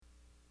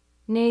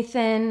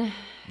Nathan,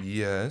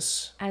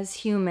 Yes. as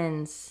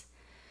humans,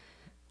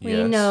 we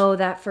Yes. know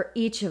that for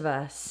each of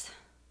us,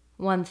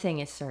 one thing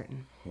is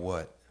certain.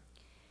 What?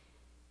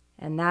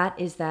 And that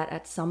is that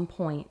at some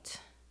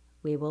point,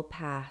 we will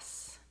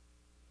pass.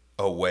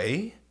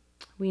 Away?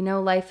 We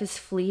know life is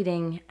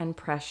fleeting and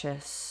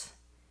precious.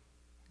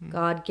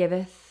 God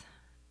giveth,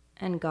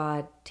 and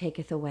God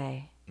taketh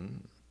away.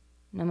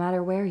 No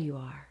matter where you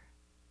are.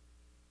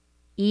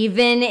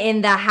 Even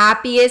in the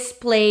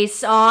happiest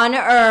place on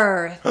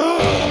earth. Or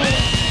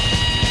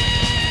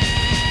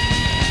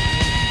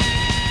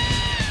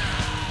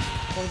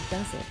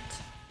does it?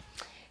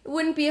 It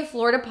wouldn't be a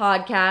Florida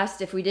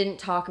podcast if we didn't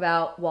talk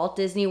about Walt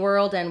Disney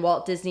World and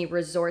Walt Disney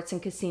Resorts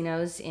and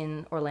Casinos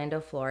in Orlando,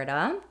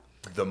 Florida.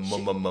 The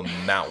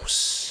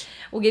mouse.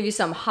 We'll give you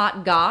some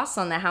hot goss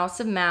on the House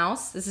of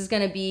Mouse. This is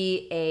going to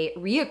be a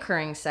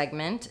reoccurring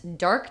segment,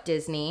 Dark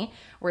Disney.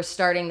 We're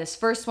starting this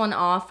first one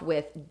off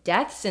with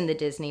deaths in the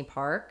Disney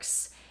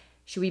parks.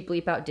 Should we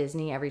bleep out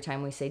Disney every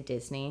time we say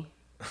Disney?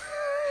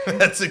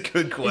 That's a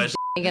good question.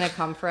 Are you going to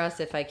come for us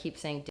if I keep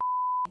saying Disney?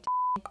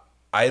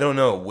 I don't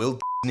know. Will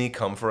Disney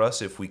come for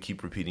us if we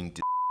keep repeating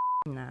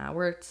Disney? Nah,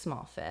 we're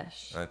small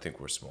fish. I think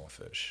we're small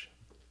fish.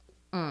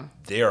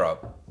 They're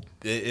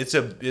it's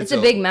a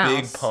big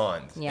mouse. big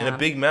pond Yeah. and a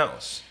big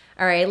mouse.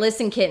 All right,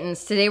 listen,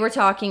 kittens. Today we're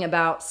talking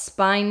about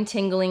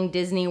spine-tingling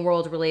Disney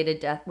World-related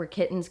death. We're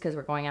kittens because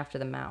we're going after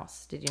the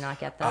mouse. Did you not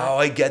get that? Oh,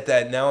 I get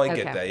that. Now I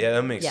Okay. get that. Yeah,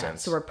 that makes Yeah,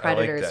 sense. so we're I like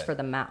predators that. for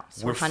the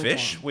mouse. We're hunting.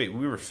 fish? Wait,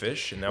 we were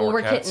fish and now Well,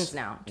 we're cats? kittens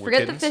now. We're Forget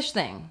kittens? the fish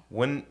thing.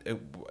 When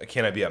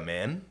can I be a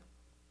man?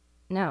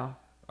 No.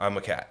 I'm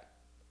a cat.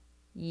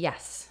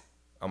 Yes.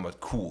 I'm a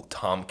cool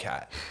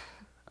tomcat.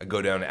 I go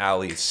down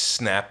alleys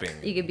snapping,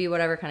 You could be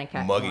whatever kind of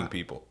cat you mugging want.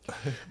 people.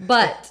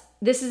 But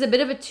this is a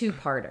bit of a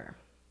two-parter.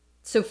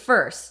 So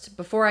first,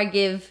 before I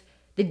give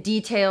the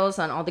details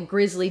on all the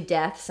grisly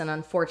deaths and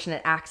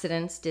unfortunate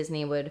accidents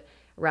Disney would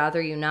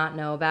rather you not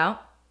know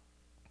about,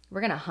 we're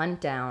going to hunt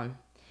down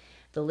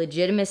the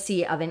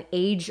legitimacy of an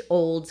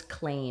age-old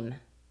claim.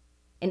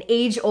 An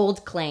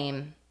age-old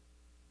claim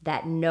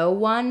that no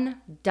one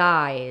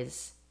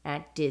dies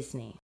at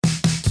Disney.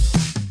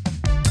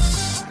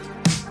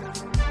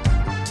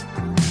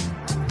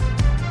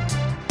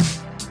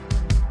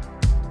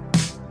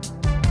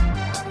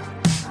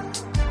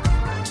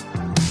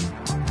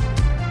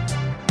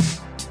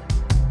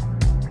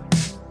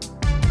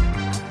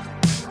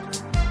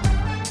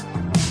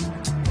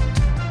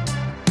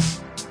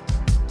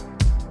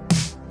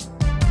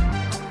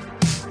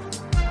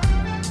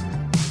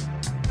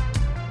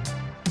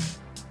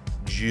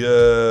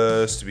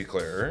 Just to be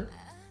clear,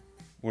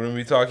 we're going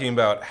to be talking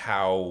about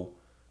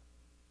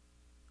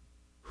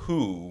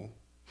who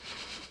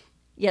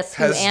Yes,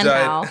 who has and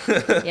died.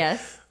 how.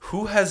 Yes,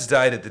 Who has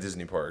died at the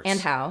Disney parks. and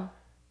how.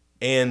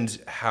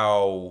 And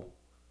how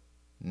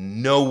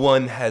no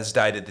one has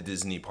died at the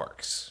Disney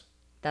parks.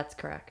 That's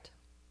correct.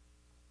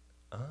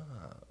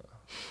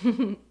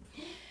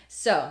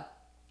 So,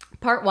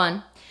 part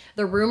one.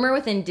 The rumor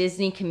within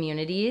Disney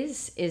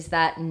communities is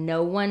that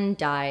no one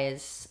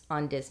dies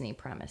on Disney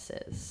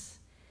premises.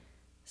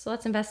 So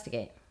let's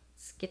investigate.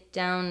 Let's get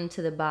down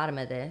to the bottom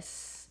of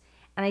this.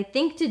 And I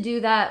think to do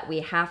that, we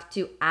have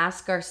to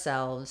ask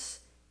ourselves,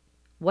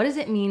 what does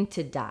it mean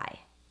to die?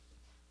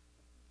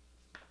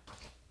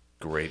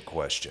 Great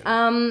question.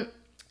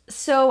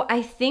 So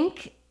I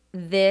think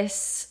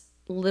this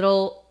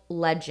little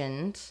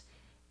legend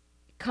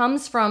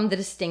comes from the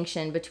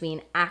distinction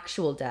between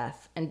actual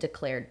death and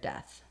declared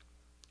death.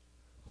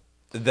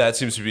 That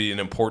seems to be an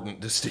important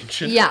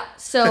distinction. Yeah.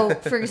 So,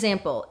 for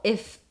example,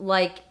 if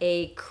like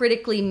a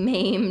critically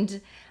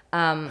maimed,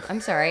 I'm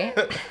sorry.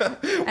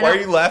 Why are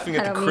you laughing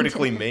at I the don't mean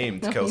critically to-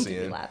 maimed, I don't mean to be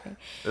Kelsey? laughing.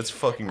 That's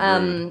fucking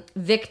rude.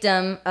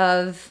 Victim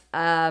of,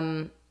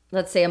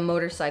 let's say, a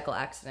motorcycle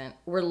accident,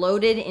 were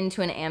loaded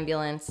into an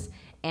ambulance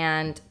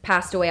and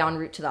passed away en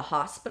route to the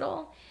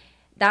hospital.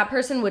 That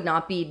person would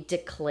not be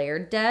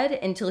declared dead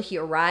until he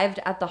arrived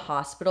at the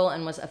hospital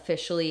and was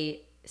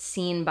officially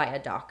seen by a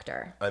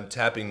doctor. I'm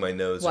tapping my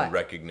nose What? in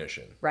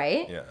recognition.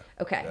 Right? Yeah.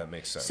 Okay. That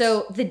makes sense.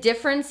 So the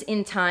difference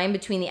in time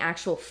between the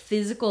actual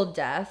physical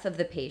death of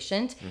the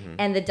patient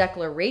and the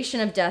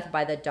declaration of death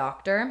by the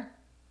doctor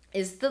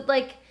is the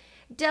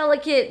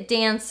delicate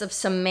dance of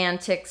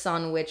semantics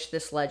on which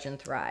this legend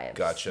thrives.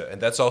 Gotcha.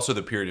 And that's also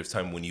the period of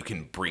time when you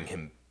can bring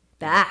him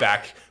Back.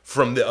 back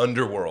from the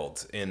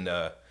underworld and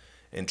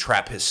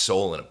trap his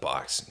soul in a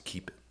box and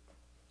keep it.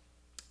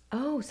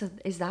 Oh, so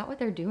is that what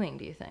they're doing,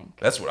 do you think?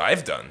 That's what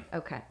I've done.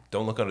 Okay.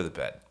 Don't look under the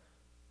bed.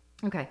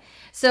 Okay.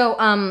 So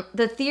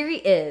the theory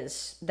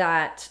is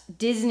that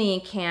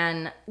Disney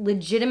can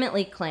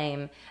legitimately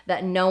claim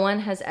that no one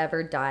has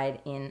ever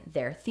died in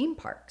their theme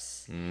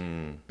parks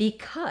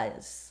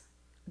because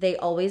they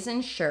always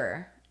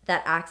ensure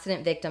that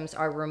accident victims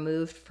are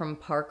removed from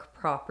park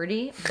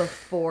property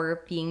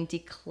before being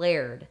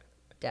declared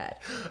dead.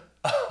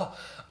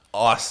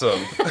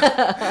 Awesome.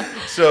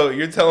 So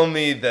you're telling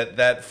me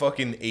that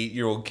fucking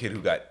 8-year-old kid who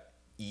got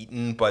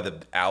eaten by the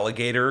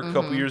alligator a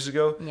couple years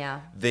ago.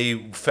 Yeah.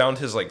 They found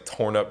his like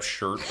torn up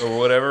shirt or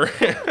whatever.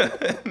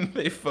 And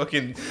they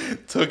fucking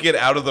took it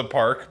out of the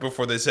park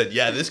before they said,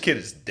 yeah, this kid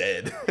is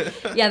dead.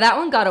 Yeah, that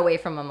one got away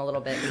from him a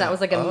little bit. That was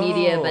like a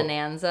media Oh.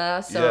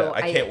 bonanza. So Yeah,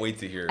 I can't wait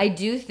to hear. I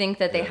do think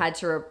that they had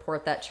to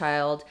report that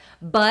child,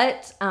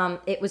 but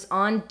it was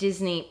on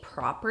Disney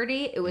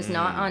property. It was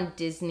not on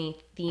Disney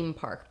theme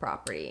park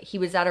property. He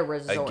was at a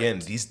resort. Again,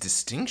 these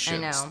distinctions.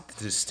 I know.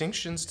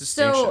 Distinctions.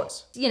 So,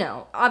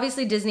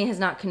 obviously Disney has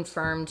not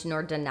confirmed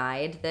nor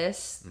denied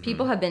this.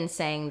 People have been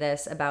saying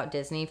this about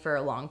Disney for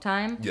a long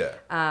time. Yeah.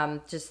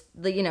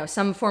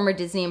 Some former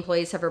Disney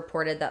employees have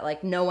reported that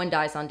like no one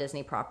dies on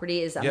Disney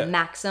property is a Yeah.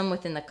 maxim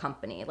within the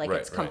company. Like Right,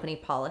 it's company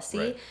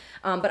policy.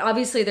 right. But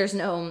obviously there's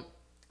no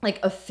like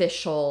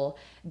official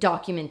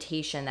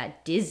documentation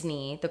that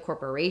Disney, the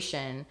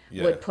corporation,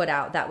 Yeah. would put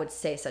out that would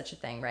say such a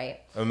thing,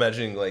 right? I'm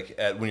imagining like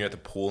when you're at the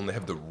pool and they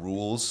have the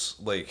rules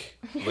like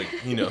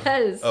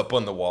Yes. up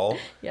on the wall.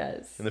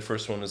 Yes. And the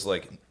first one is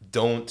like,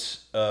 don't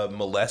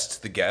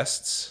molest the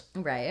guests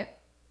Right.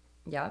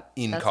 Yeah.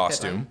 in that's a good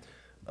costume.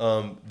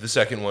 The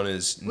second one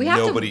is We have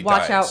nobody to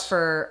watch dies. out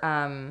for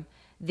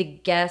the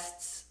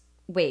guests.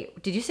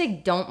 Wait, did you say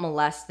don't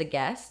molest the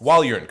guests?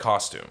 While you're in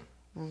costume.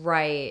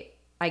 Right.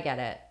 I get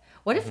it.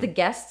 What if the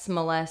guests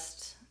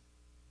molest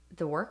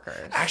the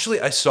workers?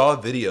 Actually, I saw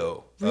a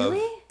video.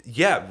 Really?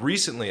 Yeah,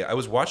 recently. I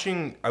was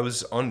on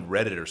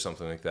Reddit or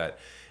something like that.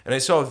 And I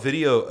saw a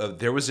video of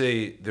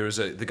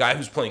the guy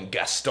who's playing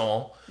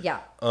Gaston. Yeah.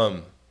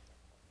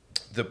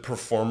 The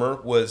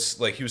performer was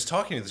like, he was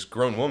talking to this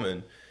grown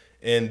woman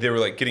and they were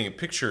like getting a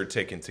picture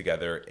taken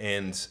together,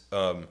 and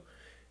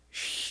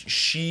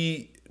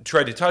she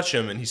tried to touch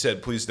him and he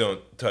said, please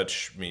don't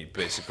touch me,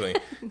 basically.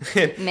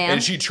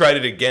 And she tried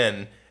it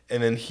again,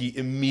 and then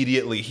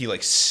he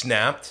like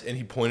snapped and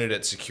he pointed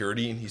at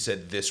security and he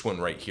said, this one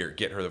right here,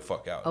 get her the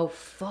fuck out. Oh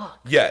fuck.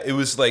 Yeah, it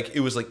was like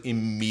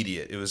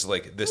immediate. It was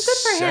like the Good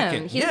for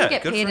second. him. He doesn't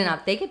get good paid for him.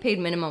 enough. They get paid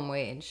minimum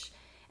wage.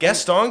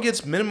 Gaston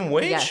gets minimum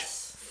wage? Yes.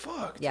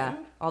 Fuck, Yeah, dude.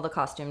 all the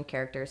costumed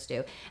characters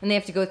do, and they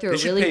have to go through They a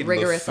should really pay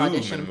rigorous LeFou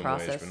audition minimum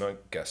process. wage, but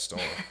not Gaston.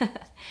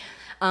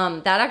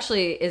 That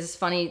actually is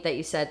funny that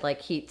you said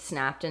like he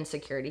snapped and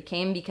security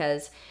came,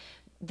 because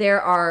there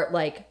are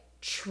like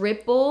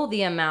triple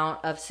the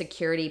amount of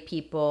security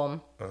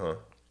people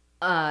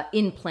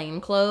in plain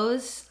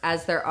clothes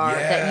as there are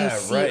that you Yeah,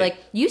 see. right. Like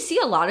you see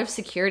a lot of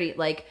security,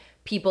 like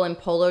people in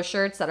polo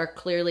shirts that are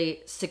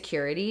clearly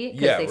security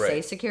because Yeah, they say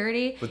right.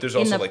 security. But there's In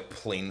also the- like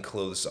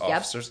plainclothes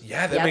officers.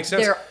 Yeah, that Yep, makes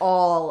sense. They're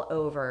all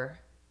over.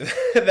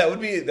 that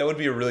would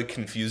be a really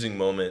confusing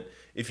moment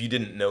if you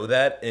didn't know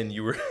that and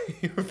you were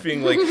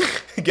being like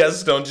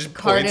Gaston just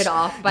Carted points,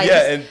 off by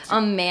and a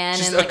man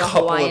just in like a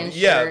Hawaiian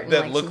shirt and,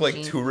 that like, look some like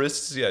jeans.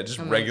 tourists. Yeah, just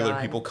Oh my regular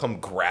God. people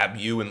come grab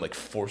you and like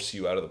force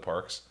you out of the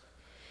parks.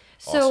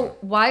 So Awesome.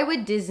 why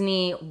would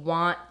Disney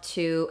want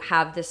to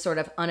have this sort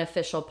of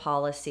unofficial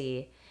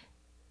policy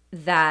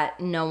that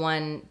no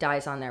one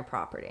dies on their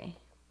property?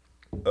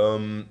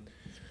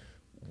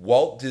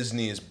 Walt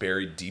Disney is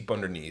buried deep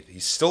underneath.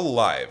 He's still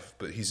alive,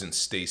 but he's in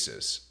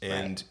stasis.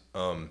 And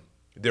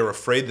they're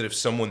afraid that if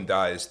someone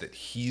dies, that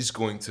he's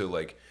going to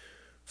like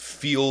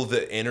feel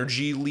the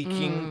energy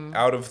leaking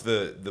out of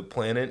the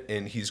planet,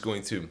 and he's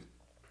going to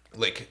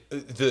like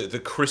the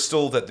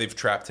crystal that they've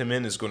trapped him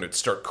in is going to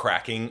start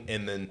cracking,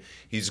 and then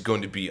he's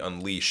going to be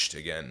unleashed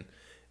again.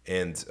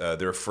 And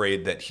they're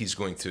afraid that he's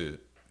going to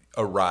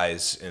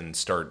arise and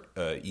start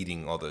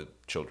eating all the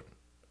children.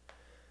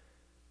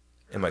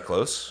 Am I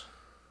close?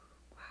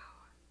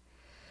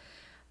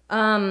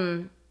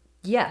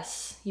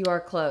 Yes, you are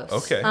close.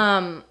 Okay.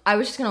 I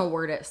was just gonna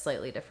word it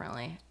slightly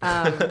differently.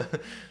 I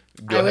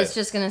was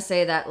just gonna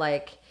say that,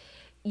 like,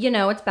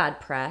 it's bad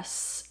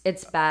press.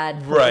 It's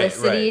bad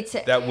publicity.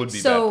 Right. That would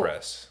be bad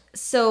press.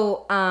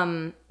 So,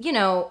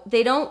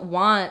 they don't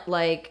want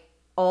like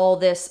all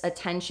this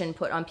attention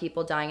put on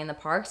people dying in the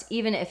parks,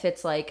 even if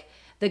it's like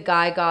the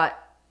guy got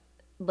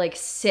like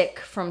sick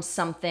from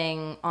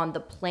something on the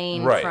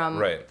plane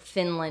from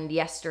Finland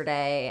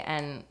yesterday,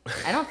 and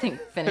I don't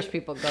think Finnish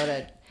people go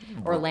to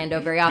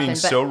Orlando very often. Being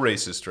so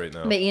racist right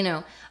now.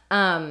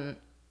 But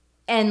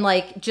and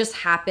like just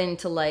happen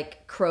to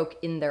like croak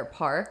in their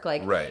park,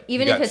 like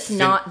even if it's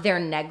not their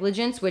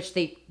negligence, which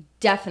they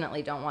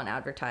definitely don't want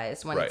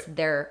advertised when it's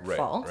their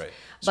fault. Right.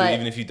 So But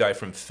even if you die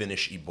from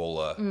Finnish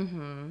Ebola,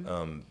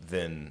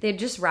 then they'd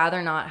just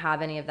rather not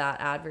have any of that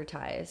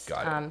advertised.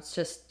 Got it. It's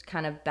just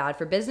kind of bad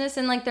for business,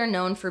 and like they're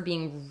known for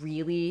being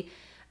really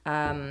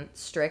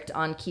strict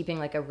on keeping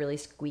like a really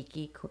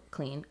squeaky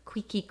clean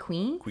squeaky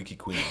queen.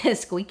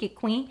 squeaky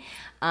queen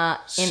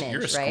image. You're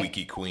a right?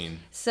 squeaky queen.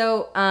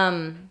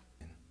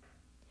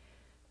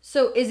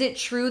 So is it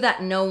true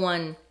that no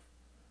one...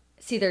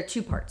 See, there are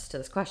two parts to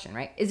this question,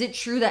 right? Is it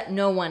true that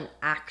no one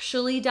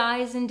actually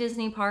dies in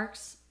Disney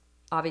parks?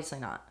 Obviously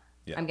not.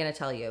 Yeah. I'm going to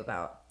tell you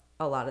about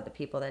a lot of the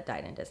people that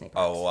died in Disney A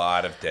parks.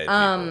 lot of dead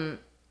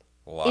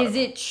people. Is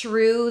it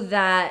true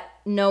that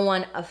no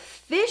one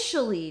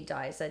officially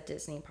dies at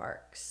Disney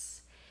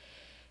parks?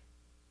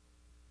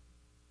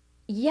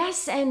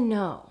 Yes and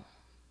no.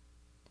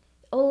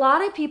 A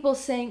lot of people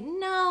saying,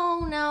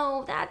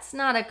 no, that's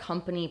not a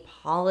company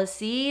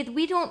policy.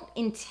 We don't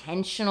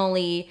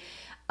intentionally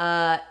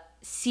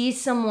see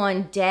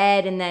someone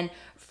dead and then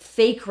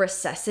fake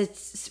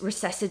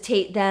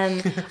resuscitate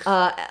them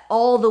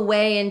all the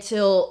way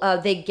until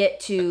they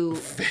get to...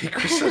 Fake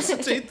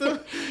resuscitate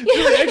them? Do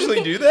they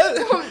actually do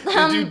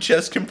that? They do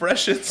chest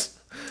compressions?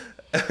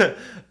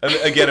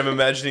 Again, I'm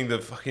imagining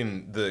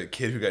the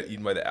kid who got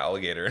eaten by the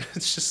alligator, and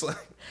it's just like...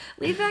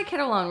 Leave that kid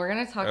alone. We're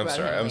going to talk about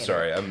him later. I'm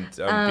sorry. I'm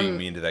being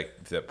mean to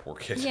that poor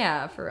kid.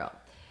 Yeah, for real.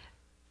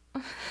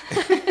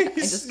 I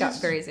just got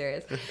very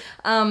serious.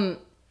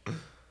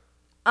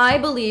 I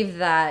believe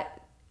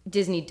that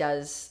Disney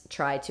does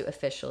try to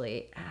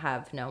officially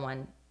have no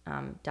one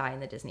die in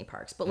the Disney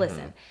parks. But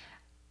listen,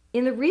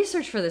 in the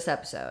research for this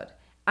episode,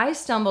 I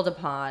stumbled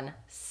upon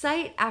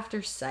site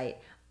after site,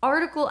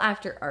 article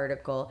after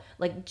article,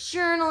 like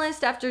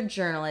journalist after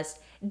journalist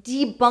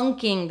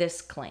debunking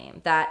this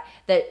claim that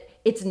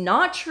it's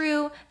not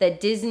true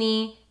that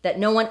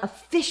no one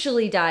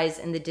officially dies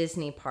in the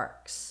Disney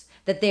parks,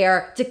 that they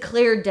are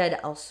declared dead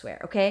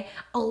elsewhere, okay?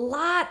 A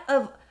lot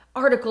of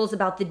articles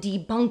about the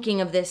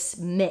debunking of this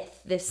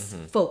myth, this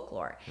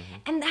folklore.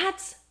 And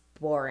that's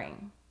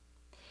boring.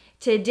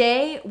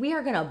 Today, we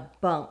are going to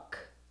bunk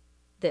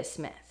this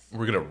myth.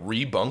 We're going to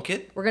rebunk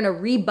it? We're going to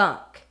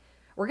rebunk.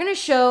 We're going to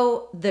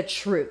show the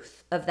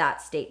truth of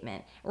that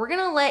statement. We're going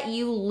to let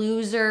you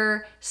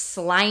loser,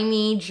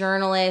 slimy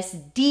journalists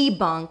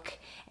debunk.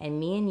 And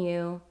me and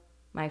you,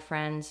 my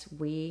friends,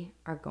 we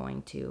are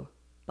going to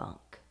bunk.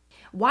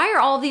 Why are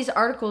all these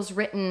articles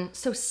written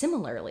so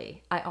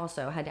similarly? I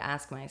also had to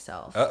ask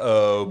myself.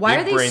 Why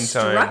are they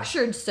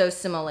structured so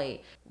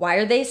similarly? Why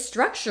are they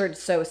structured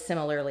so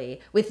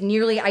similarly with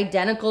nearly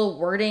identical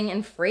wording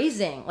and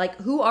phrasing? Like,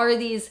 who are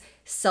these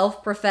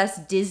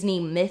self-professed Disney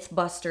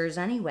mythbusters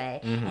anyway?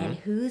 And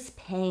who's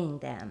paying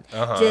them?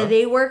 Do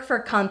they work for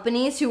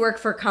companies who work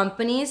for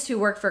companies who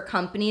work for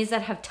companies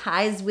that have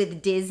ties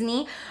with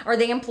Disney? Are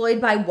they employed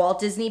by Walt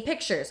Disney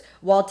Pictures,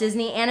 Walt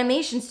Disney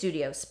Animation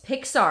Studios,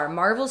 Pixar,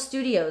 Marvel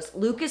Studios,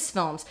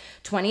 Lucasfilms,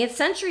 20th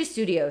Century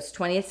Studios,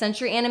 20th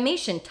Century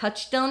Animation,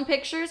 Touchstone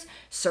Pictures,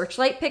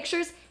 Searchlight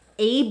Pictures,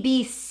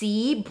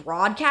 ABC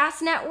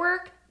Broadcast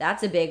Network?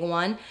 That's a big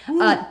one.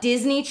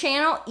 Disney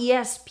Channel,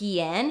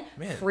 ESPN,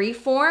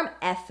 Freeform,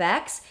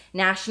 FX,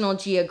 National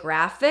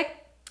Geographic.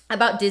 How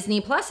about Disney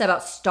Plus? How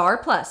about Star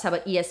Plus? How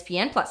about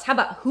ESPN Plus? How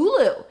about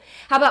Hulu?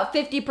 How about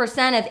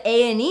 50% of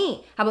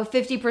A&E? How about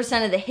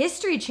 50% of the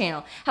History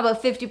Channel? How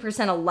about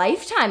 50% of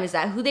Lifetime? Is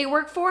that who they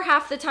work for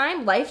half the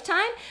time?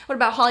 Lifetime? What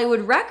about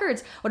Hollywood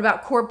Records? What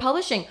about Core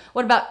Publishing?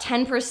 What about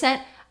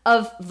 10%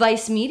 of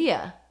Vice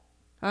Media?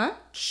 Huh?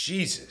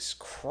 Jesus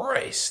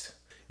Christ.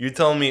 You're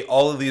telling me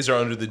all of these are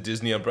under the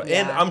Disney umbrella,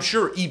 and I'm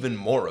sure even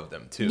more of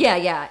them too.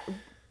 Yeah.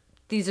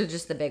 These are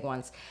just the big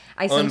ones.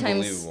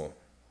 Unbelievable.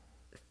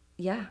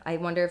 Yeah, I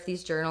wonder if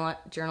these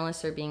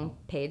journalists are being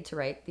paid to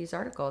write these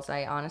articles.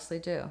 I honestly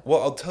do.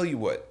 Well, I'll tell you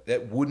what,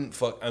 that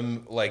wouldn't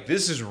I'm like,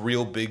 this is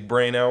real big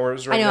brain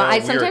hours right now. I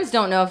know. I sometimes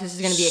don't know if this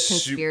is going to be a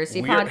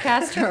conspiracy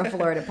podcast or a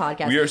Florida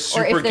podcast. We are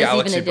super or if there's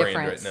galaxy even a brained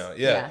right difference. now.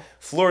 Yeah.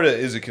 Florida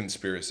is a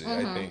conspiracy,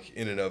 I think,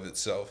 in and of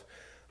itself.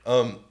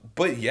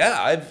 But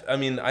yeah,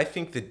 I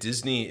think that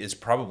Disney is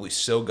probably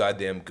so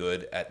goddamn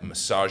good at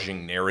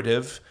massaging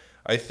narrative.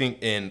 I think,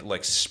 and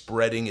like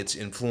spreading its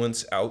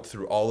influence out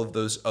through all of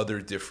those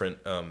other different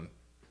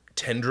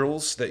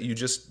tendrils that you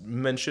just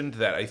mentioned,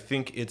 that I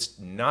think it's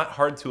not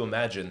hard to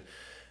imagine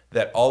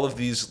that all of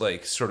these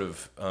like sort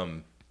of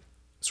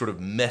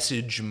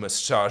message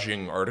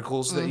massaging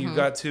articles that you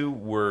got to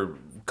were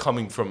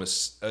coming from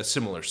a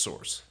similar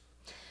source.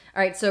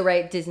 All right, so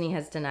Disney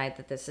has denied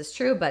that this is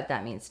true, but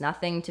that means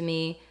nothing to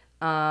me.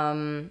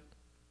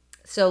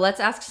 So let's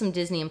ask some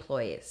Disney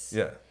employees.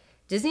 Yeah.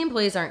 Disney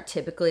employees aren't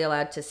typically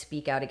allowed to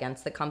speak out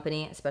against the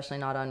company, especially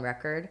not on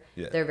record.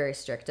 Yeah. They're very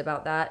strict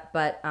about that.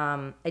 But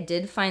I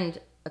did find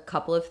a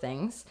couple of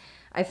things.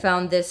 I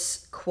found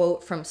this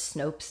quote from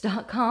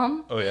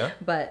Snopes.com. Oh, yeah?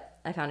 But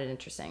I found it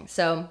interesting.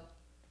 So,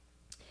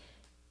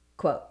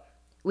 quote,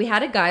 "We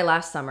had a guy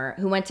last summer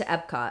who went to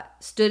Epcot,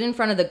 stood in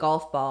front of the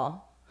golf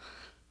ball,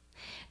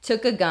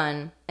 took a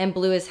gun, and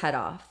blew his head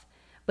off.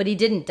 But he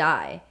didn't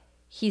die.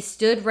 He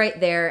stood right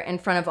there in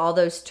front of all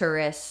those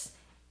tourists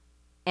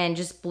and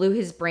just blew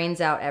his brains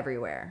out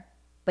everywhere.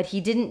 But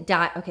he didn't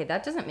die." Okay,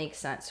 that doesn't make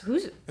sense.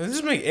 That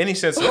doesn't make any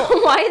sense at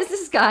all. Why is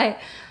this guy...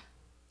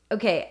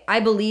 Okay, I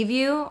believe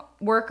you,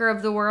 worker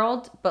of the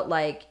world, but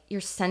like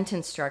your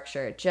sentence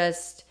structure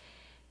just...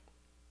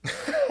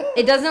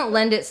 it doesn't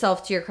lend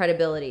itself to your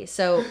credibility.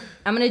 So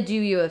I'm going to do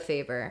you a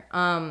favor.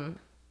 I'm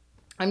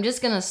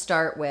just going to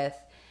start with,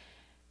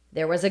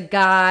 there was a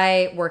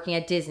guy working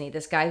at Disney,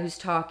 this guy who's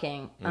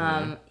talking.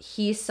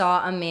 He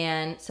saw a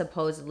man,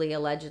 supposedly,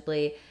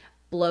 allegedly,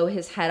 blow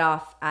his head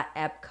off at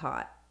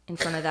Epcot in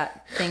front of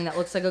that thing that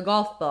looks like a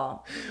golf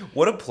ball.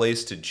 What a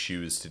place to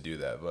choose to do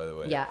that, by the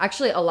way. Yeah,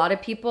 actually, a lot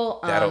of people...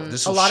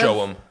 This will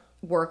show them.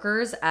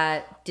 workers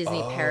at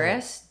Disney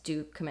Paris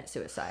do commit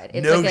suicide.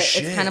 It's No like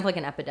shit. it's kind of like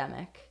an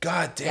epidemic.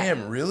 God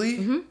damn, really?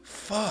 Mm-hmm.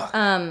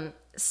 Fuck.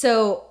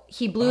 So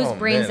he blew his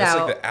brains That's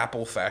out. like the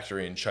Apple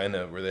factory in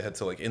China where they had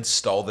to like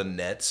install the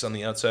nets on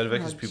the outside of it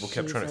because people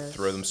kept trying to Jesus.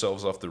 throw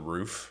themselves off the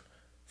roof.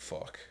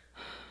 Fuck.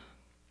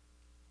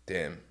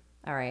 Damn.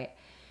 All right.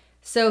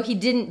 So he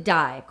didn't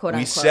die, quote We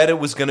unquote. said it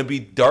was gonna be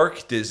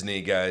dark,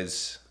 Disney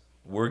guys.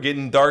 We're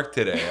getting dark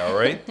today, all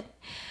right?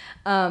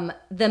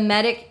 The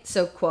medic,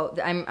 so quote,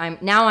 I'm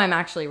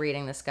actually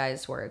reading this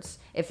guy's words.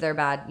 If they're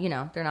bad,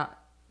 they're not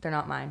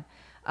mine.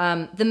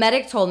 The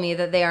medic told me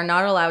that they are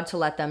not allowed to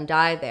let them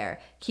die there.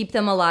 Keep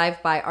them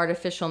alive by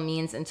artificial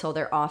means until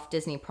they're off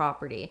Disney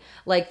property.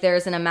 Like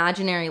there's an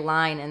imaginary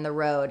line in the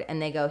road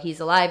and they go, he's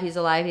alive, he's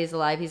alive, he's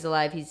alive, he's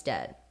alive, he's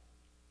dead.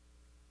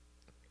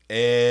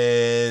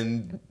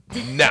 And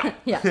now.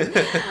 Yeah.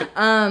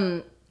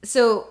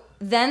 So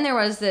then there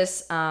was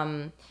this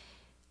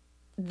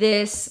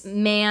this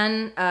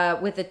man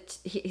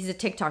he's a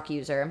TikTok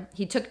user.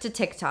 He took to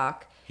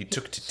TikTok.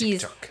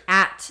 He's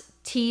at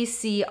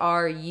TCRUZNC,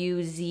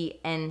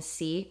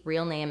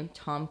 real name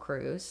Tom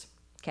Cruise.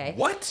 Okay.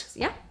 What?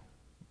 Yeah.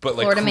 But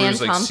like Florida man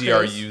Cruz, like Tom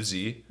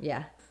CRUZ.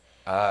 Yeah.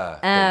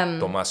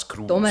 Tomas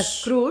Cruz.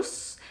 Thomas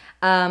Cruz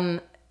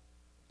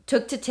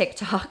took to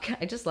TikTok.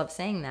 I just love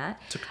saying that.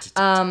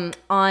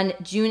 On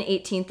June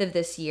 18th of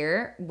this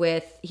year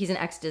he's an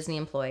ex-Disney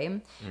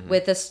employee,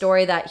 with a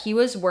story that he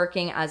was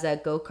working as a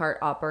go-kart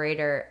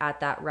operator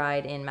at that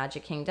ride in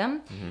Magic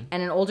Kingdom,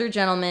 and an older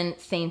gentleman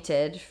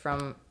fainted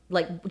from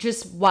like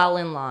just while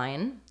in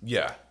line.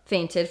 Yeah.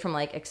 Fainted from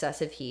like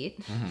excessive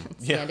heat,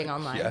 standing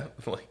on line. Yeah.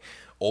 Like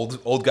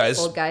old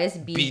guys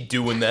be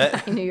doing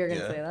that. I knew you were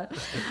going to say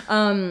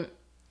that.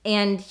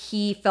 And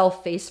he fell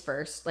face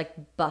first, like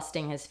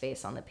busting his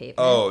face on the pavement.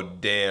 Oh,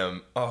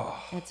 damn.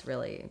 Oh. It's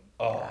really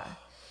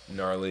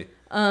Gnarly.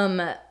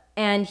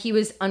 and he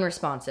was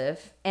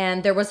unresponsive.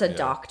 And there was a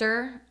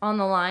doctor on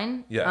the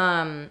line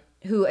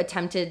who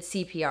attempted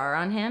CPR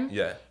on him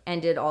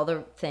and did all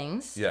the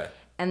things. Yeah.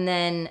 And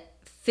then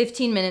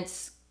 15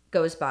 minutes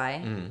goes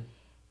by,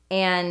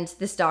 and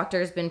this doctor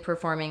has been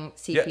performing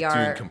CPR.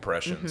 Yeah, doing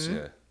compressions,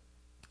 yeah.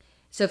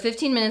 So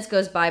 15 minutes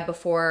goes by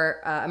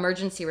before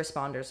emergency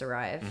responders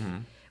arrive,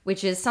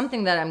 which is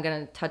something that I'm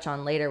going to touch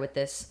on later with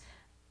this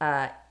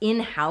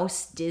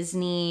in-house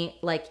Disney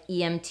like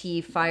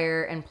EMT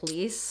fire and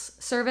police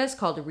service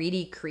called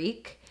Reedy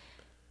Creek.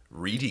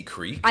 Reedy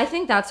Creek? I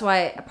think that's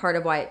part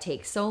of why it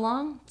takes so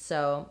long.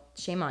 So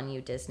shame on you,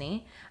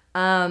 Disney.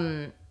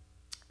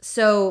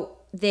 So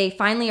they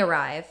finally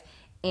arrive,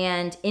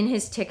 and in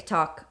his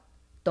TikTok,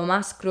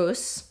 Tomas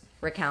Cruz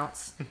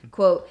recounts,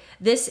 quote,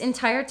 "This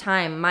entire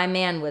time, my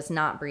man was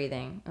not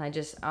breathing." And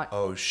I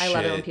love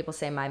it when people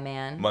say "my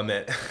man." My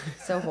man.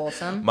 So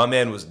wholesome. My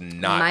man was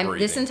not breathing.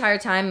 This entire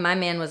time, my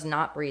man was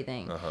not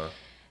breathing.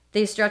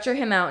 They stretcher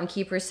him out and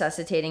keep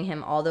resuscitating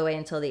him all the way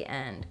until the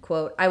end.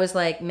 Quote, "I was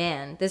like,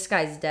 man, this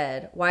guy's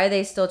dead. Why are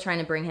they still trying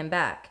to bring him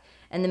back?"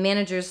 And the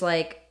manager's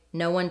like,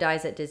 "No one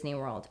dies at Disney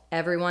World.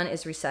 Everyone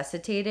is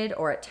resuscitated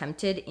or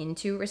attempted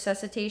into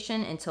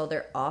resuscitation until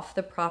they're off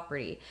the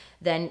property.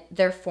 Then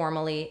they're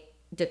formally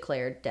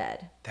declared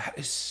dead." That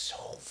is so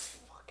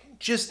fucking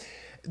just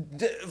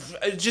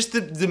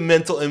the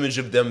mental image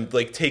of them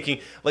like taking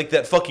like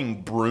that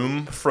fucking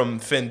broom from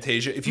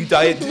Fantasia. If you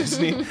die at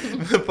Disney,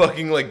 the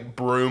fucking like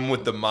broom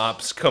with the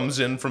mops comes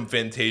in from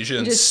Fantasia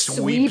and Just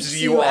sweeps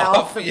you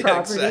off the yeah,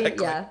 property.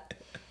 exactly. Yeah.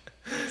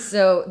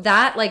 So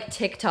that like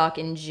TikTok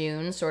in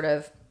June sort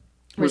of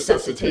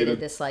resuscitated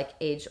this like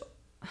age.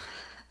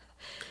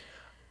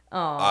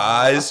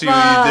 I see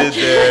what you did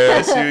there.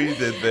 I see what you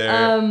did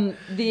there.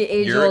 The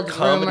age-old You're a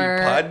comedy rumor.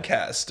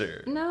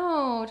 podcaster.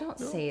 No, don't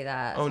say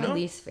that. Oh, it's my no?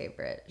 least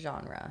favorite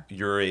genre.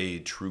 You're a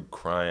true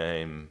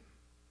crime.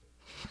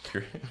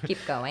 Keep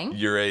going.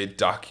 You're a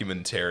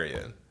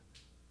documentarian.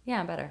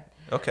 Yeah, better.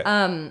 Okay.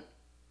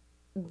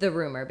 The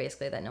rumor,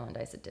 basically, that no one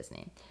dies at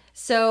Disney.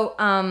 So,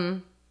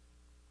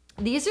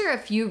 these are a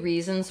few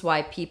reasons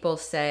why people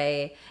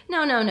say,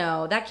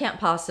 no, that can't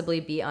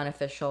possibly be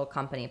unofficial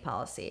company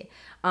policy.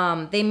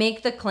 They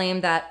make the claim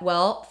that,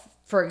 well,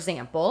 for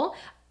example,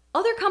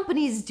 other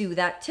companies do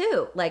that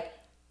too. Like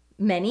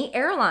many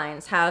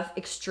airlines have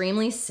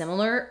extremely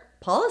similar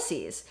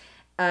policies,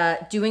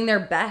 doing their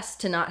best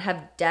to not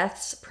have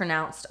deaths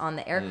pronounced on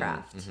the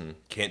aircraft.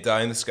 Can't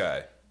die in the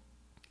sky.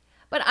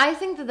 But I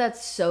think that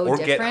that's so Or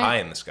different. get high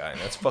in the sky.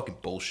 That's fucking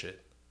bullshit.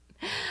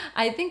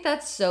 I think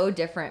that's so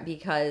different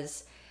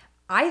because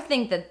I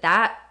think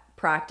that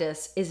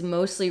practice is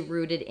mostly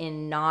rooted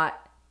in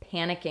not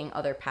panicking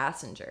other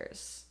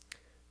passengers.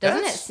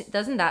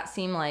 Doesn't that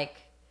seem like...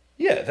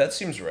 Yeah, that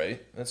seems right.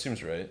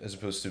 As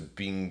opposed to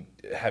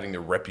having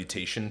their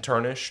reputation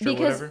tarnished or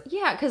whatever.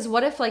 Yeah, because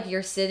what if like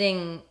you're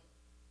sitting...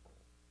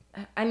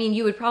 I mean,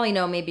 you would probably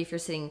know maybe if you're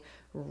sitting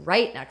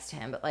right next to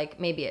him, but like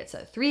maybe it's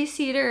a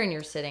 3-seater and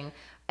you're sitting...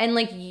 And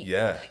like, you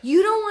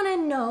don't want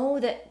to know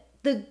that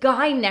the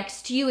guy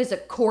next to you is a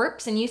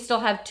corpse and you still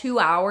have 2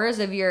 hours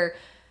of your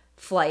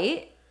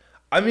flight.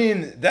 I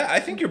mean, I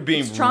think you're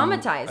being... It's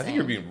traumatizing. I think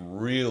you're being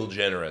real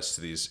generous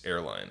to these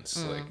airlines.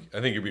 Mm. Like,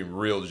 I think you're being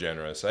real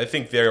generous. I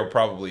think they're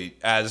probably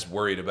as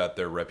worried about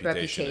their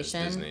reputation as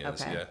Disney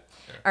is. Okay. Yeah.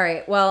 All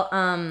right. Well,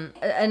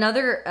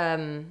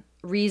 another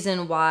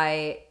reason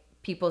why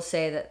people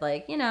say that,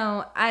 like,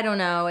 I don't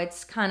know,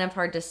 it's kind of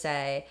hard to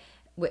say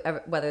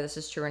whether this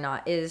is true or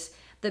not, is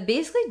that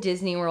basically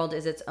Disney World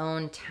is its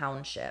own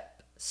township.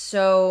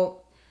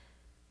 So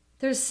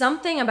there's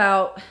something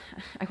about,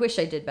 I wish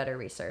I did better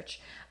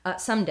research.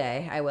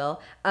 Someday I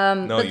will.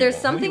 No, but there's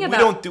won't. something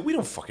we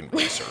don't fucking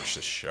research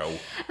this show.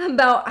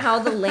 About how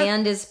the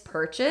land is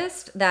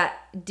purchased,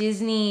 that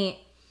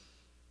Disney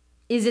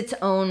is its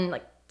own,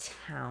 like,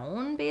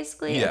 town,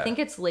 basically. Yeah. I think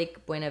it's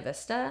Lake Buena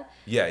Vista.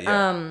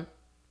 Yeah.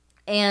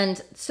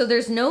 And so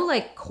there's no,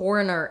 like,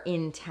 coroner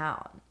in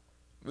town.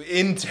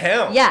 In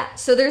town? Yeah,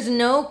 so there's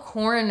no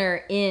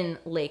coroner in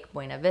Lake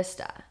Buena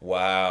Vista.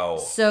 Wow.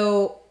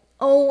 So,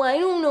 I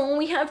don't know,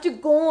 we have to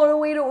go all the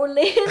way to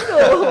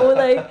Orlando.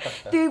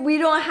 We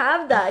don't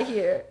have that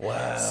here.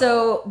 Wow.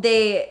 So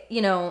they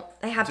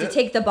have to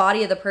take the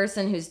body of the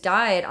person who's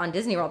died on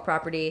Disney World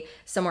property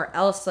somewhere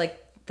else,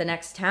 like the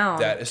next town,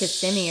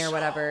 Kissimmee or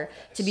whatever,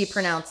 to be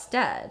pronounced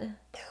dead.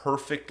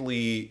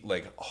 Perfectly,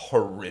 like,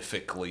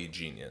 horrifically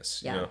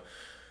genius. Yeah. You know?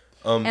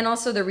 And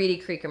also the Reedy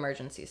Creek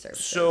Emergency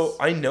Services. So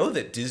I know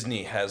that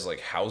Disney has, like,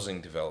 housing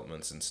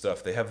developments and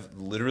stuff. They have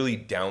literally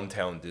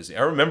downtown Disney.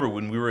 I remember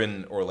when we were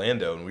in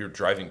Orlando and we were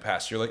driving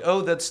past, you're like, oh,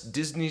 that's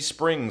Disney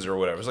Springs or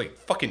whatever. I was like,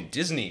 fucking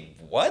Disney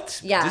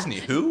what? Yeah. Disney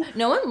who?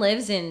 No one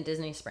lives in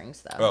Disney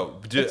Springs, though.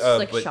 Oh, it's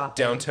like but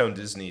shopping. downtown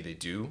Disney, they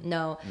do?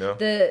 No. No?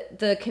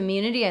 The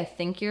community I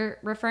think you're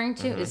referring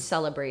to is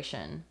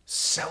Celebration.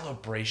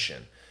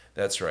 Celebration.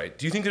 That's right.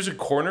 Do you think there's a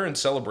corner in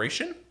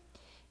Celebration?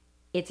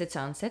 It's its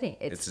own city.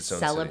 It's its own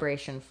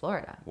Celebration,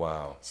 Florida.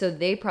 Wow. So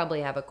they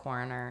probably have a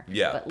coroner.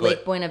 Yeah, but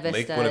Lake Buena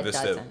Vista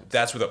doesn't.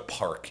 That's where the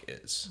park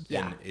is.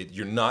 Yeah. And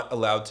you're not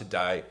allowed to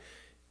die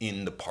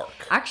in the park.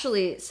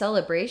 Actually,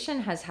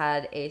 Celebration has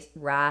had a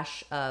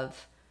rash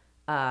of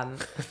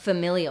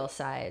familial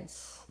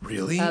sides.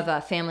 Really?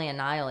 Of family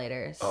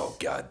annihilators. Oh,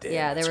 god damn.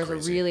 Yeah, there that's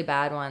was crazy. a really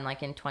bad one,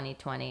 like in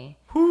 2020.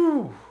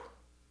 Whew.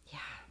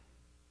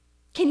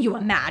 Can you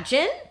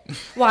imagine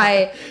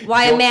why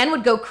a man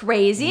would go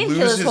crazy and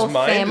kill his whole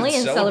family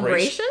in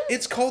celebration?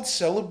 It's called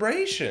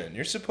Celebration.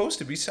 You're supposed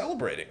to be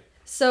celebrating.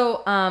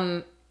 So,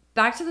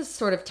 back to this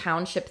sort of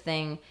township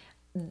thing.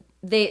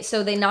 They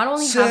not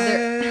only have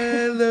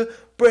their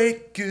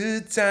Celebrate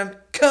good time.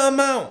 Come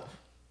on.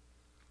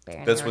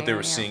 That's what they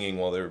were singing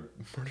while they were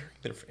murdering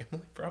their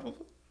family,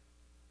 probably.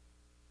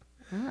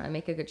 I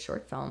make a good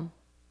short film.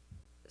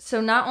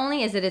 So not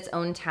only is it its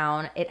own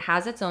town, it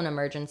has its own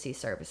emergency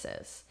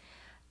services.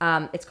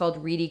 It's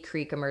called Reedy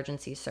Creek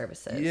Emergency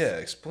Services. Yeah,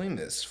 explain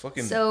this.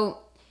 Fucking. So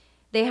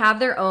they have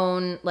their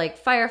own,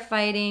 like,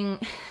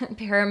 firefighting,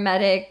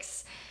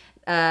 paramedics,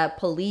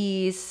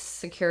 police,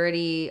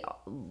 security,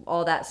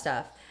 all that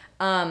stuff.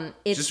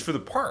 It's just for the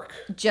park.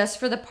 Just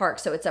for the park.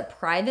 So it's a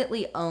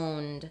privately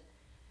owned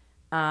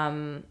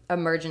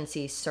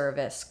emergency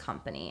service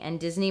company, and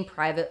Disney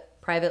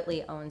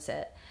privately owns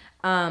it.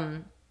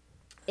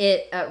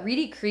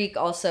 Reedy Creek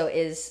also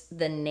is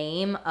the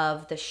name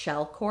of the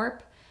Shell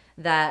Corp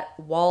that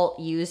Walt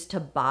used to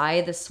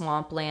buy the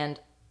swampland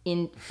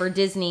for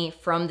Disney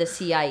from the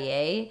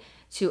CIA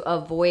to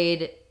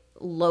avoid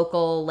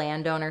local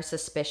landowner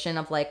suspicion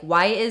of, like,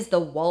 why is the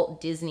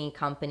Walt Disney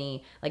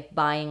Company, like,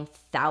 buying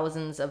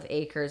thousands of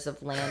acres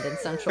of land in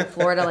Central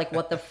Florida? Like,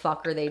 what the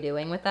fuck are they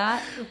doing with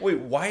that? Wait,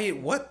 why?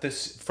 What?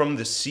 This from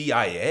the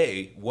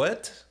CIA?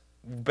 What?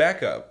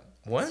 Back up.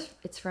 What?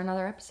 It's for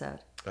another episode.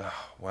 Oh,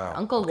 wow.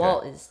 Uncle Okay.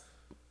 Walt is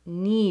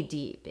knee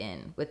deep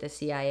in with the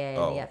CIA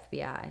and the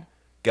FBI.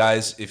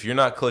 Guys, if you're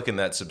not clicking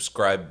that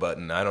subscribe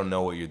button, I don't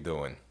know what you're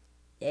doing.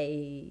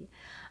 Yay.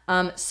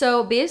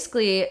 So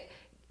basically,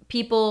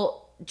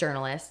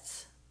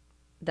 journalists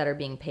that are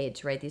being paid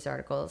to write these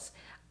articles,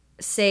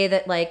 say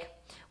that, like,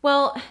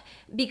 well,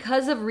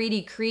 because of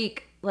Reedy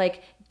Creek,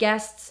 like,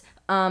 guests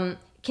can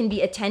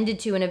be attended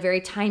to in a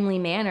very timely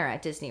manner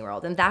at Disney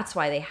World, and that's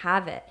why they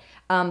have it.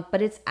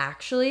 But it's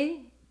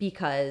actually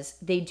because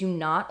they do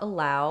not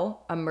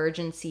allow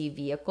emergency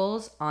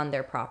vehicles on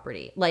their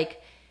property.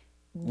 Like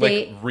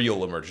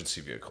real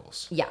emergency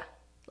vehicles. Yeah.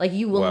 Like,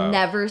 you will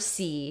never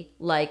see,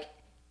 like,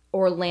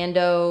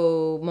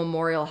 Orlando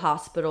Memorial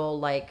Hospital,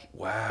 like,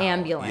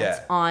 ambulance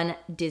on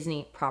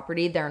Disney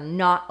property. They're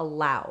not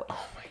allowed.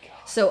 Oh my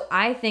god. So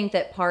I think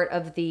that part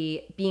of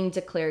the being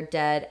declared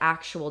dead,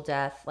 actual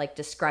death, like,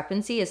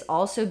 discrepancy is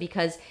also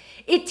because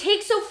it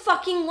takes so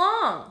fucking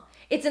long.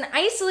 It's an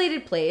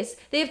isolated place.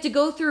 They have to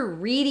go through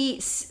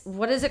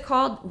what is it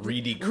called?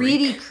 Reedy Creek.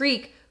 Reedy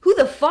Creek. Who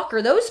the fuck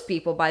are those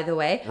people, by the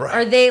way? Right.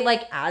 Are they,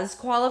 like, as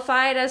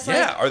qualified as,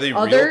 like, are they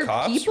other real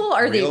cops? people?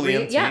 Are real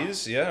they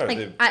EMTs? Yeah.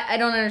 Like, I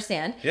don't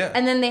understand. Yeah.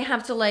 And then they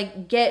have to,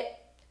 like,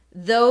 get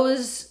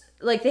those,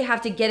 like, they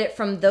have to get it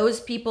from those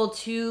people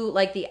to,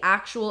 like, the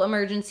actual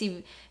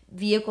emergency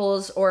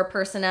vehicles or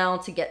personnel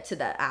to get to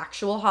the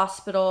actual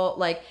hospital.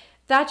 Like,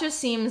 that just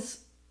seems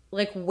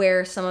like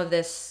where some of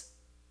this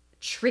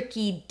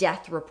tricky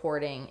death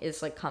reporting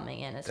is like coming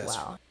in as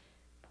well.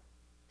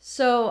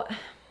 So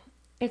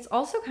it's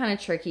also kind of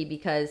tricky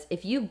because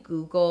if you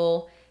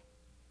Google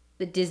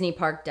the Disney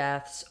park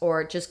deaths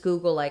or just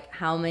Google like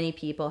how many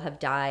people have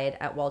died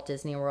at Walt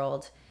Disney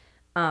World,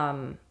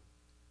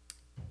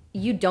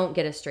 you don't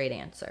get a straight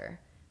answer.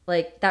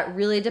 Like, that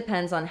really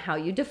depends on how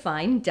you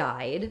define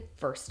died,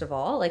 first of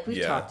all, like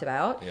we've talked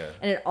about. Yeah.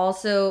 And it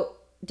also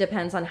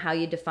depends on how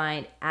you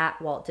define at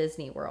Walt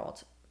Disney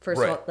World.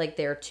 First of all, like,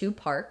 there are 2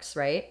 parks,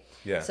 right?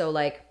 Yeah. So,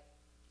 like,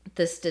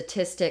 the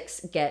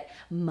statistics get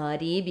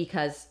muddy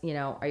because, you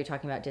know, are you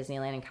talking about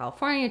Disneyland in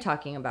California? You're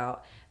talking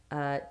about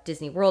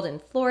Disney World in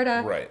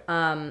Florida. Right.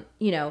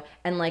 You know,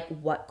 and, like,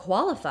 what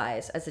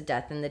qualifies as a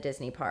death in the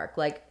Disney park?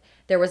 Like,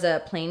 there was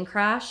a plane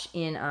crash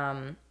in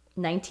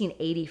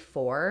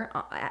 1984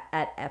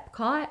 at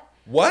Epcot.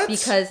 What?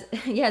 Because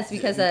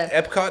because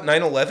Epcot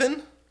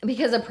 9/11?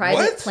 Because a private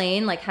What?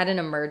 plane like had an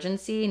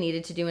emergency,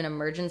 needed to do an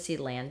emergency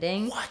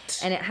landing.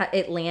 What? And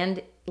it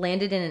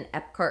landed in an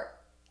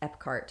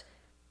Epcot.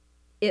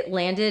 It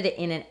landed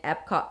in an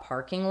Epcot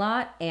parking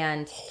lot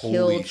and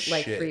killed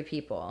like 3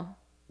 people.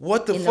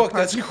 What the fuck?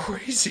 That's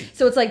crazy.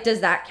 So it's like,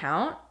 does that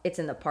count? It's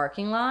in the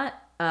parking lot.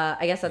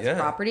 I guess that's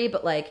property,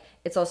 but like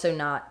it's also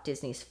not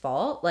Disney's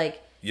fault.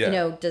 Like, you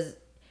know,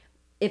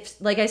 if,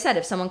 like I said,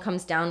 if someone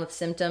comes down with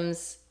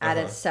symptoms at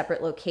a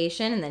separate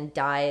location and then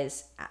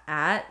dies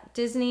at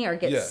Disney or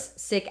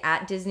gets sick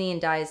at Disney and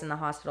dies in the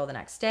hospital the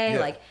next day,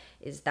 like,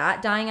 is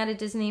that dying at a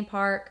Disney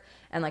park?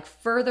 And like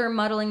further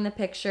muddling the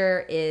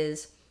picture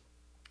is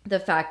the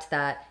fact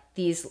that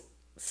these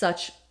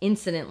such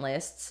incident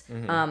lists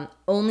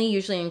only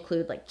usually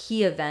include like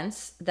key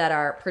events that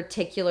are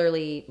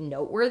particularly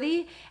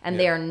noteworthy, and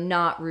they are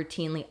not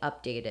routinely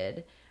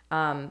updated.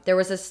 There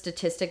was a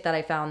statistic that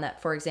I found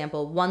that, for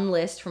example, one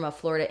list from a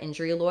Florida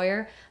injury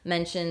lawyer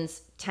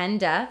mentions 10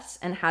 deaths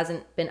and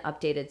hasn't been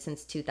updated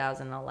since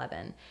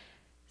 2011.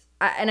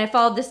 And I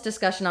followed this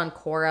discussion on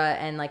Quora,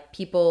 and like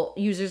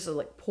users are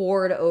like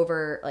poured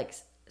over like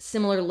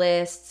similar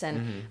lists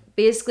and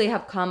basically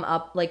have come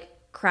up like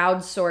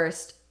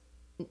crowdsourced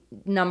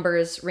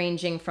numbers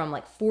ranging from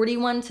like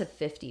 41 to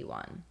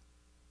 51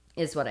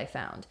 is what I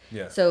found.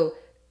 Yeah. So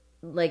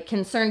like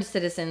concerned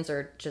citizens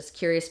or just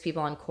curious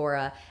people on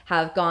Quora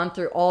have gone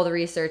through all the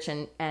research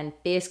and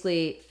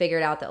basically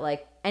figured out that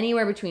like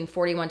anywhere between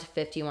 41 to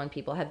 51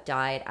 people have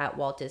died at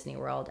Walt Disney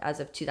World as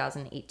of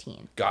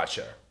 2018.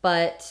 Gotcha.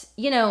 But,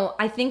 you know,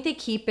 I think they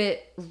keep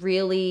it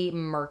really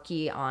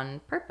murky on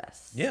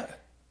purpose. Yeah.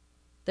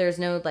 There's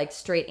no like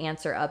straight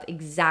answer of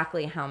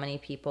exactly how many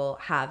people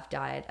have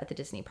died at the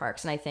Disney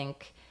parks. And I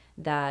think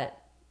that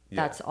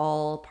that's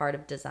all part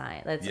of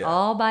design. That's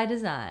all by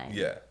design.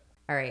 Yeah.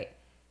 All right.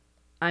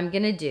 I'm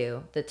going to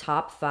do the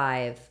top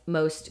 5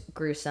 most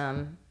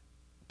gruesome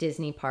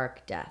Disney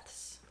park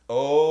deaths.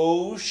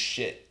 Oh,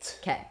 shit.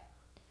 Okay.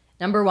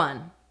 Number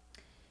 1,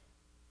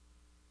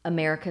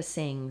 America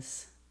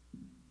Sings.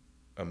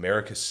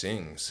 America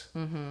Sings.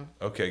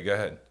 Okay, go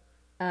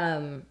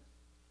ahead.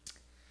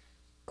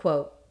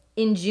 Quote,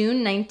 in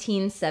June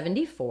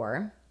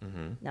 1974,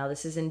 now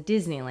this is in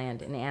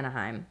Disneyland in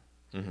Anaheim,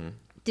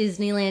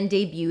 Disneyland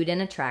debuted an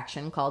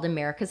attraction called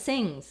America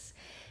Sings,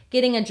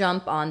 getting a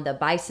jump on the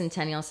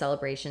bicentennial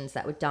celebrations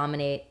that would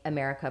dominate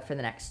America for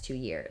the next 2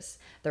 years.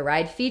 The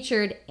ride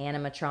featured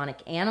animatronic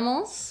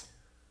animals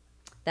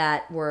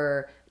that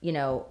were, you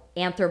know,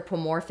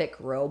 anthropomorphic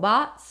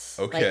robots.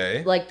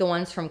 Okay. Like the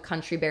ones from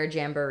Country Bear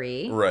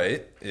Jamboree.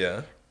 Right,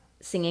 yeah.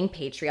 Singing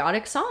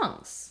patriotic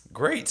songs.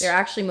 Great. They're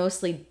actually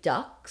mostly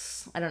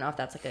ducks. I don't know if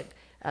that's like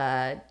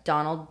a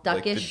Donald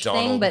Duckish like the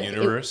Donald thing, but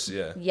universe,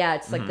 yeah,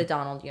 it's like the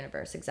Donald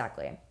universe,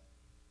 exactly.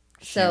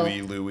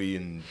 Huey, Louie,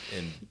 and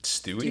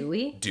Stewie.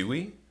 Dewey?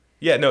 Dewey?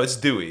 Yeah, no, it's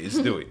Dewey. It's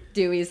Dewey.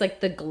 Dewey's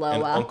like the glow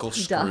And up. Uncle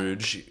duck.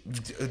 Scrooge.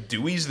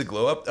 Dewey's the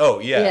glow up? Oh,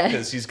 yeah,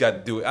 because he's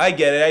got Dewey. I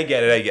get it.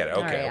 Okay,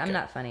 All right, okay. I'm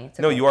not funny. It's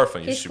No, okay. you are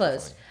funny. You're Case super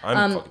closed. funny.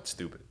 I'm fucking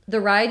stupid. The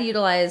ride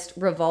utilized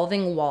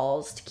revolving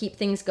walls to keep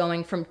things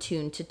going from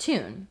tune to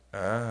tune.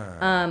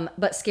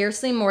 But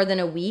scarcely more than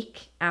a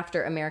week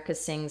after America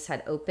Sings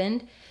had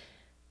opened,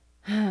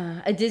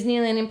 a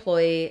Disneyland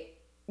employee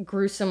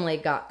gruesomely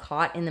got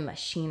caught in the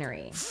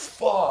machinery.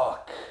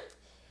 Fuck.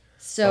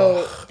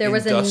 So there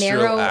was a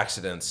narrow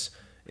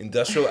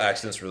Industrial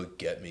accidents really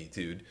get me,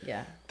 dude.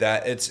 Yeah.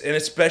 That and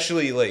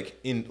especially like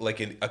in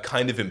a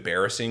kind of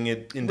embarrassing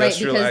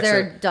industrial right, because accident. there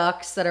are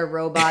ducks that are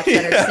robots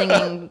that are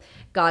singing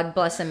 "God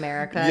Bless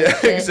America." Yeah, and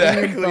shit,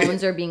 exactly. And your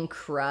bones are being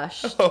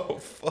crushed. Oh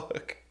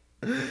fuck.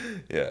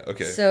 Yeah.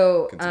 Okay.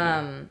 So,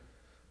 Continue.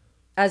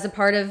 as a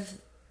part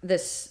of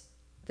this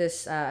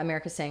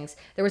America Sings,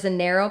 there was a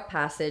narrow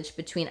passage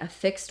between a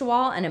fixed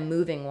wall and a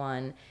moving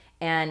one,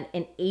 and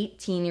an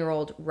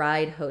 18-year-old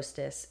ride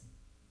hostess,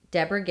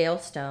 Deborah Gale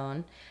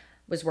Stone,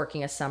 was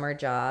working a summer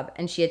job,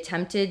 and she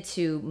attempted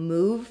to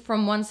move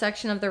from one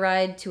section of the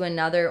ride to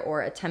another,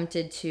 or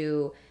attempted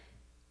to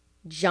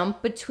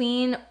jump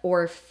between,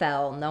 or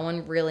fell. No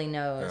one really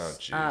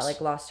knows. Oh, Like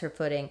lost her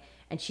footing,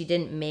 and she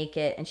didn't make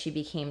it, and she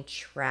became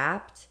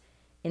trapped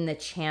in the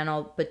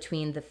channel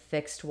between the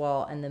fixed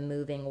wall and the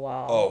moving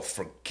wall. Oh,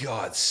 for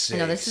God's sake!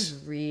 No, this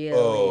is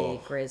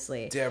really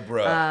grisly.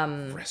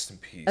 Deborah, rest in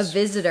peace. A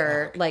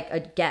visitor, like a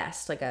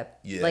guest, like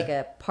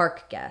a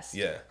park guest,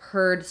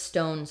 heard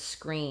Stone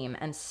scream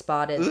and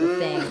spotted the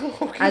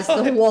thing as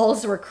the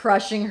walls were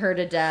crushing her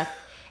to death,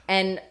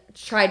 and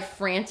tried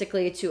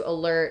frantically to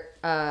alert,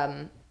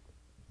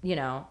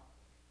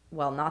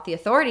 well, not the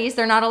authorities.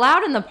 They're not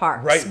allowed in the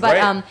parks. Right,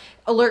 but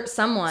alert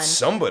someone.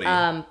 Somebody.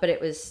 But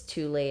it was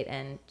too late,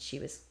 and she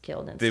was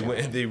killed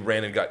instantly. They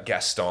ran and got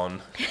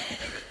Gaston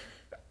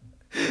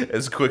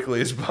as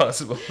quickly as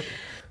possible.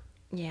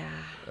 Yeah.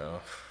 Oh.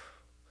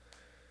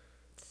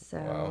 So.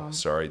 Wow.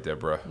 Sorry,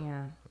 Deborah.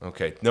 Yeah.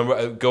 Okay.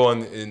 Go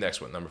on the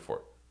next one. Number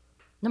 4.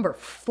 Number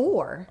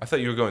 4? I thought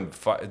you were going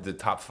the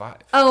top 5.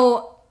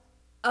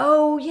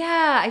 Oh,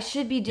 yeah, I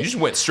should be. You just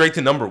went straight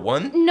to number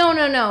 1?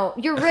 No.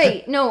 You're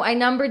right. No, I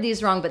numbered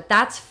these wrong, but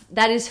that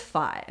is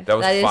 5. That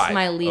was 5. That is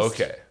my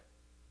least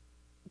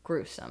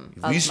gruesome.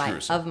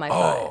 Gruesome. Of my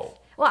 5.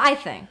 Well, I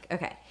think.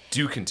 Okay.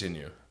 Do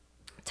continue.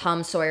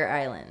 Tom Sawyer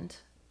Island.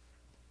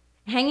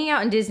 Hanging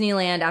out in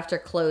Disneyland after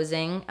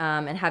closing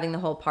and having the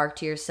whole park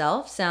to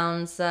yourself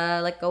sounds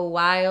like a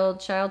wild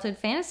childhood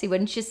fantasy,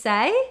 wouldn't you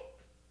say?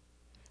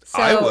 So,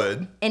 I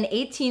would. An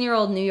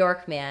 18-year-old New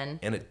York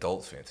man. An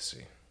adult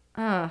fantasy.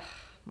 Oh,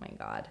 my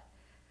God.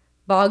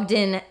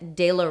 Bogdan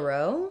De La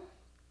Rue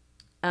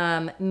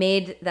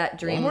made that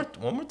dream. One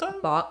more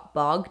time?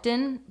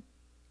 Bogdan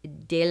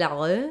De La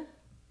Rue.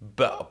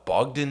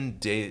 Bogdan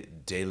De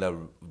La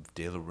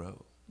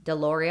Rue. De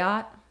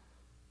Laureate.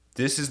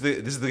 This is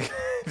the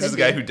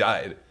guy who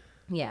died.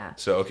 Yeah.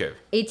 So, okay.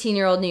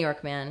 18-year-old New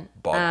York man.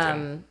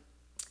 Bogdan.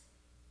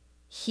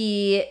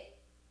 He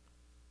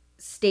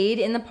stayed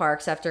in the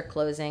parks after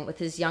closing with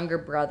his younger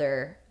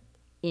brother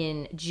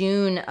in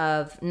June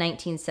of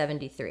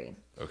 1973.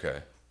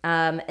 Okay.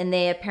 And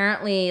they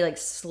apparently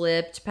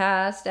slipped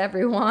past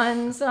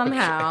everyone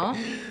somehow.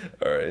 Okay.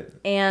 All right.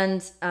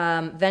 And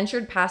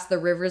ventured past the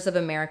rivers of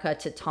America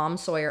to Tom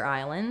Sawyer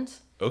Island.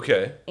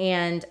 Okay.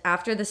 And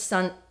after the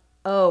sun,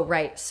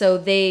 so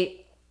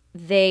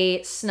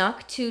they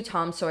snuck to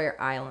Tom Sawyer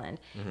Island,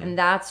 and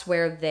that's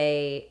where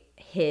they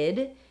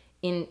hid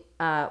in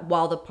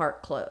while the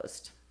park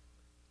closed.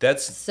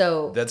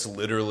 That's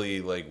literally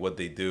what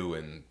they do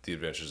in The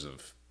Adventures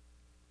of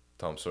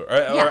Tom Sawyer.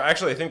 Or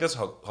actually, I think that's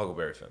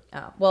Huckleberry Finn.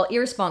 Oh, well,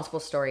 irresponsible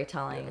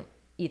storytelling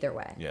either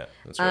way. Yeah,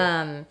 that's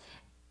right.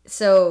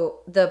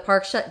 So the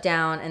park shut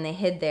down and they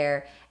hid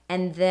there.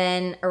 And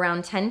then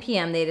around 10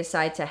 p.m., they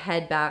decide to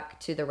head back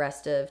to the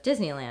rest of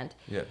Disneyland.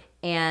 Yeah.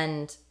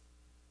 And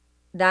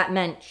that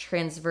meant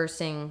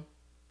transversing.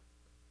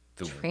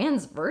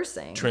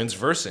 Transversing?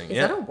 Transversing, Is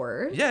that a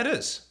word? Yeah, it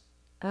is.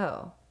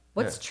 Oh.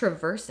 What's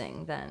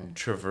traversing then?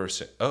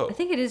 Traversing. Oh. I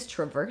think it is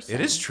traversing.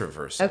 It is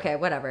traversing. Okay,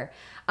 whatever.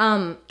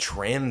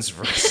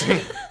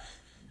 Transversing.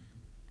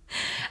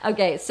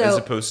 Okay, so as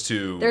opposed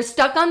to they're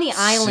stuck on the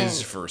island.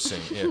 Cisversing.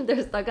 Yeah.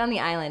 They're stuck on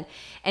the island.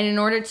 And in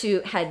order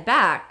to head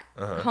back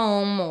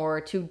home or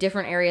to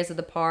different areas of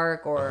the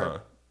park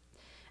or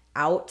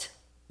out,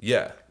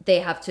 they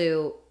have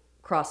to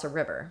cross a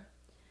river.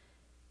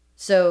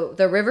 So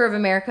the River of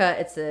America,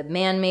 it's a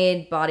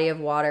man-made body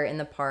of water in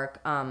the park.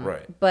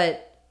 Right.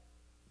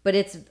 But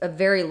it's a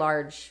very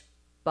large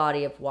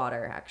body of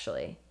water,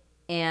 actually.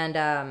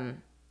 And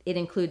it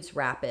includes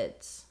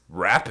rapids.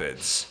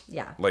 Rapids?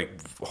 Yeah.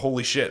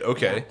 Holy shit.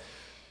 Okay. Yeah.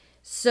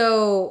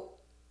 So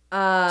you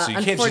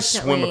can't just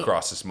swim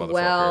across this motherfucker.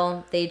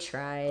 Well, they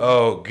tried.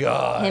 Oh,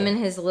 God. Him and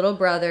his little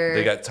brother.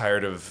 They got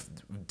tired of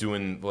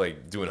doing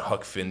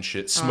Huck Finn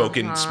shit,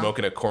 smoking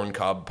a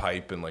corncob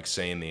pipe and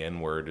saying the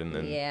N-word, and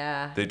then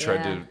they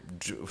tried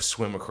to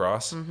swim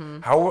across.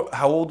 Mm-hmm.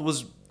 How old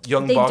was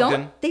young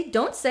Bogdan? They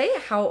don't say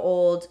how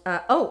old.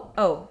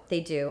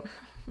 They do.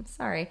 I'm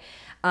sorry.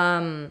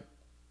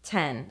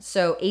 10.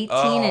 So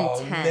 18 and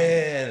 10.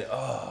 Man.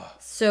 Oh.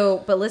 So,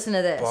 but listen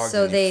to this. Bogdan,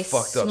 so they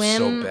swim.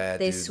 So bad,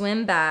 they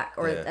swim back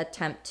or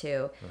attempt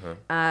to.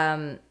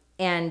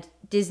 And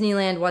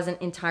Disneyland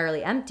wasn't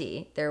entirely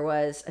empty. There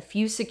was a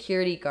few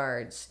security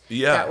guards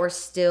that were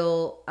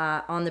still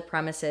on the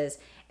premises,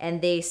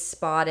 and they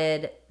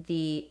spotted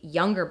the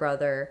younger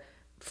brother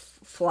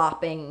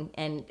flopping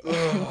and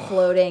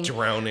floating,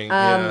 drowning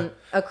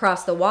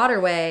across the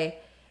waterway,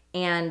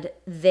 and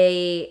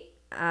they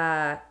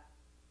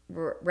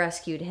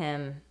rescued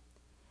him,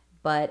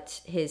 but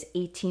his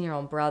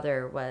 18-year-old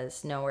brother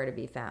was nowhere to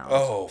be found.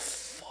 Oh,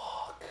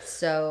 fuck.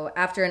 So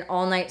after an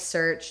all-night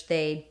search,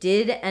 they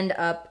did end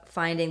up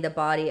finding the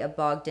body of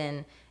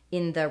Bogdan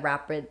in the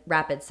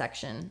rapid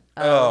section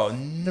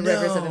of the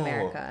Rivers of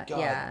America.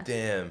 God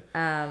damn.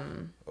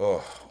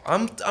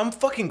 I'm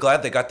fucking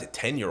glad they got the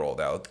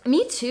 10-year-old out.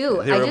 Me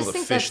too. They were able to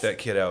fish that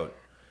kid out.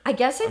 I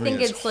guess I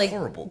think it's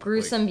horrible,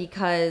 gruesome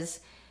because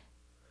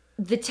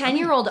the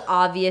 10-year-old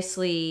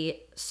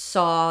obviously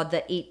saw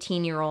the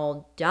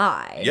 18-year-old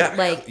die.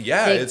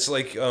 Yeah. It's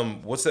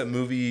what's that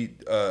movie?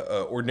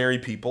 Ordinary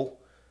People.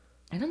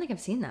 I don't think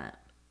I've seen that.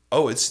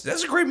 Oh,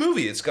 that's a great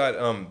movie. It's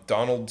got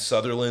Donald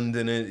Sutherland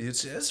in it.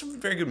 It's a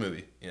very good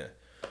movie. Yeah.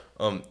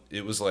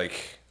 It was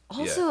like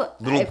Also,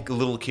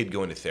 little kid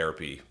going to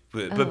therapy,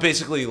 but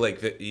basically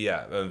like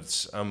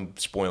I'm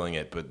spoiling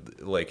it,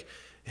 but like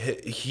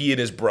he and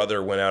his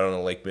brother went out on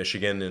a Lake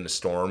Michigan in a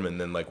storm, and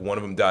then like one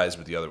of them dies,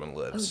 but the other one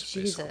lives. Oh,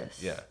 Jesus.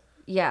 Basically. Yeah.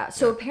 Yeah.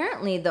 So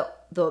apparently the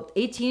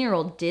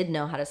 18-year-old did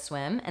know how to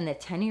swim and the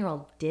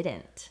 10-year-old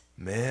didn't.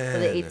 Man. So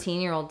the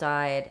 18-year-old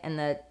died and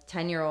the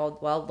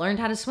 10-year-old, learned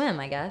how to swim,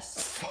 I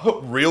guess.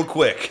 Real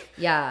quick.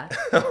 Yeah.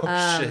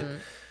 Oh, shit.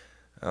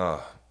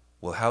 Oh,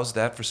 well, how's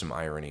that for some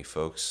irony,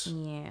 folks?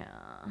 Yeah.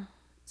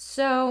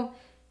 So,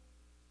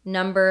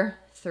 number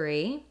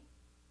 3,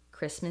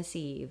 Christmas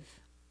Eve.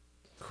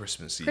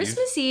 Christmas Eve?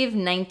 Christmas Eve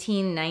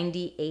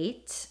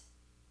 1998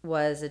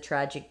 was a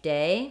tragic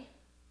day.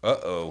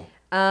 Uh-oh.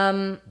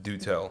 Do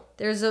tell.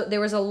 There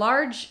was a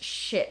large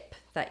ship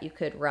that you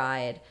could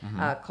ride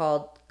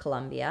called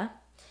Columbia,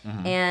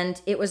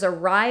 and it was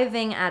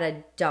arriving at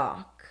a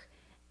dock,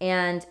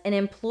 and an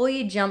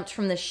employee jumped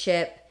from the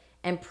ship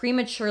and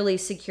prematurely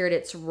secured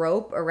its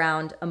rope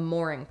around a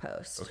mooring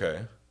post. Okay.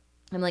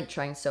 I'm like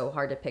trying so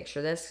hard to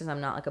picture this because I'm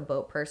not like a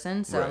boat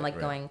person, so I'm like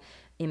going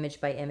image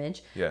by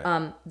image.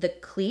 Yeah. The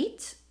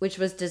cleat, which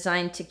was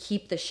designed to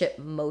keep the ship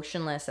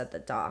motionless at the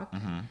dock,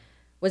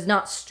 was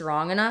not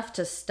strong enough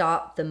to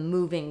stop the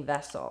moving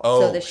vessel. Oh,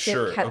 so the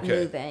ship kept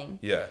moving.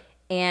 Yeah.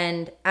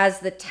 And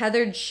as the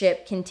tethered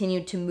ship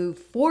continued to move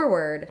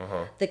forward,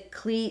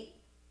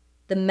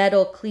 the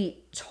metal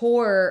cleat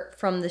tore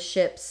from the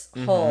ship's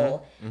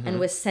hull and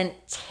was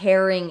sent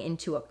tearing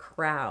into a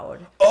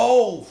crowd.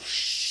 Oh,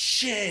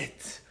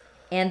 shit.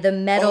 And the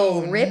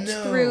metal ripped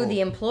through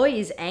the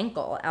employee's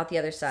ankle out the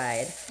other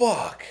side.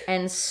 Fuck.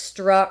 And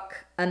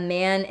struck a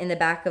man in the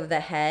back of the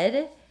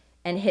head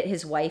and hit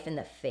his wife in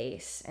the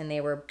face. And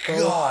they were both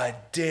God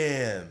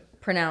damn.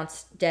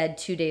 pronounced dead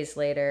 2 days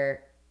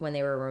later when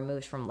they were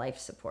removed from life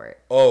support.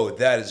 Oh,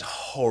 that is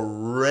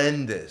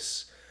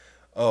horrendous.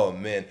 Oh,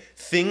 man.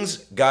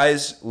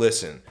 Guys,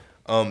 listen.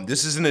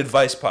 This is an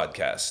advice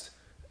podcast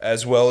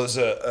as well as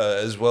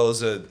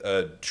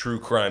a true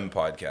crime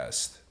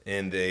podcast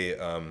and a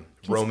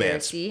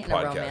romance Conspiracy and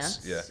podcast. a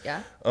romance.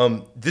 Yeah.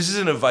 This is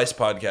an advice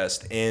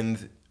podcast,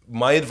 and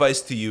my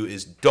advice to you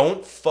is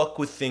don't fuck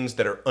with things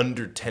that are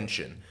under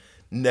tension.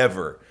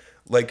 Never.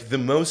 Like the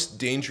most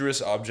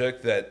dangerous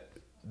object that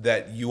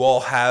you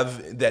all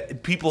have,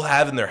 that people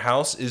have in their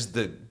house, is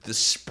the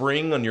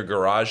spring on your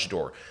garage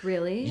door.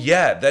 Really?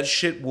 Yeah, that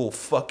shit will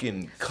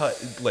fucking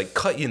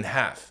cut you in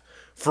half.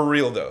 For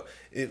real though.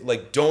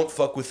 Don't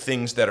fuck with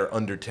things that are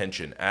under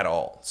tension at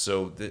all.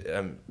 So,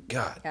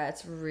 God. Yeah,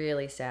 it's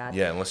really sad.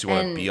 Yeah, unless you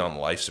want to be on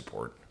life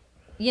support.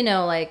 You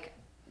know, like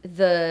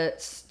the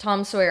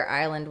Tom Sawyer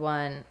Island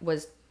one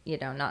was,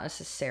 not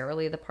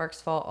necessarily the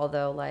park's fault,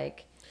 although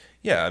like.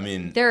 Yeah, I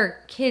mean. There are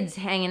kids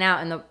hanging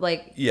out and no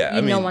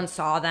one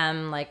saw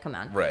them. Like, come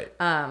on. Right.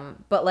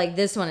 But like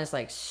this one is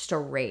like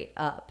straight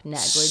up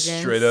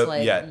negligence. Straight up,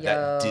 like,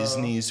 that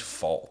Disney's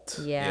fault.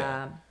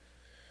 Yeah.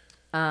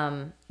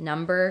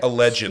 Number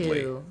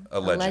Allegedly. 2.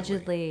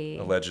 Allegedly.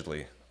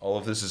 All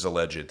of this is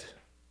alleged.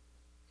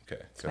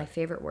 Okay. It's my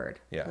favorite word.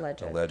 Yeah.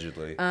 Alleged.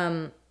 Allegedly.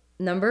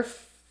 Number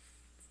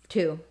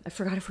 2. I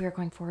forgot if we were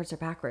going forwards or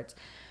backwards.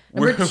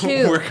 Number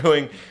 2. We're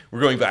going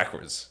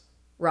backwards.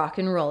 Rock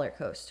and Roller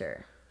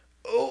Coaster.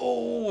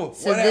 Oh,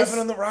 so what happened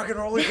on the Rock and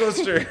Roller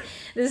Coaster?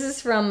 This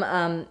is from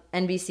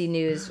NBC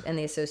News and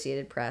the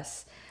Associated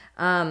Press.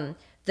 A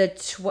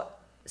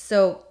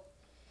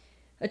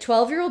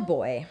 12-year-old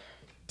boy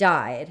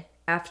died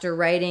after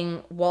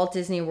riding Walt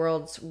Disney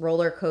World's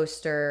roller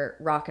coaster,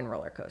 Rock and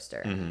Roller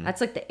Coaster. That's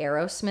like the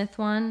Aerosmith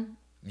one.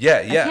 Yeah.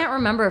 I can't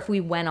remember if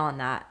we went on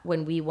that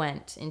when we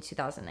went in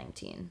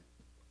 2019.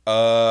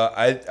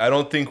 I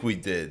don't think we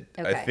did.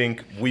 Okay. I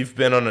think we've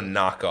been on a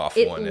knockoff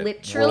one. It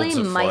literally Worlds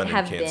of might Fun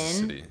have in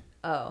Kansas been. City.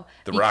 Oh,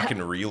 The Rock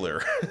and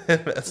Reeler.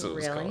 That's what it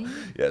was Really? called.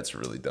 Yeah, it's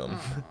really dumb.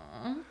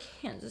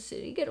 Kansas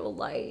City, get a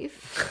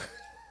life.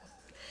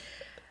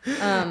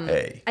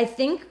 Hey. I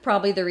think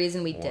probably the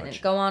reason we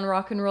didn't go on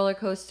Rock and Roller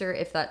Coaster,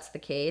 if that's the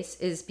case,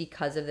 is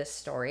because of this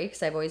story.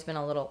 Because I've always been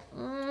a little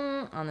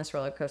on this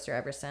roller coaster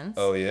ever since.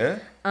 Oh yeah.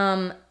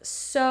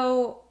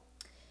 So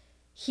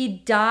he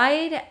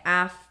died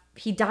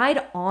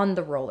on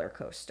the roller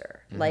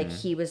coaster. Like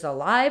he was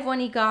alive when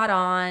he got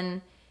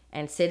on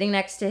and sitting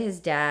next to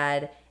his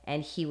dad,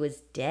 and he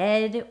was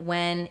dead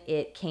when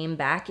it came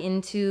back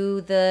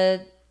into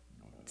the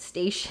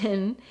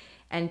station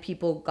and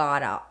people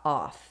got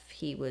off.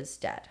 He was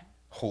dead.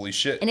 Holy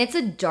shit. And it's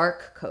a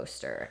dark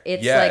coaster.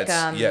 It's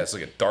it's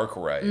like a dark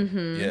ride.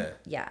 Yeah.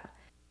 Yeah.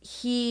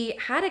 He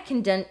had a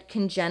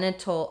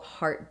congenital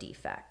heart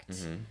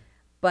defect,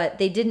 but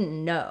they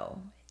didn't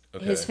know.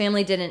 Okay. His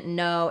family didn't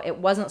know. It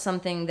wasn't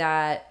something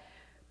that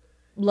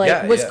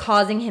was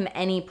causing him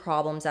any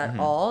problems at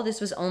all.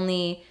 This was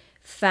only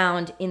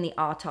found in the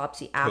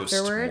autopsy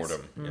afterwards.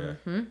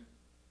 Post-mortem,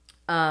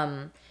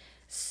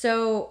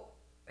 So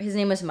his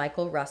name was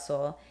Michael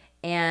Russell,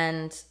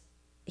 and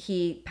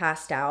he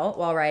passed out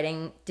while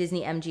riding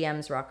Disney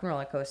MGM's Rock and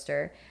Roller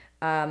Coaster.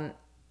 And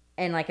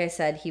like I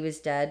said, he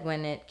was dead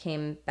when it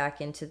came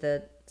back into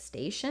the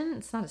station.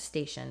 It's not a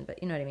station,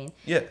 but you know what I mean.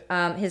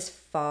 Yeah. His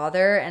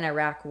father, an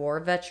Iraq War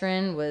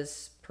veteran,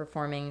 was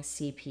performing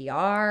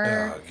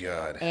CPR. Oh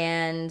God.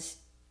 And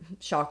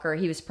shocker,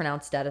 he was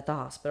pronounced dead at the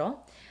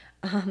hospital.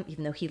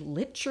 Even though he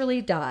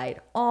literally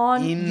died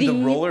on the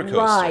roller coaster.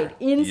 ride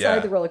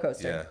inside the roller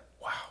coaster. Yeah.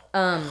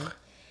 Wow.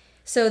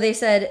 So they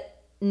said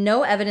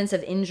no evidence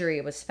of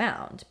injury was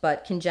found,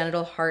 but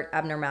congenital heart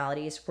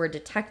abnormalities were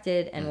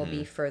detected and will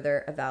be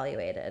further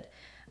evaluated.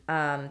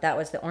 That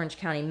was the Orange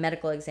County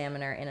medical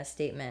examiner in a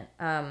statement.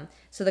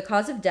 So the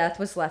cause of death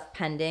was left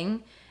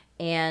pending,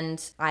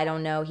 and I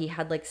don't know, he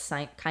had like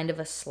kind of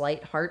a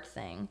slight heart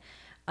thing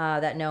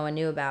that no one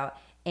knew about.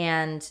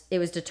 And it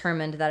was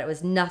determined that it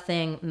was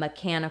nothing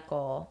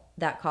mechanical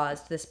that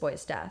caused this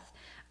boy's death.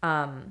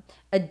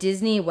 A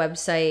Disney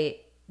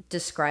website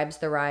describes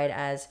the ride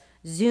as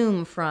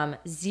zoom from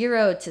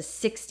 0 to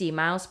 60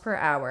 miles per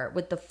hour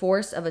with the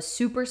force of a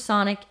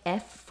supersonic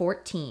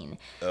F-14.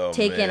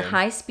 Take in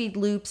high-speed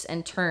loops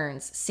and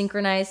turns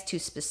synchronized to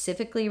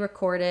specifically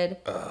recorded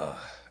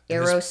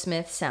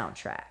Aerosmith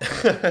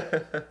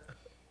soundtrack.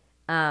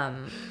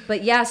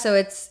 But yeah, so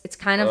it's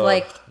kind of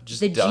like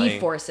the dying.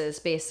 G-forces,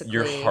 basically.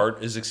 Your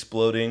heart is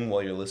exploding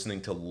while you're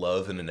listening to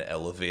Love in an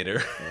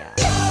elevator.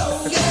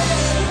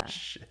 Yeah.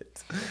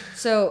 Shit.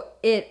 So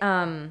it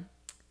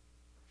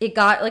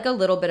got like a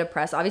little bit of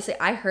press. Obviously,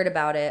 I heard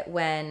about it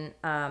when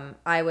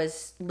I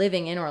was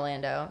living in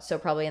Orlando, so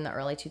probably in the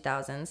early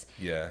 2000s.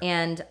 Yeah.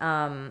 And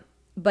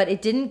but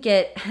it didn't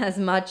get as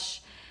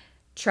much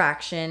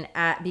traction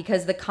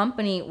because the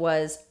company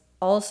was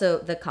also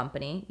the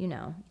company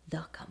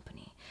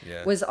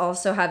was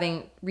also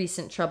having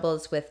recent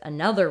troubles with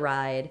another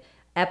ride,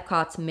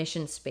 Epcot's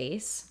Mission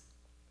Space.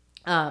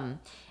 And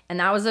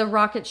that was a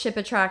rocket ship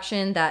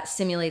attraction that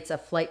simulates a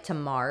flight to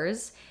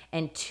Mars,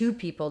 and 2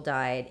 people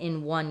died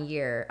in 1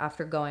 year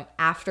after going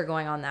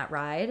on that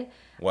ride.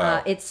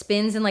 Wow. It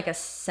spins in like a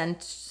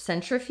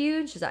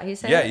centrifuge, is that how you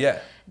say Yeah, it? yeah.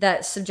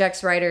 That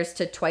subjects riders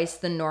to twice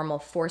the normal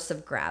force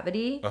of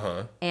gravity.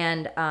 Uh-huh.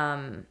 And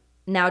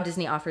now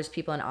Disney offers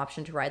people an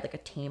option to ride like a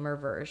tamer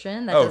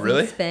version that doesn't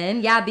really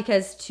spin. Yeah,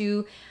 because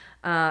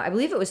I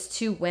believe it was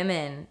 2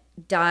 women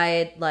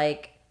died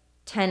like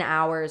 10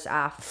 hours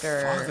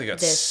after they got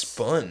this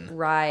spun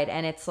ride,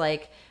 and it's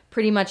like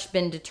pretty much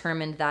been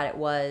determined that it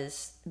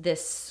was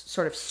this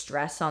sort of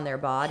stress on their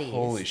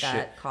bodies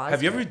that caused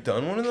Have you it. ever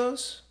done one of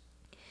those?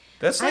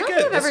 That's I like don't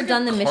think I've ever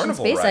done the Mission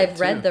Space. Ride I've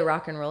read too. the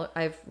Rock and Roll.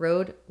 I've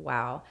rode.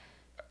 Wow.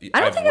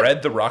 I've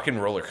read the Rock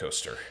and Roller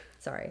Coaster.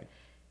 Sorry.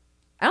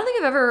 I don't think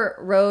I've ever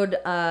rode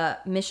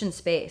Mission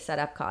Space at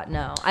Epcot.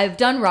 No, I've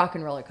done Rock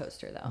and Roller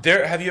Coaster though.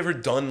 Have you ever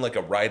done like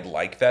a ride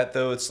like that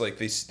though? It's like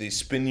they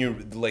spin you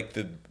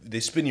they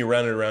spin you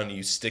around and around. And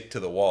you stick to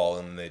the wall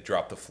and they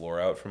drop the floor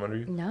out from under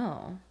you.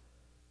 No.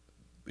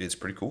 It's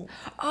pretty cool.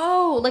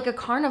 Oh, like a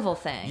carnival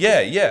thing.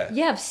 Yeah, yeah.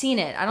 Yeah, I've seen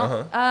it. I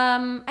don't.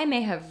 I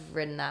may have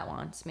ridden that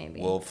once, maybe.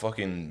 Well,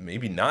 fucking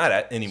maybe not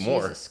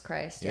anymore. Jesus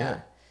Christ,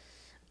 yeah.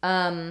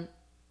 Damn.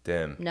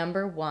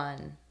 Number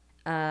 1,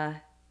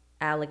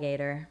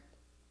 alligator.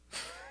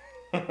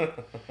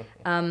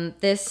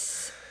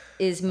 This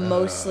is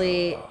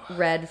mostly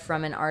read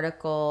from an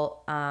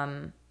article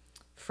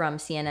from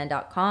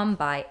CNN.com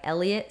by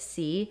Elliot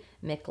C.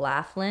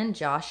 McLaughlin,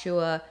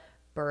 Joshua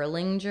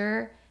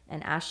Berlinger,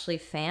 and Ashley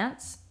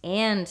Fantz,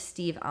 and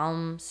Steve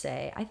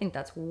Almsay. I think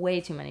that's way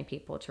too many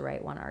people to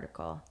write one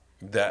article.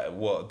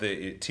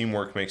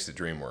 Teamwork makes the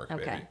dream work,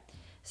 Okay. baby.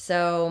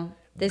 So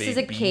this is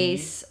a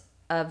case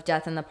of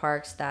death in the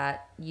parks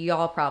that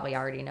y'all probably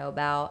already know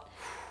about.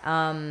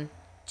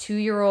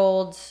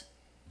 2-year-old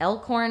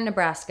Elkhorn,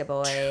 Nebraska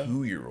boy.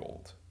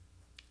 2-year-old.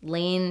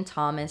 Lane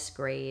Thomas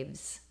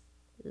Graves.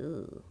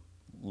 Ooh.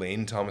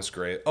 Lane Thomas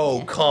Gray.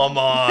 Oh, come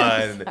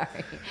on. Sorry.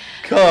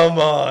 Come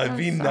on. I'm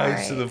Be sorry.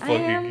 nice to the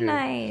fucking I am kid.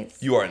 nice.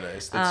 You are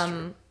nice. That's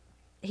true.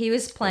 He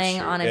was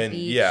playing on a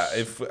beach. Yeah,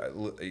 if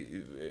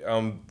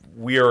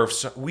we are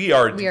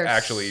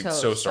actually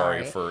so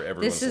sorry for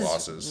everyone's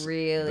losses. This is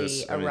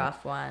really a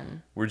rough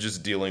one. We're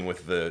just dealing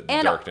with the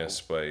darkness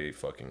by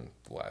fucking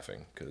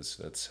laughing because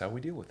that's how we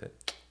deal with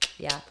it.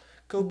 Yeah.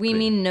 We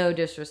mean no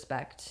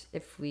disrespect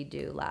if we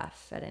do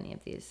laugh at any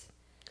of these.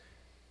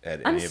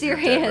 I'm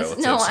serious.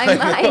 No,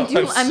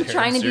 I'm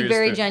trying to be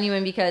very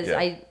genuine because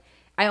I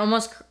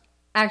almost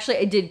actually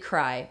I did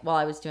cry while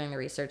I was doing the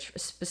research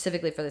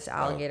specifically for this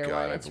alligator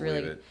one.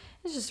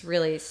 It's just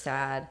really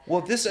sad.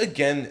 Well,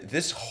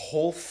 this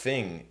whole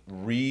thing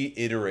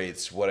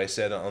reiterates what I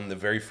said on the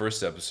very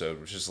first episode,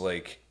 which is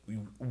like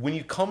when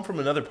you come from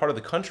another part of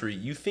the country,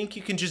 you think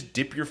you can just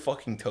dip your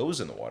fucking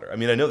toes in the water. I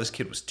mean, I know this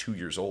kid was 2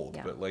 years old,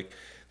 but like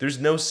there's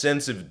no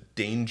sense of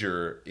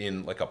danger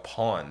in like a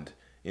pond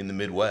in the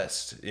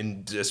Midwest,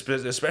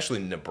 especially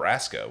in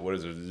Nebraska. What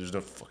is there? There's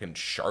no fucking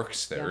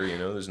sharks there, you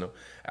know. There's no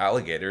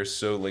alligators,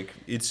 so like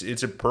it's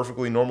a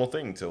perfectly normal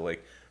thing to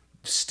like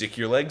stick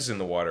your legs in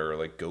the water or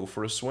like go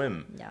for a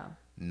swim. Yeah.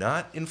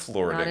 Not in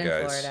Florida,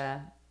 guys.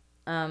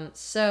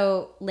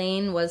 So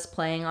Lane was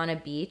playing on a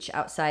beach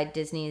outside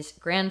Disney's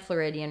Grand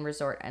Floridian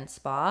Resort and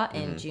Spa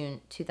in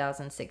June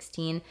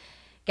 2016.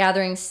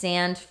 gathering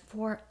sand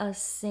for a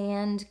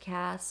sand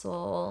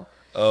castle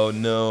Oh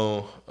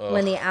no! Oh,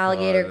 when the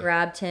alligator God.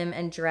 grabbed him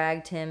and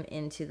dragged him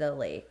into the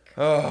lake.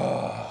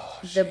 Oh,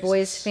 The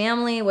boy's Jesus.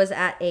 family was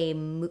at a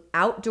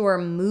outdoor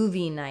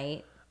movie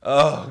night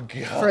Oh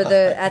for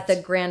God.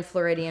 the Grand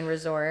Floridian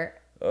Resort.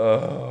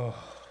 Oh.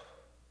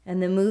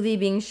 And the movie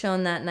being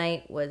shown that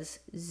night was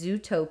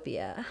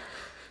Zootopia.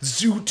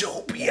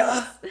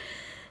 Zootopia.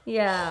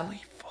 Yeah.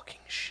 Holy fucking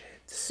shit.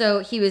 So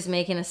he was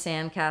making a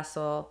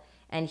sandcastle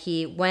and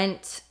he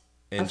went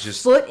And a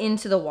just foot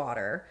into the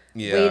water,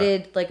 Yeah.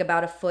 waded like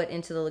about a foot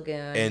into the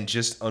lagoon. and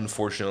just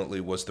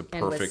unfortunately was the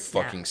And was perfect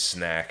snapped. fucking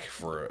snack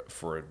for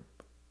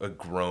a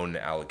grown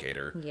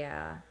alligator.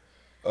 Yeah.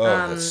 Oh,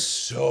 that's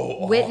so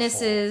awful.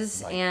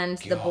 Witnesses My and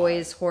the God.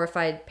 boy's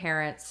horrified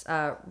parents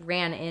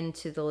ran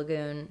into the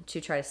lagoon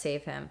to try to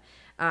save him.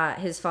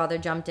 His father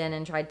jumped in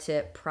and tried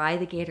to pry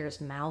the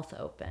gator's mouth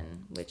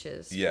open, which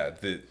is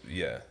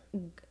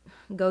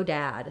go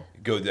dad.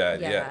 Go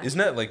dad. Yeah. Yeah. Isn't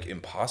that like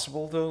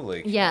impossible though?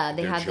 Like Yeah,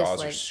 they their had this,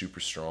 jaws are like- super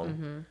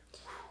strong.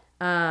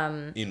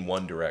 In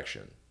one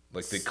direction.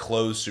 Like they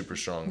close super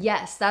strong.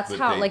 Yes, that's But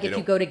how, they- like, they if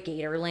you don't- go to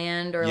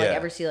Gatorland or, like, Yeah.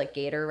 ever see, like,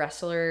 gator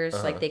wrestlers,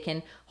 like, they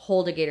can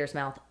hold a gator's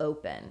mouth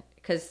open.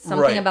 Because something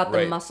Right, about the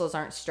right. muscles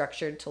aren't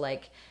structured to,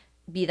 like,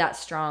 be that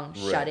strong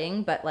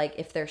shutting. But, like,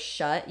 if they're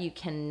shut, you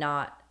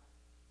cannot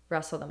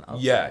wrestle them open.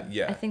 Yeah,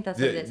 yeah. I think that's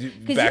what it is.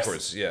 'Cause you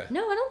Backwards, yeah.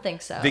 No, I don't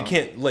think so. They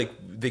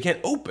can't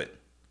open.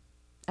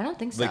 I don't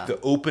think so. Like the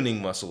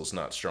opening muscle is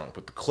not strong,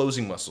 but the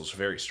closing muscle is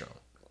very strong.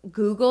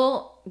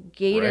 Google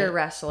gator Right.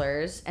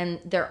 wrestlers,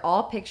 and they're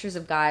all pictures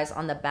of guys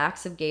on the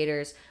backs of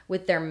gators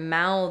with their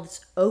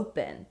mouths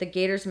open. The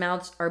gators'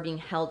 mouths are being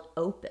held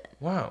open.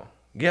 Wow.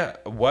 Yeah.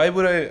 Why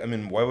would I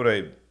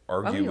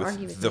argue you with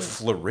argue with the me?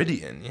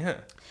 Floridian?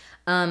 Yeah.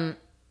 I'm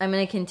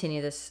gonna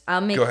continue this.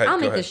 I'll make Go ahead, I'll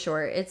go make ahead. this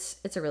short. It's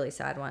a really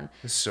sad one.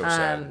 It's so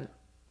sad.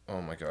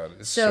 Oh my God.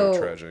 It's So, so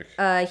tragic.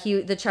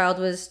 The child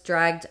was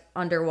dragged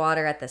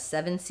underwater at the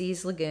Seven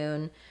Seas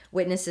Lagoon.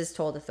 Witnesses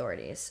told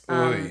authorities.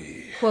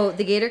 Oy. Quote,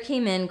 the gator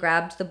came in,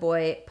 grabbed the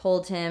boy,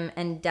 pulled him,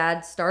 and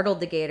dad startled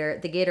the gator.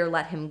 The gator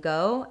let him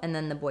go, and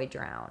then the boy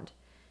drowned.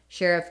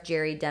 Sheriff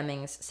Jerry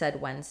Demings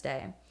said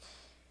Wednesday.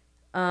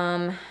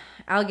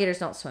 Alligators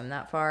don't swim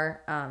that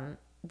far.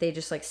 They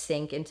just like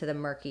sink into the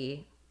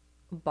murky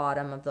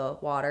bottom of the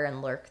water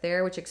and lurk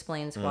there, which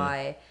explains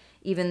why,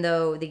 even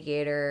though the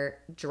gator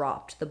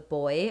dropped the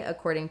boy,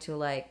 according to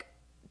like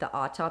the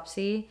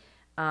autopsy,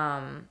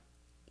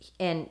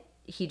 and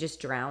he just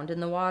drowned in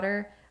the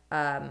water,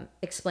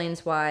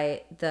 explains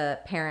why the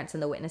parents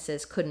and the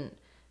witnesses couldn't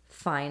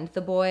find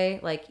the boy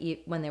like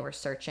when they were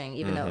searching,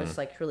 even though it was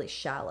like really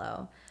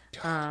shallow.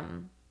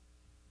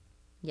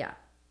 Yeah.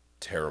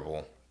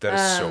 Terrible. That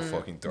is so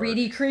fucking dark.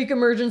 Reedy Creek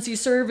Emergency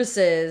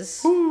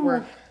Services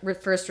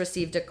first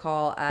received a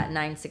call at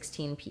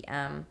 9:16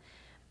 p.m.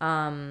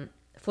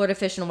 Florida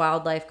Fish and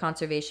Wildlife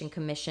Conservation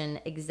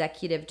Commission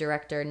Executive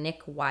Director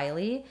Nick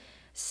Wiley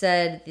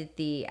said that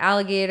the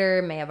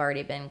alligator may have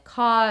already been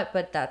caught,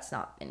 but that's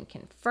not been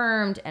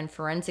confirmed, and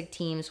forensic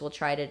teams will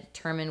try to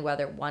determine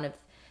whether one of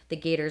the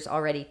gators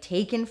already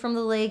taken from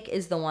the lake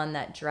is the one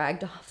that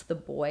dragged off the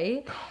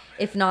boy.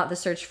 If not, the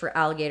search for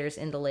alligators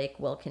in the lake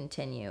will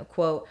continue.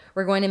 Quote,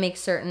 we're going to make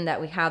certain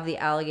that we have the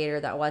alligator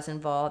that was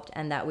involved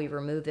and that we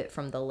remove it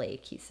from the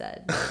lake, he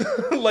said.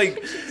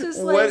 Like Just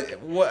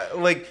what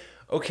like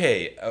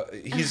okay,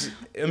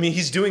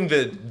 he's doing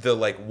the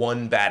like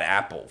one bad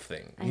apple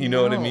thing. You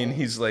know what I mean? know.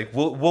 He's like,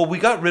 well, we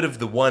got rid of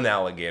the one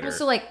alligator.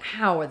 So, like,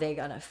 how are they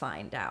going to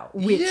find out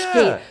which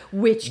Yeah.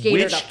 which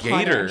gator Which to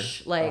gator?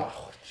 punish? Like,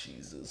 Oh,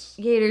 Jesus.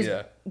 gators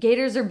Yeah.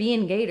 gators are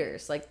being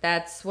gators. Like,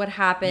 that's what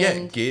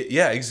happened.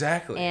 Yeah,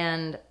 exactly.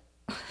 And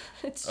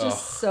it's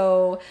just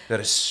so That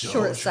is so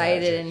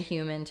short-sighted tragic. and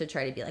human to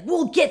try to be like,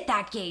 we'll get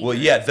that gator. Well,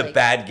 yeah, the Like,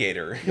 bad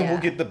gator. Yeah.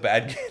 We'll get the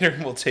bad gator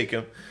and we'll take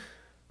him.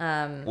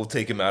 We'll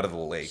take him out of the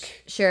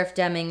lake. Sheriff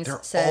Demings They're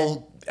said,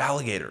 all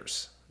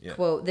alligators. Yeah.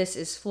 quote, this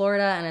is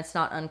Florida and it's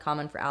not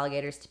uncommon for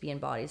alligators to be in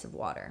bodies of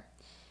water.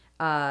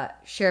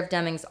 Sheriff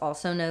Demings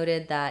also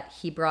noted that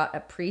he brought a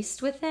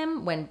priest with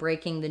him when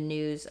breaking the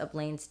news of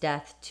Lane's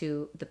death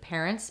to the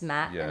parents,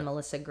 Matt Yeah. and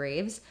Melissa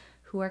Graves,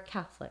 who are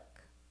Catholic.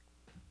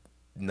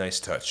 Nice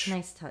touch.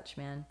 Nice touch,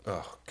 man.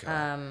 Oh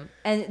God.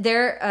 And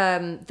they're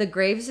the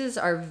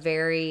Graveses are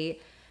very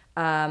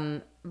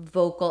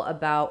vocal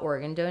about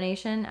organ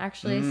donation,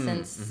 actually,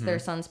 since their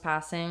son's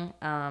passing.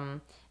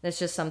 That's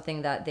just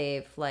something that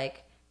they've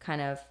like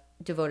kind of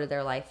devoted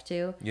their life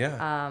to.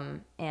 Yeah.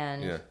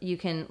 And Yeah. you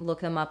can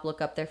look them up,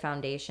 look up their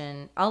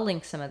foundation. I'll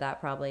link some of that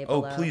probably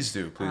below. Oh, please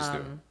do.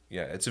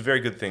 Yeah, it's a very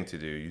good thing to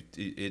do.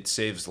 It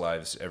saves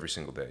lives every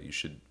single day. You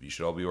should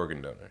all be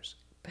organ donors.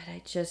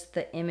 But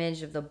the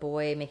image of the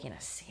boy making a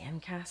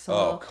sandcastle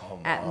Oh,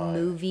 come at on.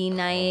 movie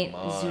night,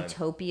 on.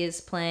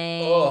 Zootopia's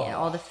playing, Oh. and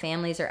all the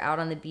families are out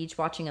on the beach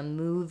watching a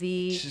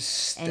movie.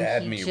 Just and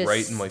stabbed he me just-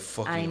 right in my I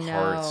fucking know.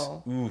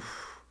 heart.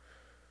 Oof.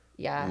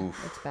 Yeah,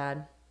 it's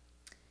bad.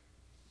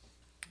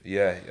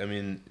 Yeah, I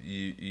mean,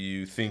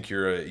 you think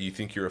you're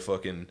a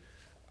fucking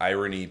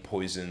irony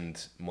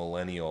poisoned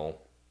millennial,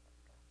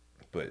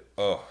 But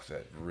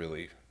that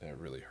really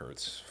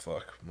hurts.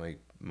 Fuck.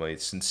 My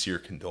sincere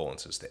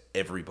condolences to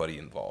everybody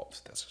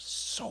involved. That's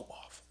so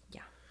awful.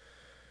 Yeah.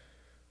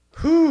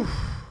 Whew.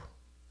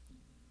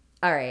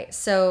 All right.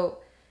 So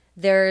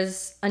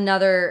there's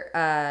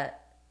another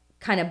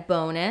kind of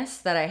bonus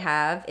that I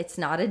have. It's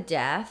not a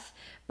death,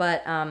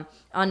 but on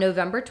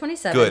November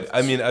 27th. Good.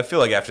 I mean, I feel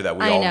like after that,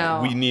 know.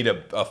 we need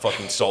a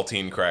fucking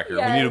saltine cracker.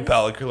 Yes. We need a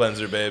palate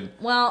cleanser, babe.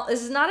 Well,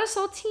 this is not a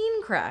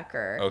saltine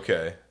cracker.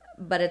 Okay.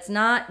 But it's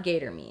not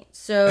gator meat.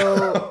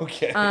 So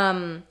Okay.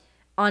 on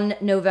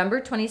November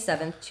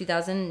 27th,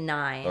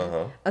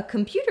 2009, a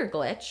computer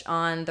glitch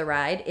on the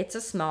ride It's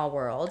a Small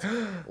World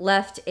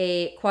left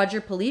a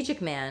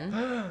quadriplegic man,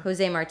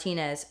 Jose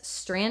Martinez,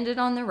 stranded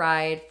on the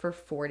ride for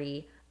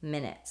 40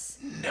 minutes.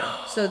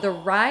 No. So the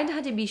ride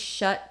had to be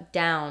shut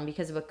down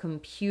because of a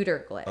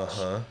computer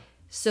glitch.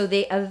 So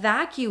they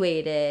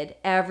evacuated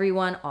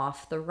everyone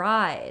off the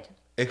ride.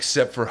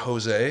 Except for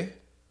Jose?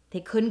 They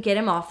couldn't get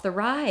him off the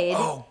ride.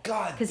 Oh,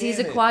 God. Because he's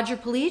a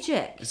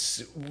quadriplegic.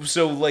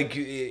 So, like,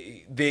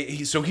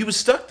 so he was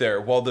stuck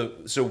there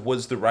so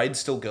was the ride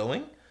still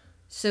going?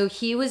 So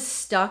he was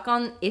stuck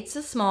on It's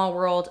a Small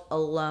World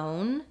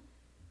alone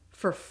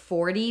for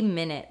 40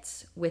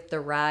 minutes with the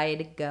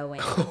ride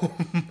going. Oh,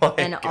 my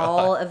and God.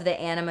 all of the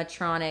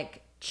animatronic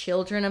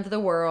children of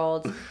the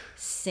world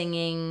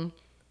singing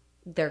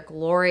their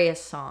glorious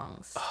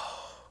songs.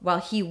 While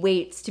he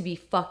waits to be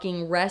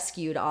fucking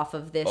rescued off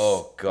of this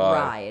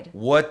ride.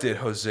 What did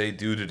Jose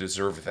do to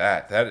deserve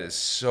that? That is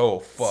so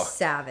fucked.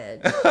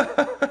 Savage.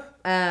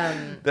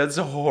 That's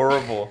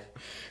horrible.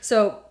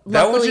 So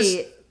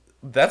luckily,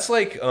 that's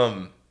like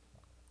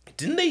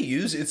didn't they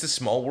use It's a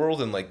Small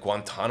World in like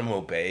Guantanamo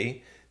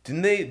Bay?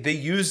 Didn't they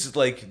use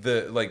like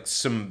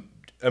some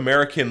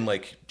American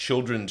like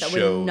children's that would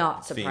show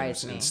not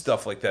surprise themes me. and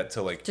stuff like that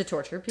to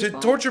torture people? To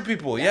torture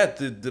people, yeah.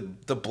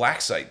 The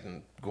black site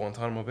in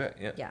Guantanamo Bay.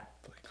 Yeah. Yeah.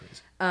 Fucking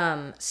crazy.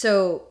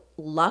 So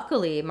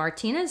luckily,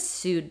 Martinez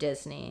sued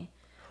Disney.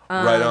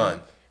 Right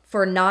on.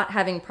 For not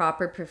having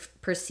proper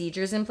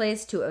procedures in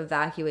place to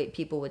evacuate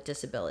people with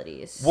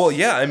disabilities. Well,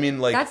 yeah, I mean,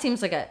 like... That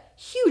seems like a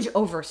huge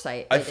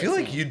oversight. I feel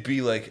like you'd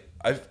be like...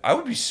 I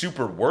would be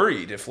super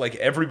worried if, like,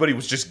 everybody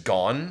was just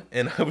gone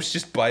and I was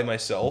just by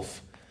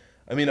myself.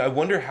 I mean, I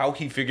wonder how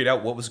he figured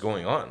out what was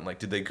going on. Like,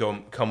 did they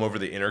come over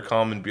the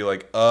intercom and be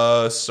like,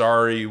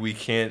 sorry, we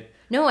can't...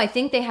 No, I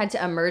think they had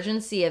to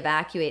emergency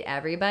evacuate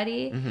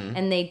everybody,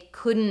 and they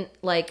couldn't,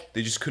 like...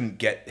 They just couldn't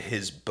get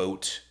his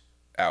boat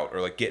out,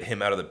 or, like, get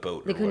him out of the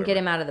boat. They couldn't get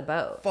him out of the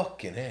boat.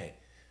 Fucking A.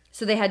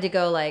 So they had to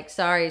go, like,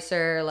 sorry,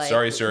 sir, like...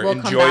 Sorry, sir, we'll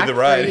enjoy the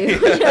ride.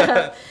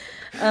 Yeah.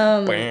 He said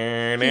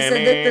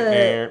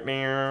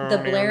that the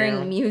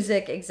blaring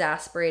music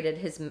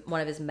exasperated one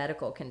of his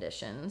medical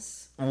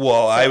conditions.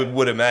 Well, I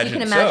would imagine you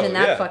can imagine so,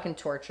 that yeah. fucking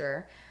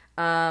torture.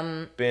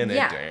 Yeah.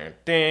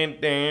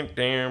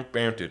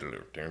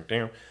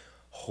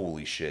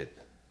 Holy shit.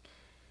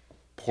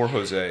 Poor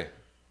Jose.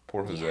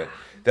 Poor Jose. Yeah.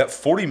 That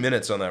 40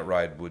 minutes on that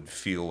ride would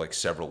feel like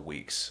several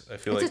weeks. I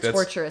feel it's a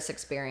torturous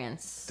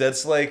experience.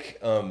 That's like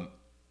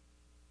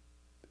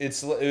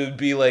it would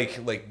be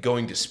like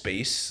going to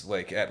space,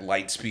 like at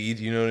light speed,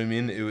 you know what I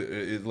mean?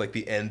 It like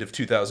the end of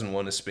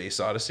 2001: A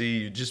Space Odyssey.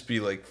 You'd just be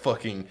like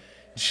fucking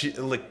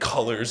like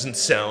colors and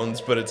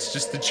sounds, but it's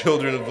just the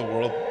children of the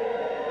world.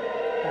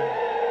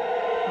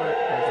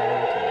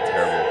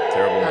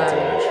 Terrible mental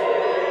image.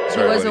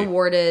 Sorry, he was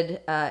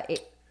awarded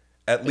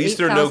at least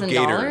there are no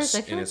gators.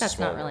 I feel like that's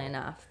not really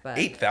enough. But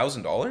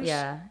 $8,000?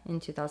 Yeah, in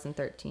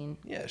 2013.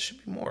 Yeah, it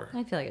should be more.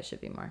 I feel like it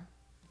should be more.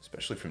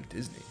 Especially from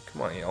Disney.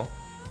 Come on, y'all.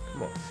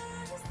 Come on.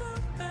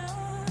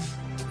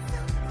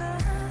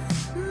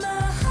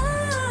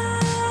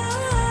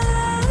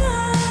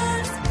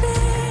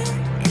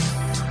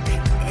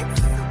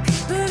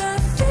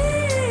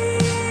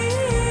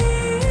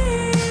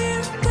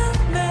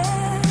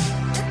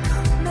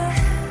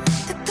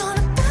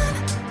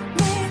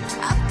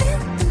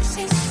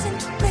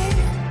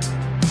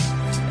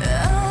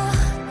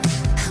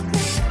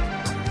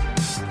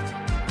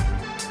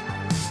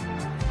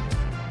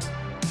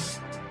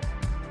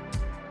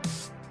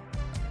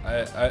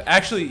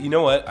 Actually, you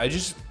know what?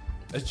 Just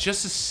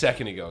a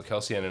second ago,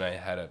 Kelsey Ann and I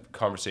had a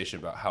conversation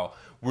about how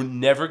we're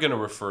never going to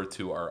refer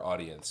to our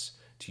audience,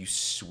 to you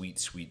sweet,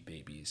 sweet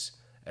babies,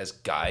 as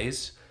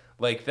guys.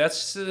 Like, that's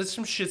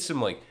some shit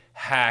some, like,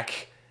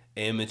 hack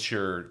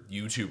amateur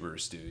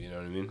YouTubers do, you know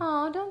what I mean?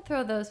 Oh, don't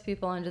throw those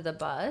people under the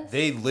bus.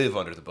 They live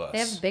under the bus. They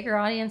have bigger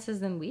audiences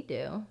than we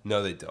do.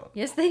 No, they don't.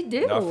 Yes, they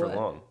do. Not for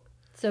long.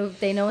 So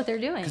they know what they're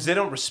doing. Because they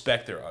don't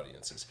respect their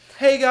audiences.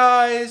 Hey,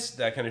 guys!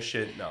 That kind of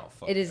shit. No,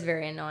 fuck it is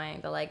very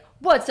annoying. They're like,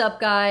 what's up,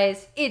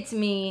 guys? It's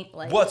me.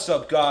 Like, what's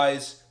up,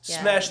 guys?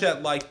 Yeah. Smash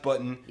that like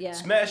button. Yeah.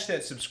 Smash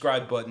that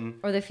subscribe button.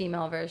 Or the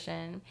female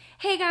version.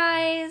 Hey,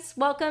 guys.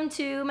 Welcome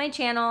to my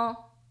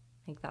channel.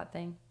 Like that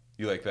thing.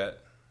 You like that?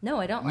 No,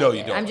 I don't like No,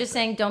 you it. don't I'm like just that.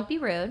 saying, don't be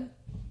rude.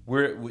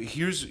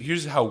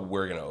 Here's how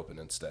we're going to open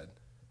instead.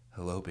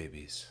 Hello,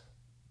 babies.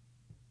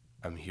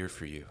 I'm here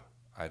for you.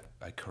 I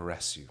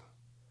caress you.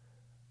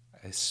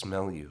 I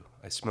smell you.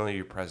 I smell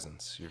your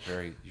presence. You're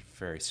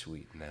very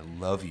sweet, and I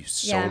love you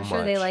so Yeah, I'm much.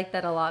 sure they like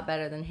that a lot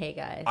better than "Hey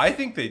guys." I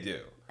think they do.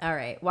 All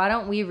right, why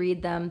don't we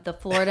read them? The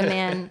Florida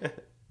Man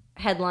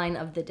headline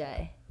of the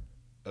day.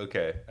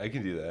 Okay, I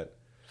can do that.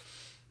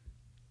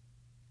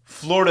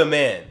 Florida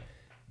man,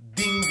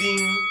 ding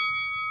ding,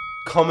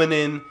 coming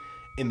in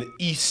the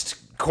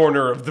east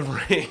corner of the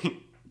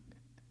ring.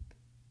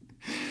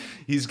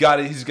 He's got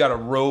a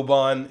robe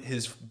on,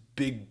 his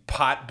big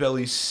pot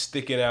belly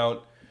sticking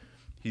out.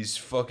 He's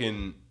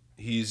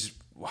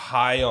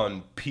high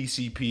on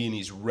PCP and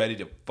he's ready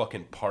to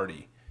fucking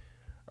party.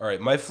 All right,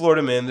 my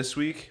Florida man this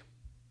week.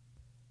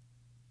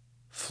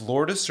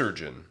 Florida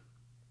surgeon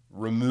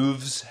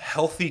removes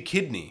healthy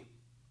kidney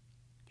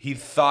he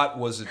thought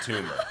was a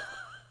tumor.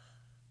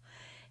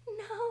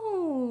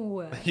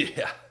 No.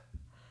 Yeah.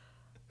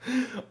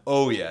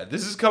 Oh yeah.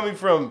 This is coming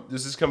from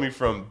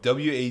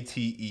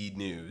WATE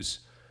News.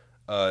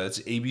 It's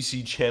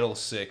ABC Channel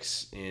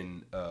 6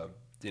 in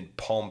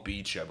Palm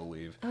Beach, I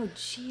believe. Oh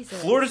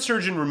Jesus. Florida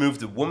surgeon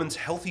removed a woman's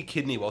healthy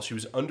kidney while she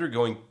was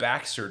undergoing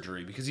back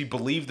surgery because he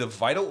believed the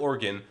vital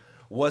organ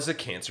was a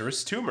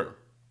cancerous tumor.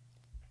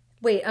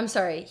 Wait, I'm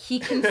sorry. He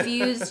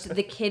confused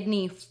the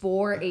kidney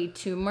for a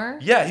tumor?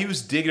 Yeah, he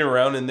was digging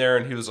around in there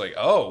and he was like,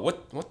 "Oh,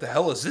 what the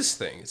hell is this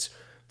thing? It's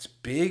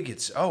big.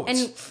 It's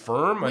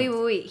firm."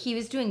 Wait. He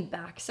was doing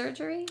back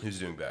surgery? He was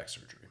doing back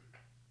surgery.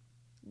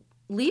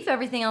 Leave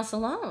everything else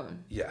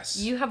alone. Yes.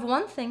 You have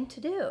one thing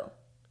to do.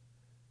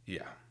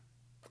 Yeah.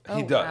 Oh,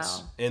 He does.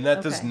 wow. And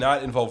that does Okay.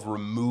 not involve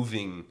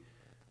removing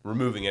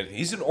anything.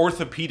 He's an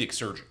orthopedic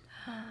surgeon.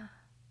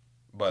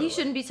 By the He way.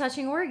 shouldn't be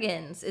touching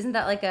organs. Isn't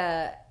that like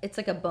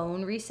a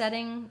bone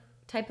resetting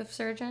type of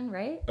surgeon,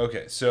 right?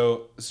 Okay,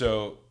 so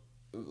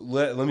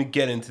let me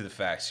get into the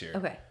facts here.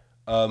 Okay.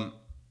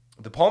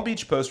 The Palm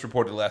Beach Post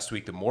reported last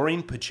week that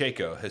Maureen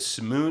Pacheco has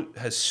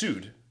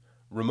sued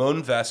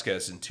Ramon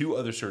Vasquez and two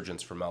other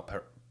surgeons for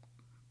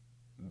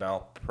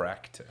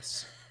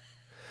malpractice.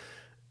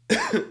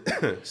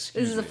 This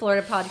is a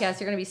Florida podcast.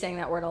 You're going to be saying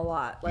that word a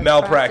lot. Like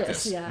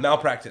Malpractice. practice, yeah.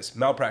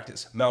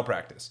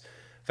 Malpractice.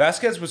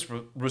 Vasquez was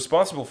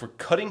responsible for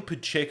cutting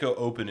Pacheco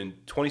open in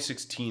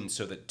 2016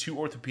 so that two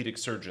orthopedic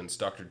surgeons,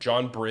 Dr.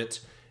 John Britt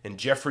and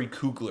Jeffrey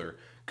Kugler,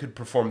 could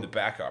perform the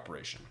back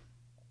operation.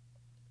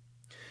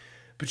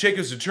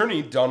 Pacheco's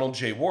attorney, Donald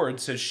J. Ward,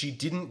 says she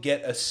didn't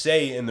get a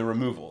say in the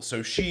removal.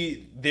 So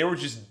they were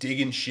just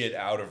digging shit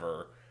out of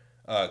her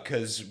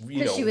because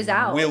she was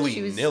out.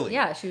 willy-nilly.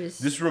 She was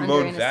This under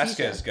Ramon anesthesia.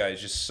 Vasquez guy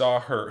just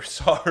saw her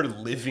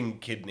living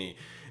kidney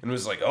and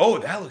was like, "Oh,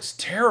 that looks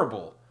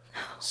terrible."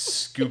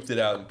 Scooped it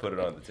out and put it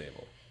on the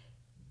table.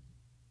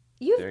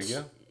 There you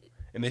go.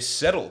 And they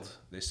settled.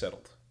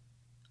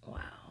 Wow.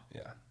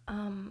 Yeah.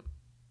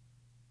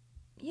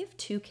 You have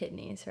two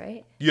kidneys,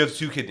 right? You have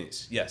two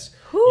kidneys. Yes.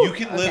 Whew, You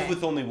can live okay.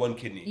 with only one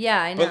kidney.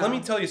 Yeah, I know. But let me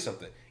tell you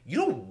something. You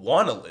don't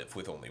want to live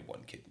with only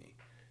one kidney.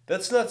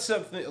 That's not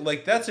something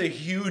that's a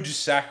huge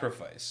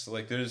sacrifice.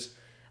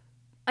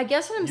 I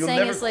guess what I'm you'll saying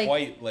never is like,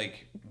 quite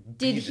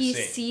did be the he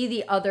same. see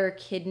the other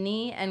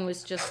kidney and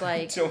was just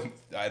like,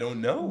 I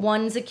don't know.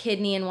 one's a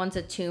kidney and one's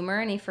a tumor,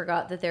 and he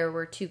forgot that there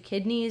were two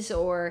kidneys,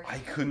 or I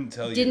couldn't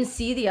tell you. didn't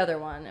see the other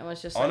one and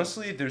was just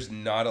Honestly, there's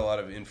not a lot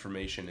of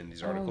information in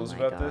these articles my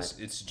about God. this.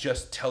 It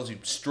just tells you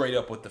straight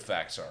up what the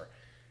facts are.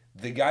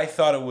 The guy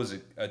thought it was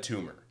a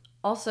tumor.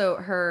 Also,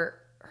 her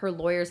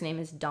lawyer's name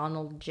is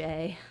Donald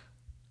J.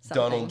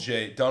 something.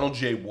 Donald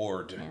J.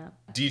 Ward. Yeah.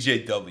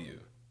 DJW.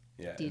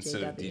 Yeah,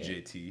 instead of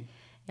DJW. DJT.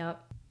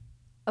 Yep.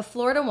 A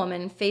Florida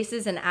woman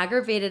faces an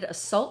aggravated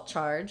assault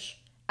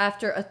charge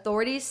after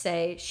authorities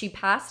say she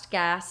passed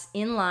gas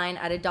in line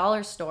at a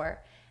dollar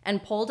store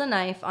and pulled a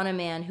knife on a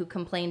man who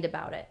complained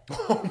about it.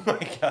 Oh my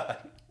God.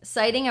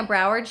 Citing a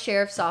Broward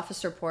Sheriff's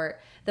Office report,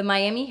 the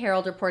Miami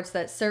Herald reports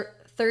that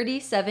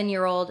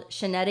 37-year-old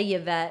Shanetta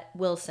Yvette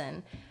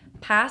Wilson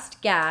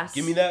passed gas.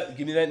 Give me that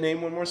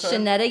name one more time.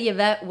 Shanetta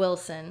Yvette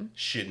Wilson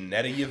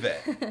Shanetta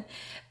Yvette.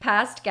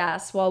 passed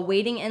gas while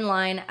waiting in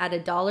line at a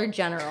Dollar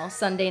General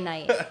Sunday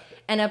night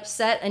and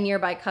upset a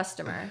nearby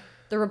customer.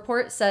 The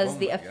report says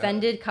the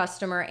offended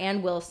customer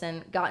and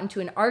Wilson got into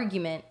an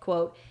argument,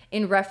 quote,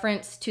 in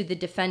reference to the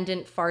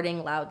defendant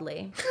farting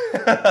loudly.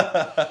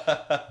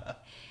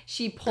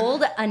 She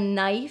pulled a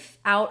knife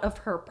out of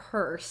her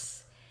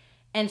purse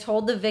and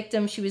told the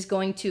victim she was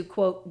going to,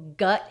 quote,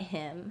 gut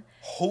him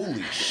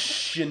Holy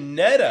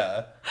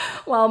Shanetta.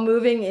 while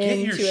moving Get in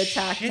your to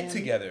attack shit him.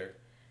 together.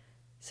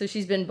 So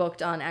she's been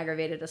booked on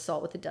aggravated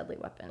assault with a deadly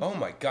weapon. Oh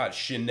my God,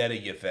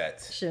 Shanetta Yvette.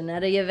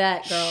 Shanetta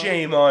Yvette, girl.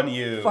 Shame on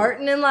you.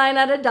 Farting in line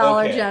at a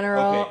Dollar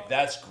General. Okay,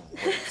 that's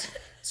great.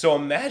 So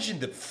imagine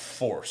the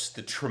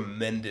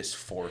tremendous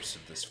force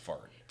of this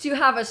fart. To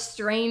have a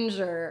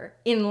stranger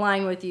in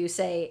line with you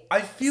say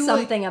I feel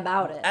something like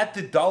about it. At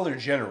the Dollar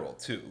General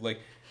too.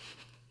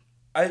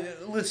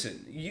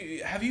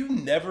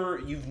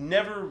 You've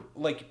never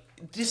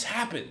this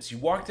happens. You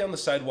walk down the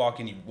sidewalk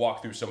and you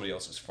walk through somebody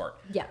else's fart.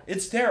 Yeah.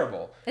 It's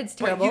terrible. It's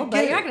terrible, but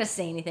get you're not it. going to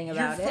say anything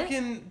about You're it.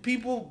 fucking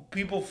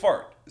people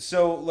fart.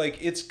 So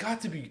it's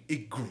got to be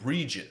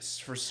egregious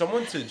for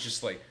someone to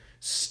just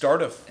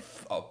start a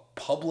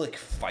public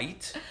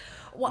fight.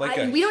 Well,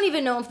 Like we don't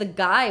even know if the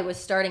guy was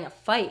starting a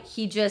fight.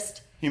 He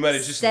just He might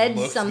have just said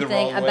looked the something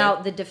wrong way.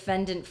 about the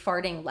defendant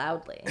farting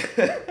loudly.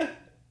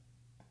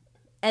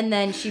 And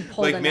then she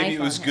pulled a Like knife maybe it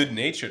was on him. good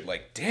natured.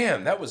 Like,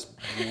 damn, that was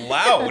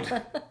loud.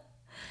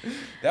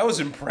 That was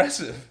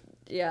impressive.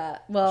 Yeah.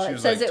 Well, She it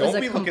was says like, it was "Don't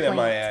a be looking complaint, at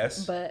my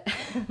ass."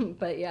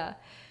 but yeah.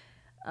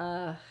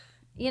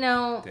 You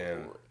know,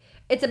 Damn.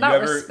 it's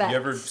about respect. You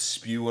ever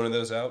spew one of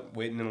those out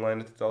waiting in line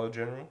at the Dollar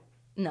General?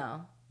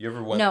 No. You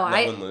ever No,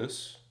 let one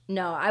loose?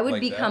 No, I would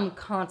Like become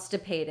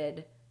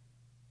constipated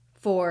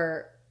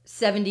for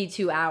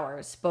 72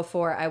 hours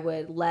before I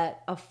would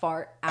let a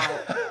fart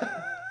out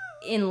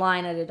in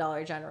line at a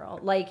Dollar General.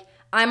 Like,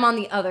 I'm on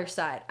the other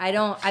side.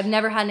 I've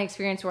never had an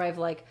experience where I've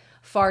like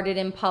farted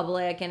in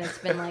public and it's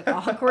been like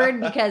awkward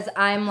because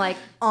I'm like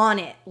on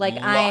it. Like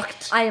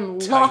Locked I am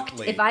locked.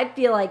 tightly. If I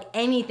feel like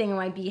anything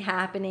might be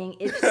happening,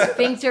 its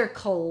sphincter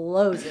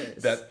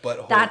closes. That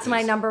butthole That's my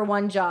is number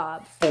one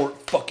job. Fort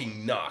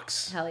fucking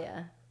Knox. Hell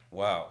yeah.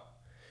 Wow.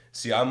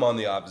 See, I'm on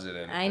the opposite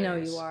end. Of I know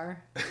things. you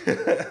are.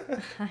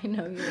 I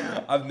know you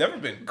are. I've never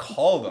been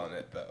called on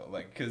it though,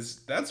 like, cause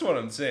that's what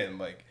I'm saying.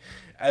 Like,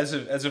 as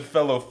a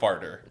fellow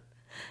farter,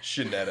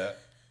 Shanetta,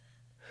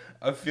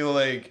 I feel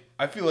like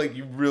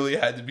you really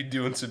had to be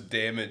doing some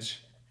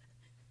damage.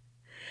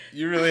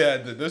 You really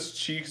had to. Those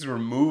cheeks were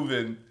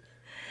moving,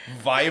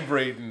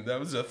 vibrating. That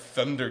was a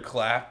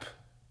thunderclap.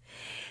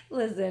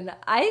 Listen,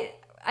 I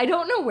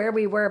don't know where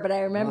we were, but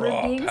I remember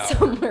Raw being power.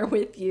 somewhere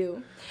with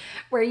you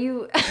where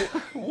you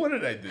What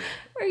did I do?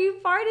 where you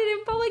farted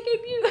in public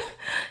and you were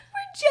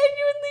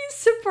genuinely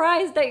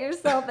surprised at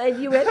yourself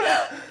and you went,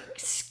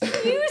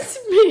 "Excuse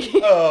me."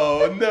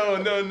 Oh,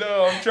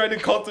 no. I'm trying to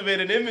cultivate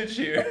an image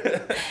here.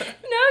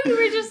 No, you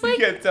were just You like,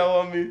 can't tell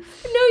on me. no,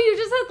 you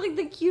just had like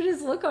the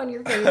cutest look on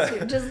your face.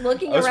 You're just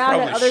looking I was around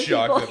at probably other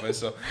shocked people. at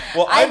myself.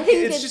 Well, I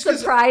think it's it just 'cause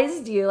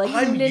surprised you. Like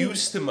I'm you didn't,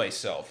 used to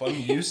myself. I'm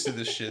used to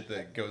the shit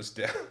that goes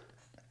down.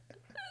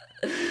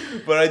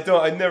 But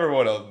I never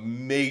want to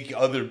make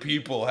other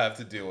people have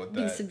to deal with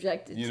that. Be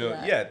subjected you to know,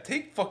 that. Yeah,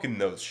 take fucking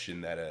notes,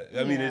 Shinetta.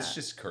 I mean, Yeah. it's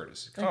just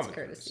courtesy. That's Common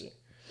courtesy.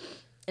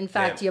 In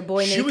fact, Damn. your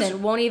boy She was-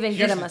 Nathan won't even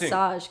get here's a the thing.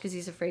 massage because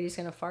he's afraid he's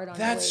gonna fart on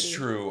That's a lady.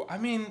 true. I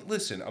mean,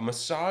 listen, a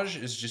massage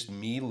is just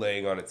me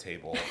laying on a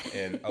table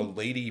and a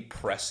lady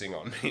pressing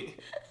on me.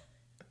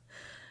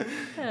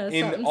 Yeah,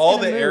 In something's all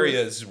gonna the move.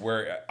 areas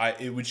where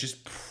it would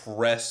just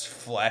press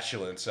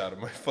flatulence out of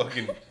my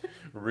fucking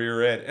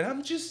rear end. And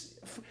I'm just,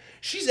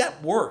 she's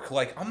at work.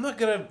 Like, I'm not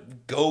going to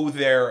go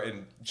there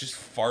and just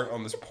fart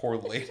on this poor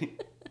lady.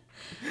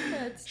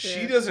 That's true.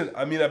 She doesn't,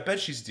 I mean, I bet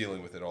she's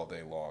dealing with it all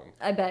day long.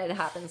 I bet it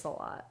happens a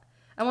lot.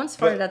 I once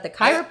But farted at the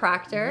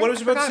chiropractor. What I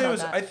was about to forgot say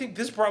was, that. I think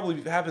this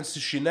probably happens to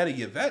Shanetta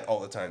Yvette all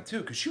the time,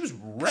 too, because she was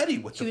ready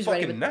with the was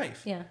ready fucking with-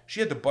 knife. yeah.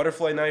 She had the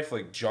butterfly knife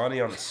like Johnny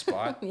on the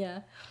spot. Yeah.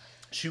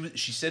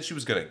 She said she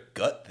was going to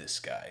gut this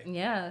guy.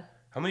 Yeah.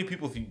 How many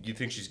people do you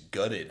think she's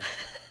gutted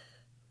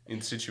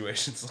in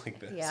situations like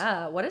this?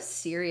 Yeah. What a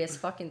serious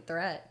fucking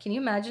threat. Can you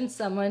imagine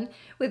someone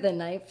with a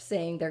knife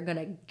saying they're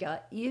gonna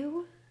gut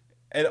you?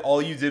 And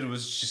all you did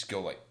was just go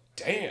like,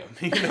 damn.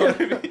 You know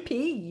what I mean?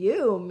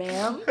 P.U.,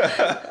 ma'am.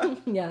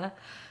 Yeah.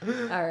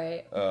 All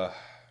right.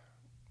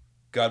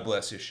 God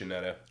bless you,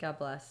 Shanetta. God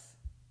bless.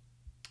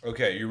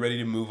 Okay, you ready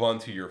to move on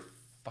to your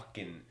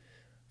fucking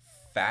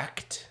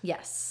fact?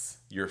 Yes.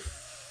 Your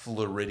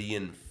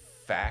Floridian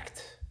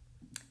fact?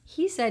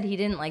 He said he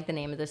didn't like the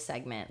name of this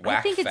segment. I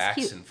Whack think it's facts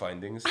cute. and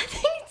findings? I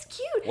think it's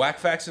cute. Whack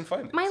facts and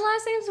findings. My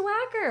last name's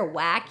Whacker.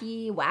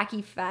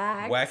 Wacky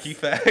facts. Wacky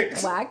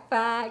facts. Whack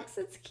facts.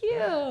 It's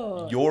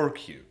cute. You're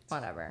cute.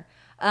 Whatever.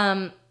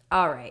 All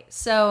right.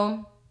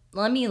 So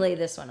let me lay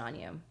this one on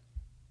you.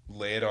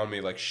 Lay it on me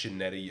like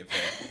Shanetta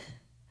Yvette.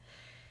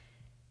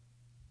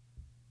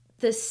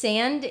 The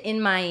sand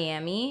in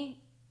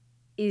Miami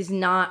is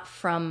not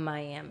from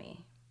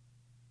Miami.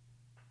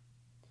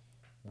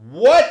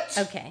 What?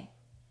 Okay.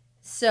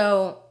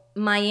 So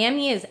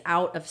Miami is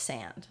out of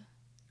sand.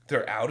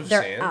 They're out of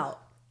They're sand? out.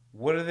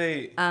 What are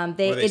they?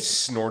 They- Were they it's-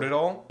 snort it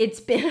all? It's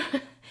been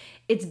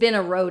it's been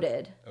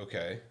eroded.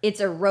 Okay.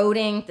 It's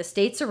eroding. The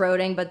state's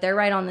eroding, but they're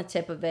right on the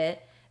tip of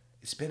it.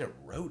 It's been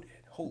eroded.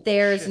 Holy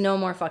There's shit. no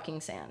more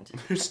fucking sand.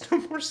 There's no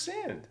more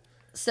sand.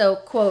 So,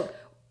 quote,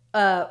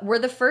 we're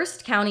the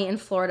first county in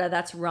Florida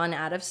that's run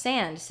out of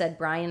sand, said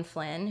Brian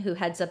Flynn, who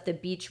heads up the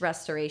beach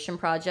restoration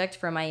project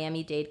for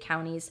Miami-Dade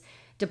County's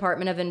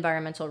Department of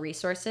Environmental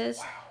Resources.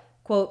 Wow.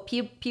 Quote,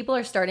 people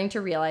are starting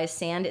to realize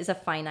sand is a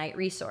finite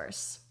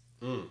resource.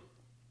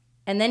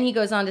 And then he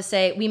goes on to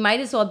say, we might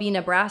as well be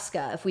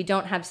Nebraska if we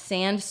don't have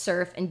sand,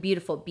 surf, and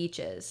beautiful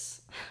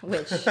beaches.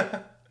 Which,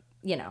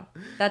 you know,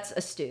 that's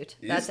astute.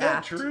 That's Is that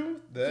apt. true?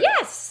 That,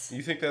 Yes.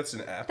 You think that's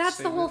an apt That's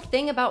statement? the whole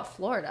thing about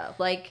Florida.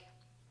 Like,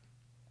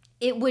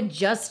 it would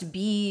just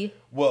be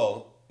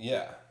Well,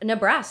 yeah.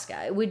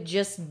 Nebraska. It would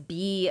just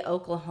be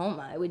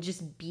Oklahoma. It would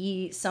just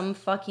be some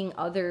fucking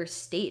other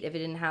state if it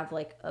didn't have,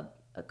 like,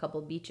 a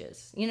couple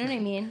beaches. You know what I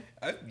mean?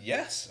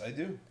 Yes, I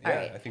do. Yeah, All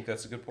right. I think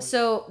that's a good point.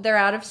 So they're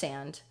out of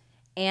sand.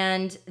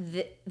 And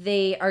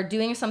they are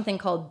doing something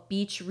called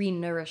beach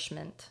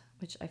renourishment,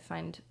 which I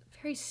find a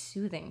very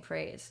soothing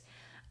phrase.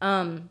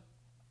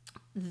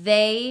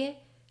 They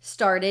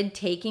started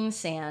taking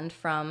sand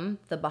from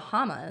the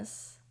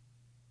Bahamas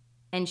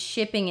and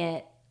shipping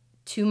it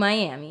to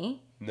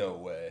Miami No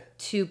way.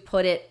 to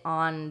put it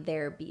on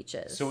their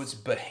beaches. So it's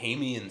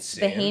Bahamian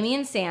sand.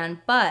 Bahamian sand,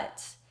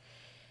 but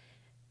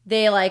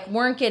they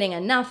weren't getting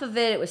enough of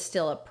it. It was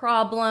still a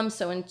problem.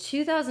 So in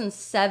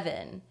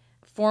 2007,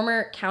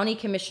 former county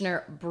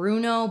commissioner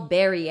Bruno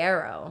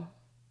Barriero,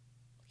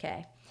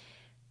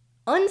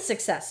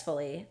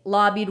 unsuccessfully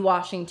lobbied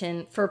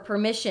Washington for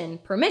permission,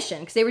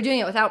 because they were doing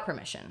it without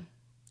permission,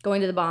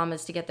 going to the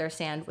Bahamas to get their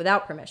sand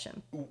without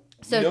permission.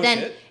 So No then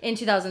shit. in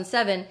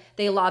 2007,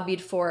 they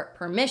lobbied for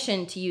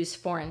permission to use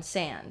foreign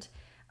sand.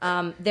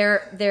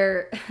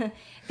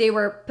 They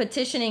were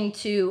petitioning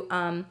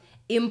to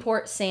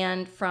import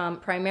sand from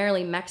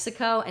primarily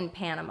Mexico and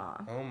Panama,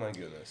 Oh my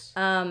goodness.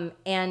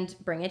 and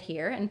bring it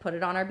here and put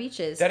it on our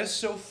beaches. That is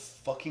so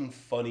fucking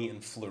funny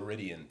and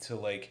Floridian to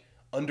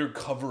under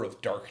cover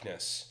of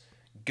darkness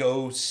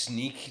go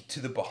sneak to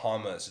the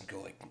Bahamas and go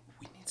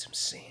we need some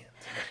sand.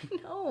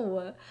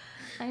 No,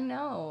 I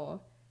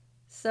know.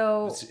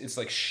 So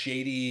It's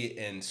shady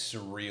and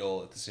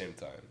surreal at the same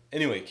time.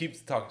 Anyway,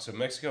 keep talking. So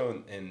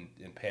Mexico and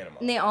Panama.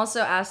 and they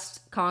also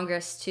asked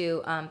Congress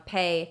to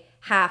pay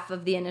half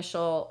of the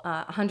initial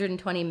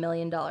 $120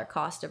 million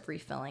cost of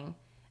refilling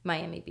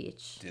Miami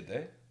Beach. Did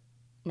they?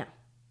 No,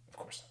 Of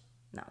course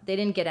no, they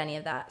didn't get any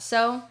of that.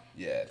 So not.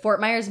 Yeah.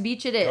 Fort Myers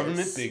Beach it is.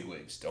 Government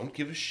bigwigs don't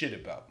give a shit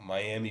about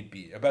Miami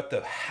Beach, about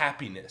the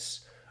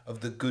happiness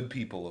of the good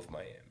people of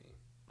Miami.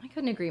 I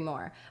couldn't agree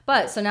more.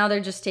 But so now they're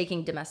just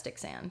taking domestic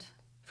sand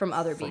from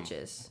other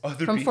beaches.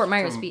 From Fort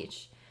Myers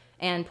Beach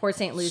and Port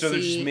St. Lucie. So they're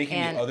just making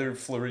and the other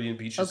Floridian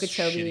beaches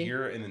Okeechobee.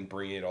 shittier and then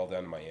bringing it all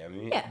down to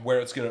Miami, Yeah. where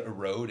it's going to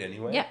erode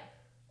anyway. Yeah.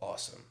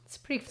 Awesome. It's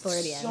pretty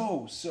Floridian.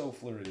 So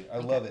Floridian. I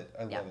love it.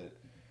 I love it.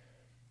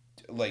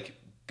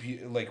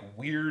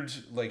 Weird,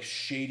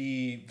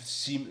 shady,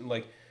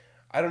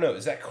 I don't know.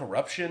 Is that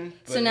corruption?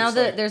 So But now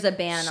it's, there's a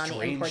ban on the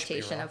strange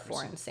importation of bureaucracy.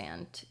 foreign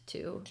sand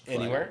to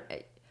Florida. Anywhere?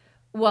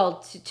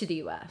 Well, to the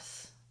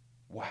U.S.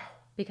 Wow.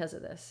 because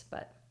of this.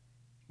 But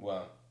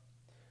Wow.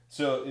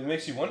 So it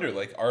makes you wonder,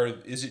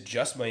 is it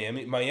just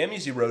Miami?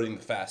 Miami's eroding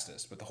the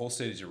fastest, but the whole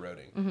state is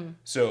eroding. Mm-hmm.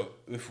 So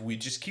if we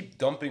just keep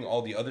dumping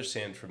all the other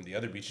sand from the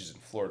other beaches in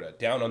Florida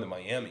down onto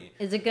Miami,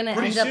 is it going to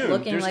pretty end up soon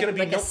looking there's like, gonna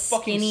be no a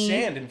fucking skinny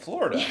sand in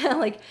Florida. Yeah,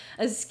 like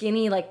a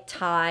skinny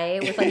tie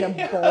with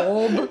a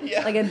bulb,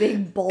 Yeah. like a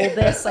big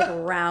bulbous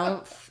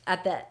round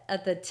at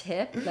the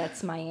tip.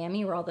 That's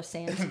Miami, where all the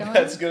sand's going.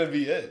 That's gonna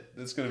be it.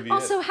 That's gonna be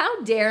Also, it.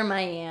 how dare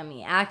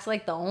Miami act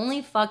like the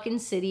only fucking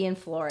city in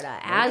Florida,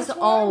 as That's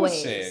what I was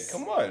always. saying.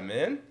 Come on,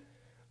 man.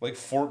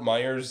 Fort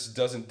Myers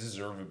doesn't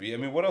deserve a beat. I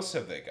mean, what else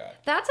have they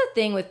got? That's a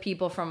thing with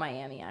people from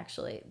Miami,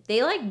 actually. They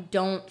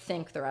don't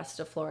think the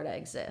rest of Florida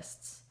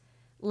exists.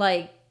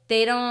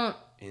 They don't.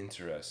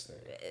 Interesting.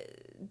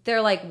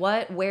 They're like,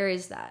 what? Where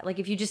is that?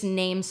 If you just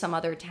name some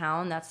other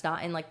town that's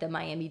not in the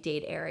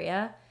Miami-Dade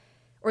area,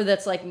 or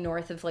that's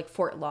north of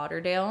Fort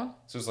Lauderdale.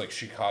 So it's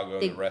Chicago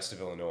and the rest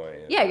of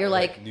Illinois. Yeah, you're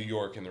New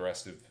York and the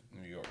rest of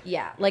New York.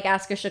 Yeah,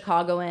 ask a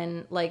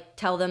Chicagoan,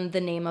 tell them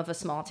the name of a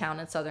small town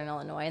in Southern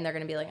Illinois, and they're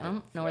gonna be like, I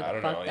don't know where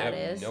the fuck that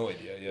is. No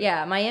idea.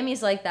 Yeah,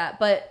 Miami's like that.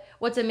 But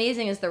what's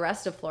amazing is the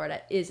rest of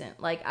Florida isn't.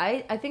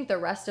 I think the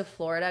rest of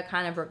Florida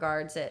kind of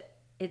regards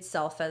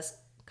itself as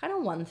kind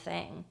of one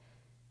thing.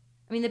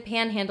 I mean, the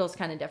Panhandle's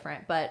kind of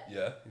different, but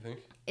Yeah, you think?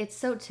 it's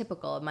so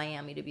typical of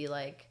Miami to be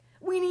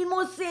we need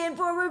more sand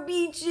for our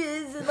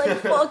beaches, and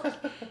fuck,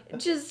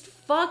 just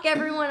fuck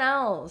everyone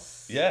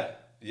else. Yeah.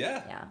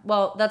 Yeah.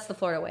 Well, that's the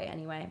Florida way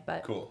anyway,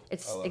 but Cool.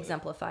 It's I love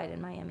exemplified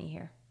in Miami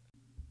here.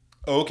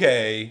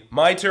 Okay,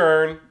 my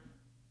turn.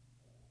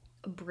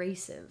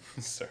 Abrasive.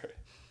 Sorry.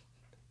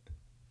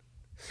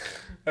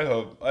 I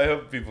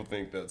hope people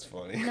think that's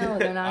funny. No,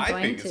 they're not I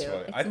going think to. It's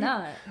funny. It's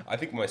not. I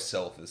think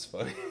myself is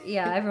funny.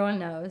 Yeah, everyone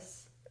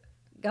knows.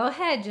 Go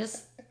ahead,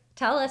 just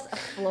tell us a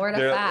Florida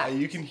fact.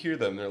 You can hear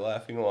them. They're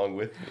laughing along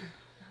with me.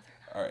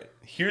 All right.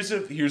 Here's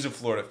a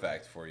Florida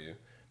fact for you,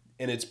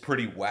 and it's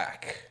pretty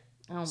whack.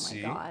 Oh my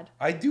See? God.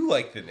 I do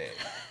like the name.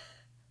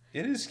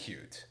 It is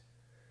cute.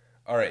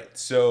 All right.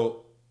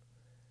 So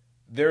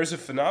there's a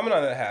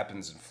phenomenon that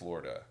happens in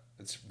Florida.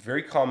 It's a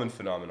very common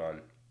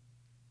phenomenon.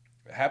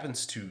 It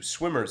happens to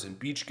swimmers and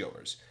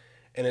beachgoers,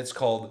 and it's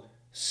called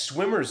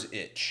swimmer's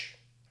itch.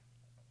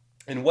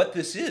 And what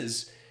this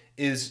is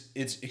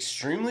it's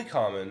extremely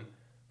common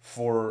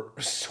for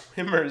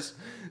swimmers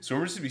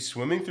to be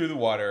swimming through the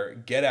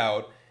water, get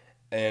out,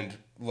 and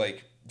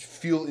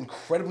feel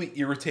incredibly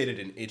irritated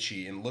and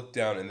itchy, and look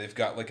down, and they've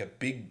got a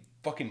big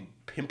fucking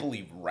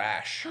pimply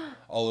rash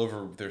all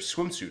over their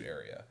swimsuit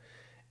area.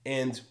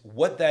 And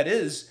what that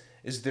is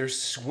they're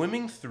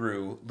swimming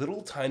through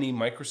little tiny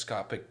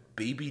microscopic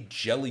baby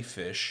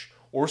jellyfish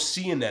or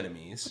sea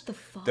anemones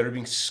that are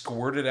being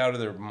squirted out of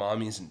their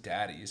mommies and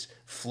daddies,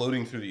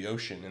 floating through the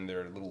ocean in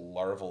their little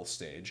larval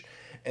stage,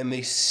 and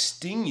they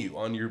sting you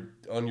on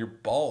your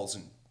balls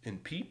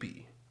and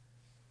pee-pee.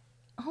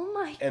 Oh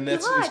my And God.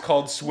 it's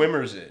called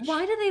swimmer's itch.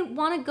 Why do they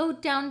want to go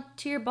down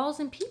to your balls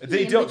and pee-pee?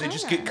 They and don't. vagina? They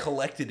just get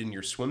collected in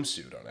your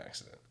swimsuit on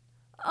accident.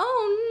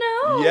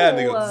 Oh no. Yeah, and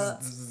they go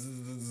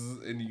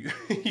zzz, and you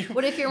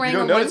What if you're wearing you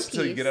don't a one notice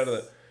until you get out of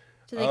the...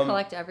 Do they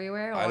collect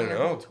everywhere? I On don't your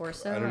know. whole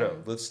torso? I don't know.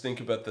 Let's think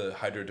about the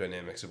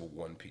hydrodynamics of a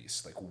one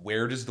piece. Like,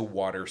 where does the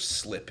water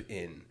slip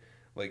in?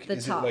 Like, The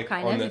is top, it like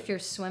kind on of, if you're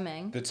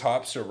swimming. the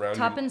top, so around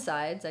Top and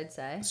sides, I'd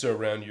say. so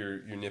around your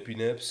nippy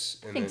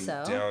nips, and Think then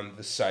so. down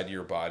the side of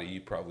your body,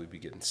 you'd probably be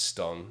getting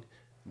stung.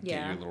 Get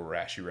Yeah. your little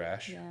rashy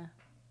rash. Yeah.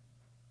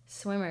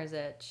 Swimmer's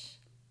itch.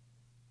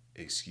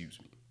 Excuse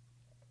me.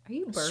 Are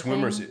you burping?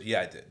 Swimmer's itch.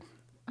 Yeah, I did.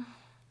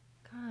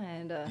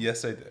 God.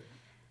 Yes, I did.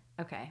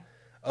 Okay.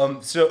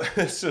 So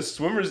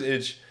swimmer's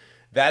itch,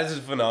 that is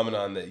a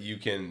phenomenon that you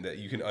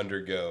can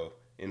undergo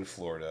in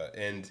Florida,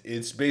 and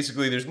it's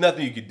basically there's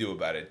nothing you can do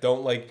about it.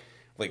 Don't like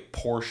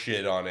pour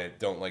shit on it.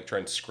 Don't like try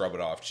and scrub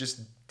it off.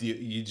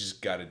 You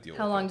just got to deal.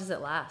 How with long it. does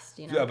it last?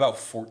 You know. About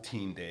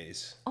 14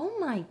 days. Oh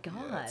my Yeah,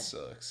 God. it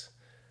sucks.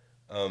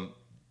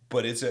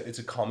 But it's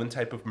a common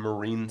type of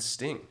marine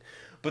sting.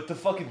 But the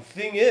fucking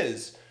thing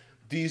is,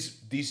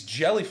 these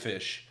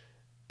jellyfish.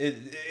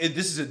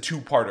 This is a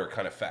two-parter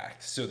kind of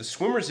fact. So the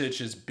swimmer's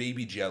itch is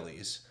baby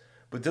jellies,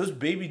 but those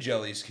baby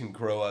jellies can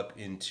grow up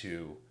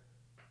into,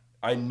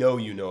 I know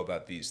you know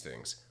about these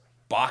things,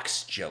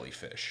 box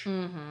jellyfish,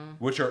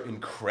 which are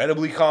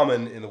incredibly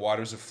common in the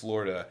waters of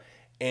Florida.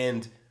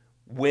 And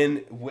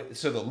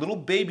so the little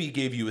baby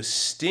gave you a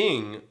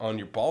sting on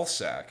your ball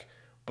sack,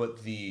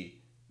 but the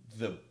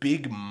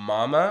big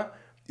mama,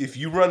 if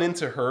you run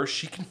into her,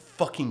 she can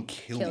fucking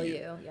kill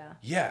you. Yeah.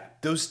 Yeah,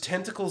 those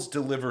tentacles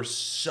deliver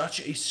such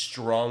a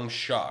strong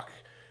shock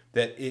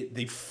that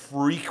they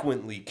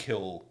frequently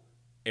kill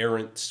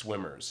errant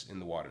swimmers in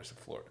the waters of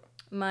Florida.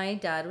 My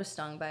dad was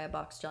stung by a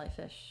box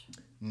jellyfish.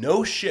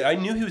 No shit. I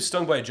knew he was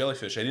stung by a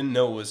jellyfish. I didn't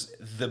know it was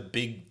the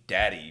big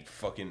daddy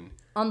fucking...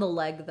 On the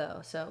leg, though.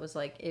 So it was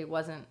like, it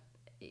wasn't,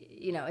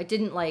 it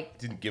didn't like...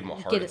 Didn't give him a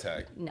heart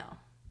attack. No.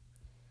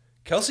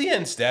 Kelsey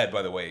Ann's dad,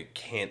 by the way,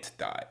 can't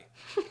die.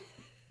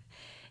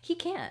 He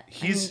can't.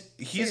 He's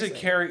seriously. a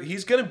character.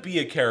 He's gonna be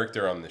a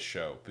character on this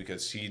show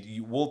because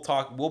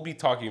we'll be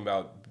talking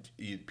about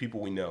people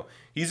we know.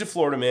 He's a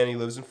Florida man. He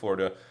lives in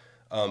Florida,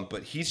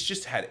 but he's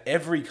just had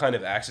every kind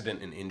of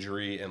accident and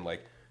injury and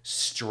like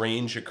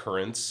strange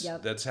occurrence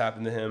that's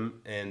happened to him,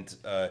 and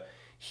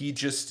he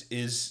just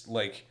is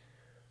like,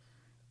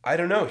 I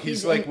don't know.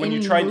 He's like when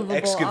you try and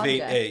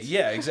excavate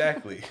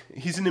exactly.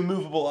 He's an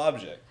immovable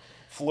object.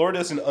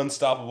 Florida's an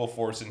unstoppable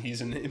force, and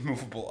he's an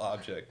immovable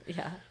object.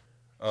 Yeah.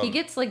 He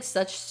gets like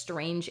such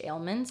strange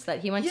ailments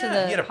that he went to he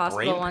the had a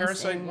hospital brain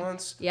parasite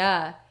once.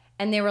 Yeah.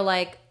 And they were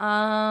like,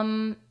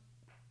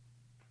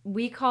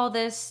 we call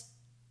this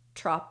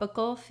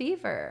tropical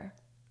fever.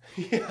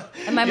 Yeah.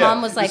 And my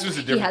mom was like, this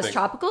he has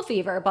tropical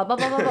fever, blah, blah,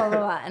 blah, blah, blah, blah,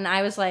 blah. And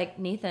I was like,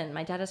 Nathan,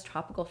 my dad has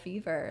tropical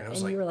fever. And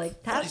you were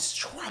like, what is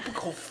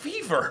tropical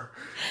fever?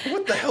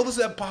 What the hell does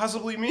that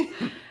possibly mean?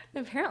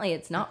 Apparently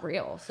it's not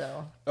real,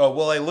 so. Oh,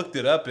 well, I looked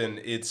it up and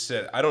it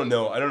said, I don't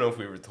know if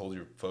we ever told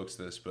you folks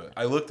this, but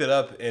I looked it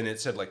up and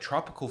it said like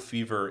tropical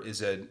fever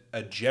is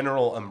a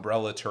general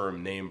umbrella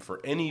term name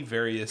for any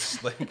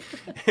various, like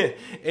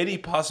any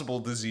possible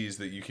disease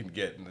that you can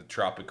get in the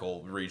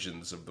tropical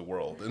regions of the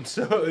world. And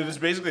so it was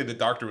basically the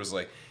doctor was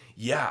like,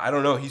 yeah, I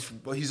don't know.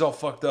 He's all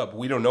fucked up.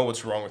 We don't know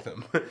what's wrong with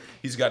him.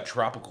 He's got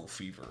tropical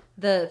fever.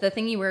 The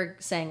thing you were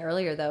saying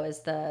earlier, though,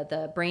 is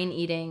the brain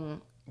eating.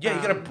 Yeah,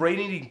 you got a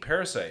brain-eating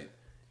parasite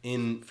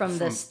from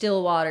the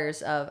still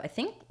waters of, I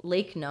think,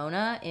 Lake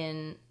Nona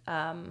in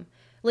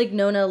Lake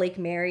Nona, Lake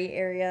Mary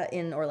area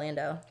in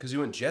Orlando. Because he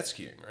went jet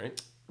skiing,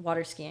 right?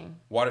 Water skiing.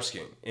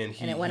 And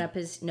it went up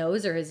his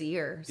nose or his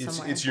ear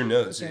somewhere. It's your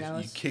nose. It's your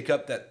nose. You kick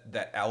up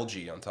that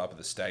algae on top of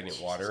the stagnant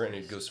water and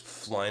it goes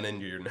flying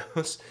into your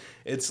nose.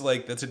 It's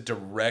like that's a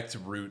direct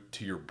route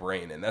to your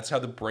brain. And that's how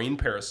the brain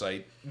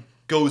parasite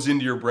goes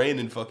into your brain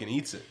and fucking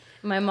eats it.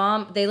 My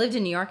mom, they lived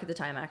in New York at the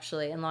time,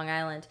 actually, in Long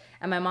Island.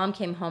 And my mom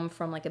came home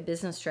from like a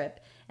business trip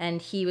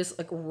and he was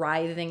like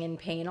writhing in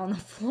pain on the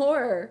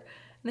floor.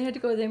 And they had to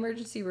go to the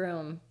emergency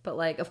room. But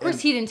like, of course,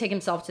 he didn't take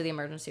himself to the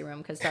emergency room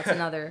because that's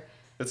another...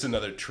 That's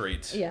another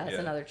trait. Yeah, it's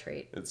another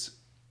trait. It's,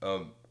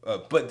 but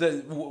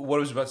what I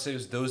was about to say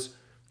is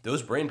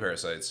those brain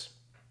parasites,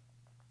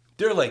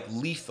 they're like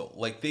lethal.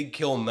 Like they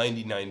kill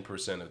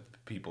 99% of the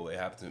people they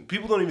have to.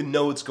 People don't even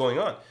know what's going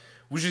on.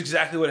 Which is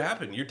exactly what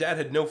happened. Your dad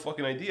had no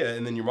fucking idea,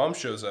 and then your mom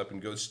shows up and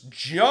goes,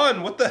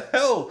 "John, what the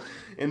hell?"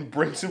 and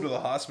brings him to the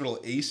hospital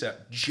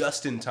ASAP,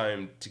 just in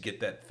time to get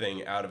that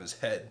thing out of his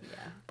head. Yeah.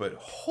 But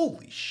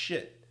holy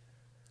shit.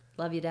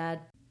 Love you,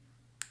 Dad.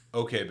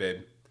 Okay,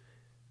 babe.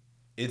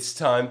 It's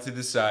time to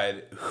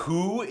decide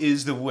who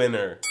is the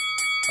winner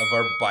of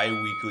our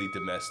bi-weekly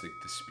domestic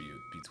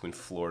dispute between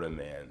Florida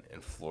man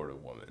and Florida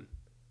woman.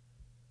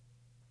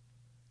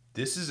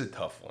 This is a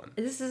tough one.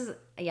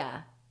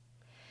 Yeah.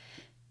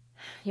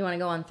 You want to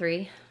go on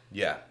 3?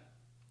 Yeah.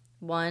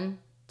 1,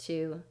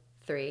 2,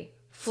 3.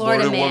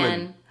 Florida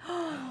man.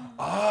 Woman.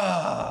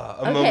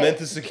 A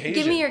momentous occasion.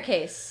 Give me your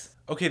case.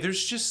 Okay,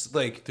 there's just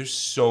like there's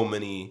so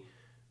many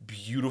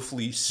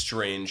beautifully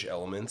strange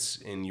elements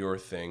in your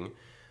thing.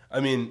 I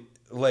mean,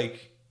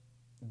 like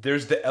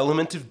there's the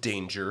element of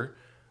danger.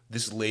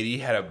 This lady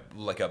had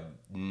a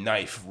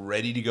knife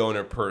ready to go in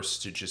her purse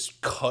to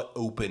just cut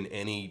open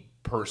any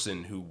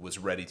person who was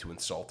ready to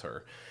insult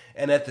her.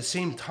 And at the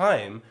same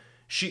time,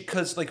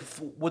 cuz like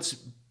what's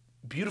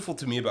beautiful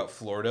to me about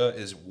Florida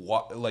is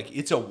like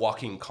it's a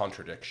walking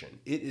contradiction.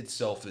 It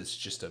itself is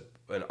just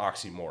an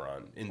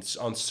oxymoron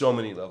on so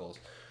many levels.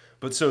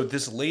 But so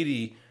this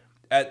lady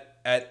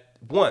at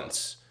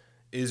once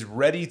is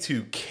ready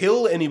to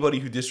kill anybody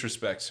who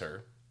disrespects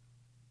her,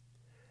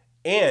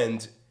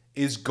 and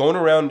is going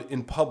around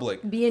in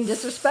public being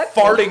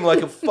disrespectful, farting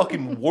like a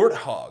fucking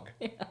warthog.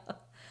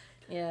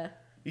 Yeah.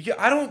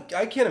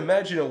 I can't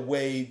imagine a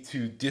way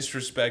to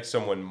disrespect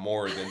someone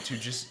more than to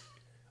just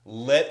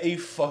let a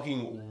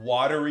fucking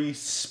watery,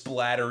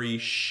 splattery,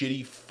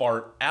 shitty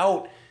fart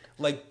out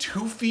like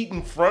 2 feet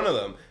in front of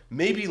them,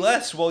 maybe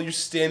less, while you're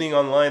standing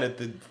online at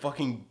the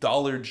fucking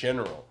Dollar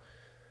General.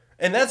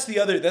 And that's the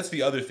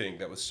other thing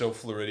that was so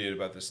Floridian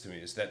about this to me,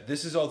 is that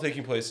this is all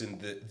taking place in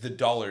the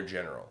Dollar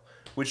General,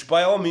 which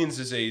by all means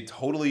is a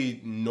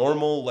totally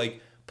normal,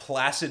 like,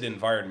 placid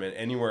environment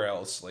anywhere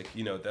else. Like,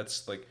 you know,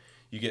 that's like,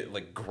 you get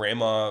like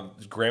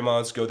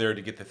grandmas go there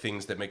to get the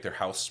things that make their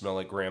house smell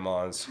like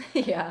grandma's.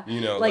 Yeah.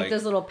 You know, like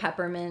those little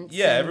peppermints.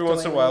 Yeah, every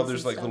once in a while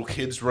there's like stuff. little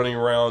kids running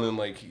around and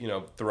like, you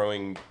know,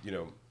 throwing, you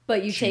know.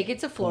 But you take it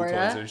to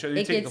Florida,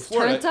 it gets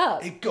turned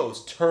up. It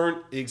goes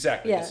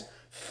exactly. Yeah. It's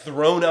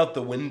thrown out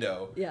the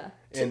window. Yeah.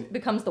 And it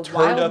becomes the turned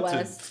Wild up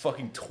West. to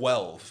fucking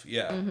 12.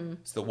 Yeah. Mm-hmm.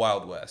 It's the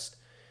Wild West.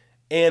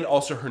 And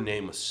also her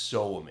name was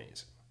so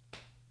amazing.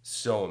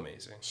 So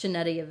amazing.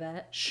 Shanetta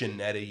Yvette.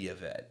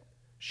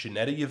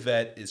 Shanetta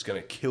Yvette is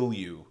going to kill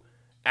you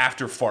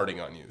after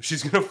farting on you.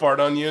 She's going to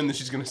fart on you and then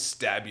she's going to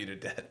stab you to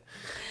death.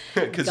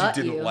 Because you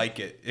didn't like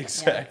it.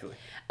 Exactly.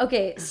 Yeah.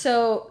 Okay,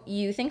 so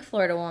you think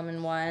Florida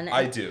Woman won.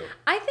 I do.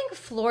 I think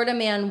Florida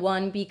Man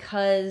won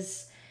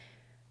because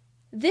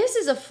this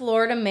is a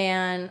Florida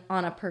man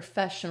on a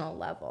professional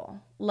level.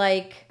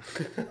 Like,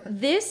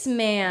 this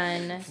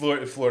man...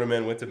 Florida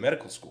man went to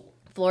medical school.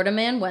 Florida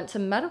man went to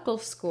medical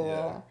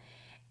school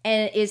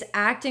and is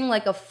acting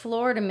like a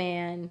Florida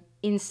man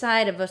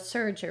inside of a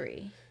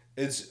surgery.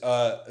 Is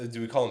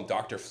do we call him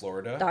Dr.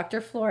 Florida?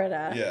 Dr.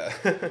 Florida.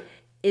 Yeah.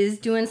 is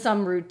doing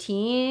some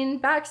routine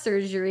back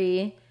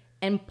surgery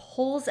and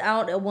pulls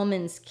out a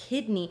woman's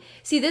kidney.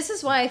 See, this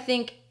is why I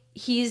think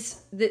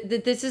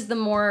this is the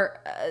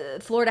more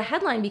Florida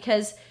headline,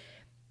 because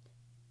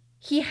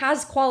he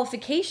has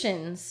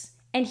qualifications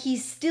and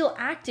he's still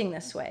acting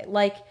this way.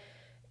 Like,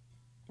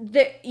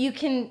 you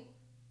can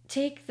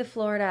take the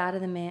Florida out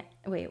of the man.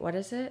 Wait, what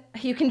is it?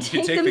 You can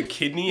take the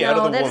kidney out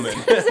of the woman.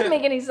 That doesn't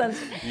make any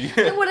sense.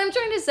 Yeah. What I'm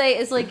trying to say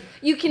is, like,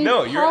 you can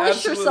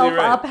polish yourself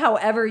up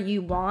however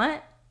you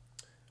want.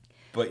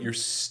 But you're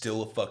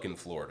still a fucking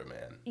Florida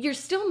man. You're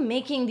still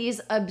making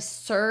these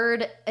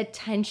absurd,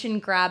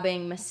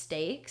 attention-grabbing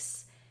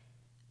mistakes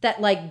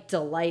that, like,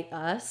 delight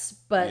us,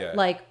 but,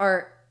 like,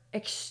 are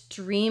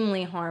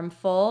extremely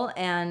harmful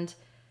and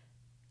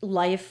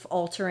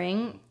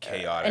life-altering.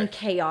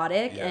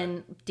 Chaotic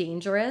and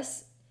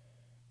dangerous.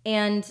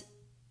 And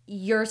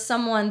you're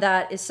someone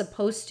that is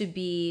supposed to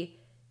be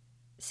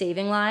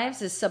saving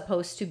lives, is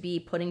supposed to be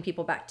putting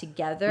people back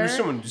together. You're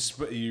someone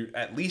you're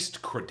at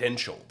least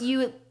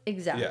credentialed.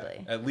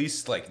 Exactly. Yeah, at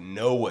least like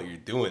know what you're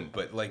doing,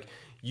 but like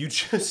you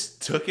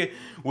just took it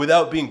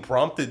without being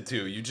prompted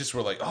to. You just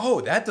were like,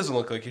 "Oh, that doesn't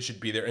look like it should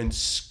be there," and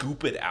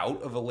scoop it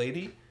out of a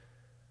lady.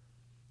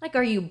 Like,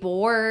 are you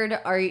bored?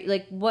 Are you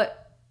like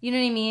what? You know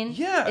what I mean?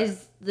 Yeah.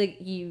 Is like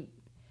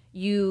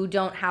you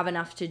don't have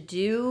enough to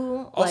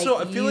do. Also,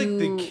 like, I feel like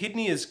the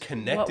kidney is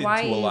connected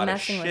to a lot of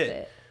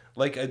shit.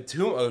 Like a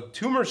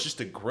tumor is just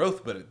a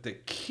growth, but the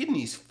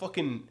kidney's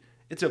fucking,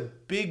 it's a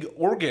big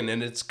organ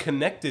and it's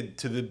connected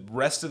to the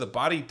rest of the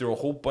body through a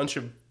whole bunch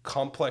of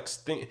complex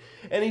things.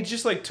 And he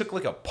just like took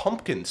like a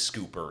pumpkin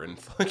scooper and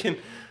fucking...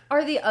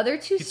 Are the other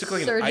two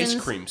like surgeons ice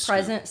cream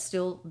present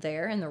still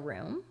there in the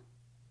room?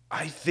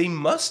 They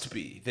must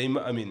be.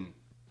 I mean...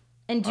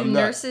 And do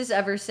nurses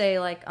ever say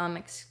like,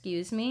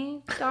 excuse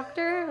me,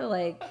 doctor?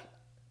 Like...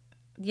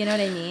 You know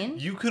what I mean?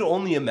 You could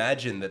only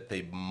imagine that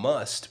they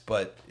must,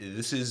 but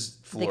this is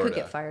Florida. They could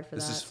get fired for that.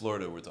 This is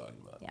Florida we're talking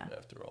about,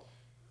 after all.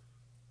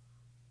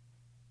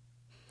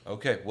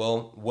 Okay,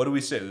 well, what do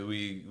we say? Do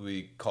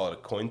we call it a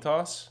coin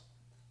toss?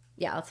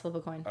 Yeah, let's flip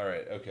a coin. All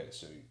right, okay,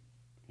 so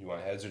you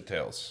want heads or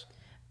tails?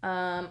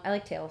 I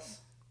like tails.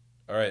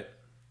 All right,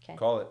 okay.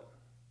 Call it.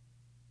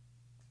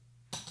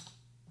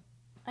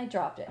 I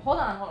dropped it. Hold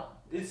on.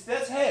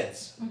 That's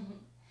heads. Mm-hmm.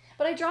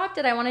 But I dropped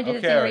it. I wanted to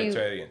do the thing where you...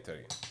 Try it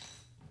again.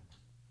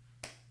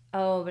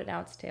 Oh, but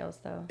now it's tails,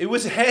 though. It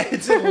was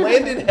heads. It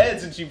landed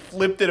heads, and she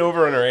flipped it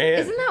over on her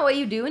hand. Isn't that what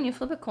you do when you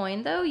flip a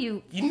coin, though?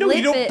 You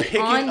don't pick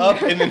it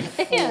up and then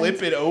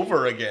flip it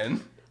over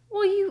again.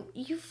 Well,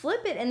 you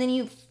flip it, and then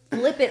you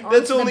flip it That's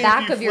onto the only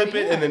back if you of your flip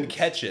it hand. and then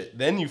catch it.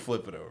 Then you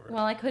flip it over.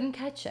 Well, I couldn't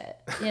catch it,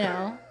 you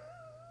know?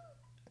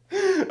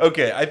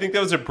 Okay, I think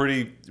that was a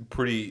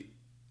pretty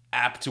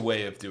apt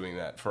way of doing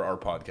that for our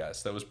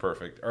podcast. That was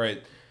perfect. All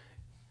right.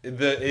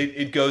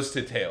 It goes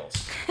to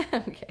tails.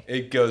 Okay.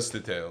 It goes to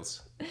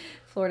tails.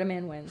 Florida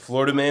man wins.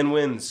 Florida man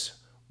wins.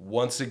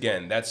 Once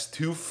again, that's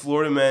 2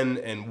 Florida men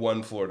and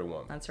 1 Florida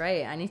woman. That's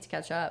right. I need to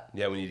catch up.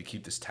 Yeah, we need to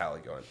keep this tally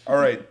going. All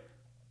right.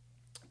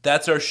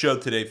 That's our show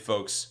today,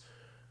 folks.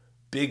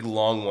 Big,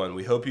 long one.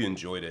 We hope you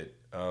enjoyed it.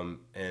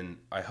 And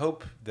I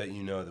hope that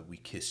you know that we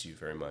kiss you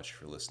very much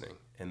for listening.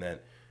 And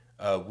that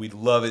we'd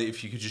love it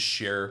if you could just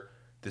share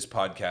this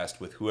podcast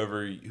with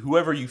whoever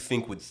you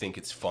think would think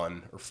it's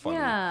fun or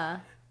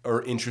funny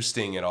or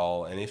interesting at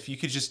all. And if you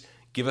could just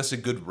give us a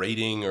good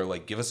rating or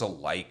like give us a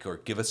like or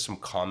give us some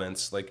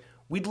comments, like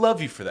we'd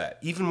love you for that,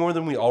 even more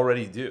than we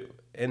already do.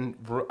 And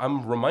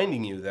I'm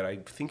reminding you that I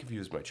think of you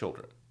as my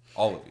children,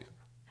 all of you.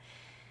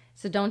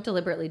 So don't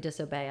deliberately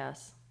disobey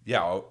us.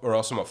 Yeah, or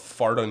else I'm going to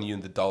fart on you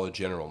in the Dollar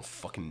General and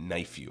fucking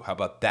knife you. How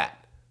about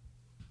that?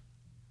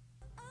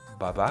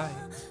 Bye-bye.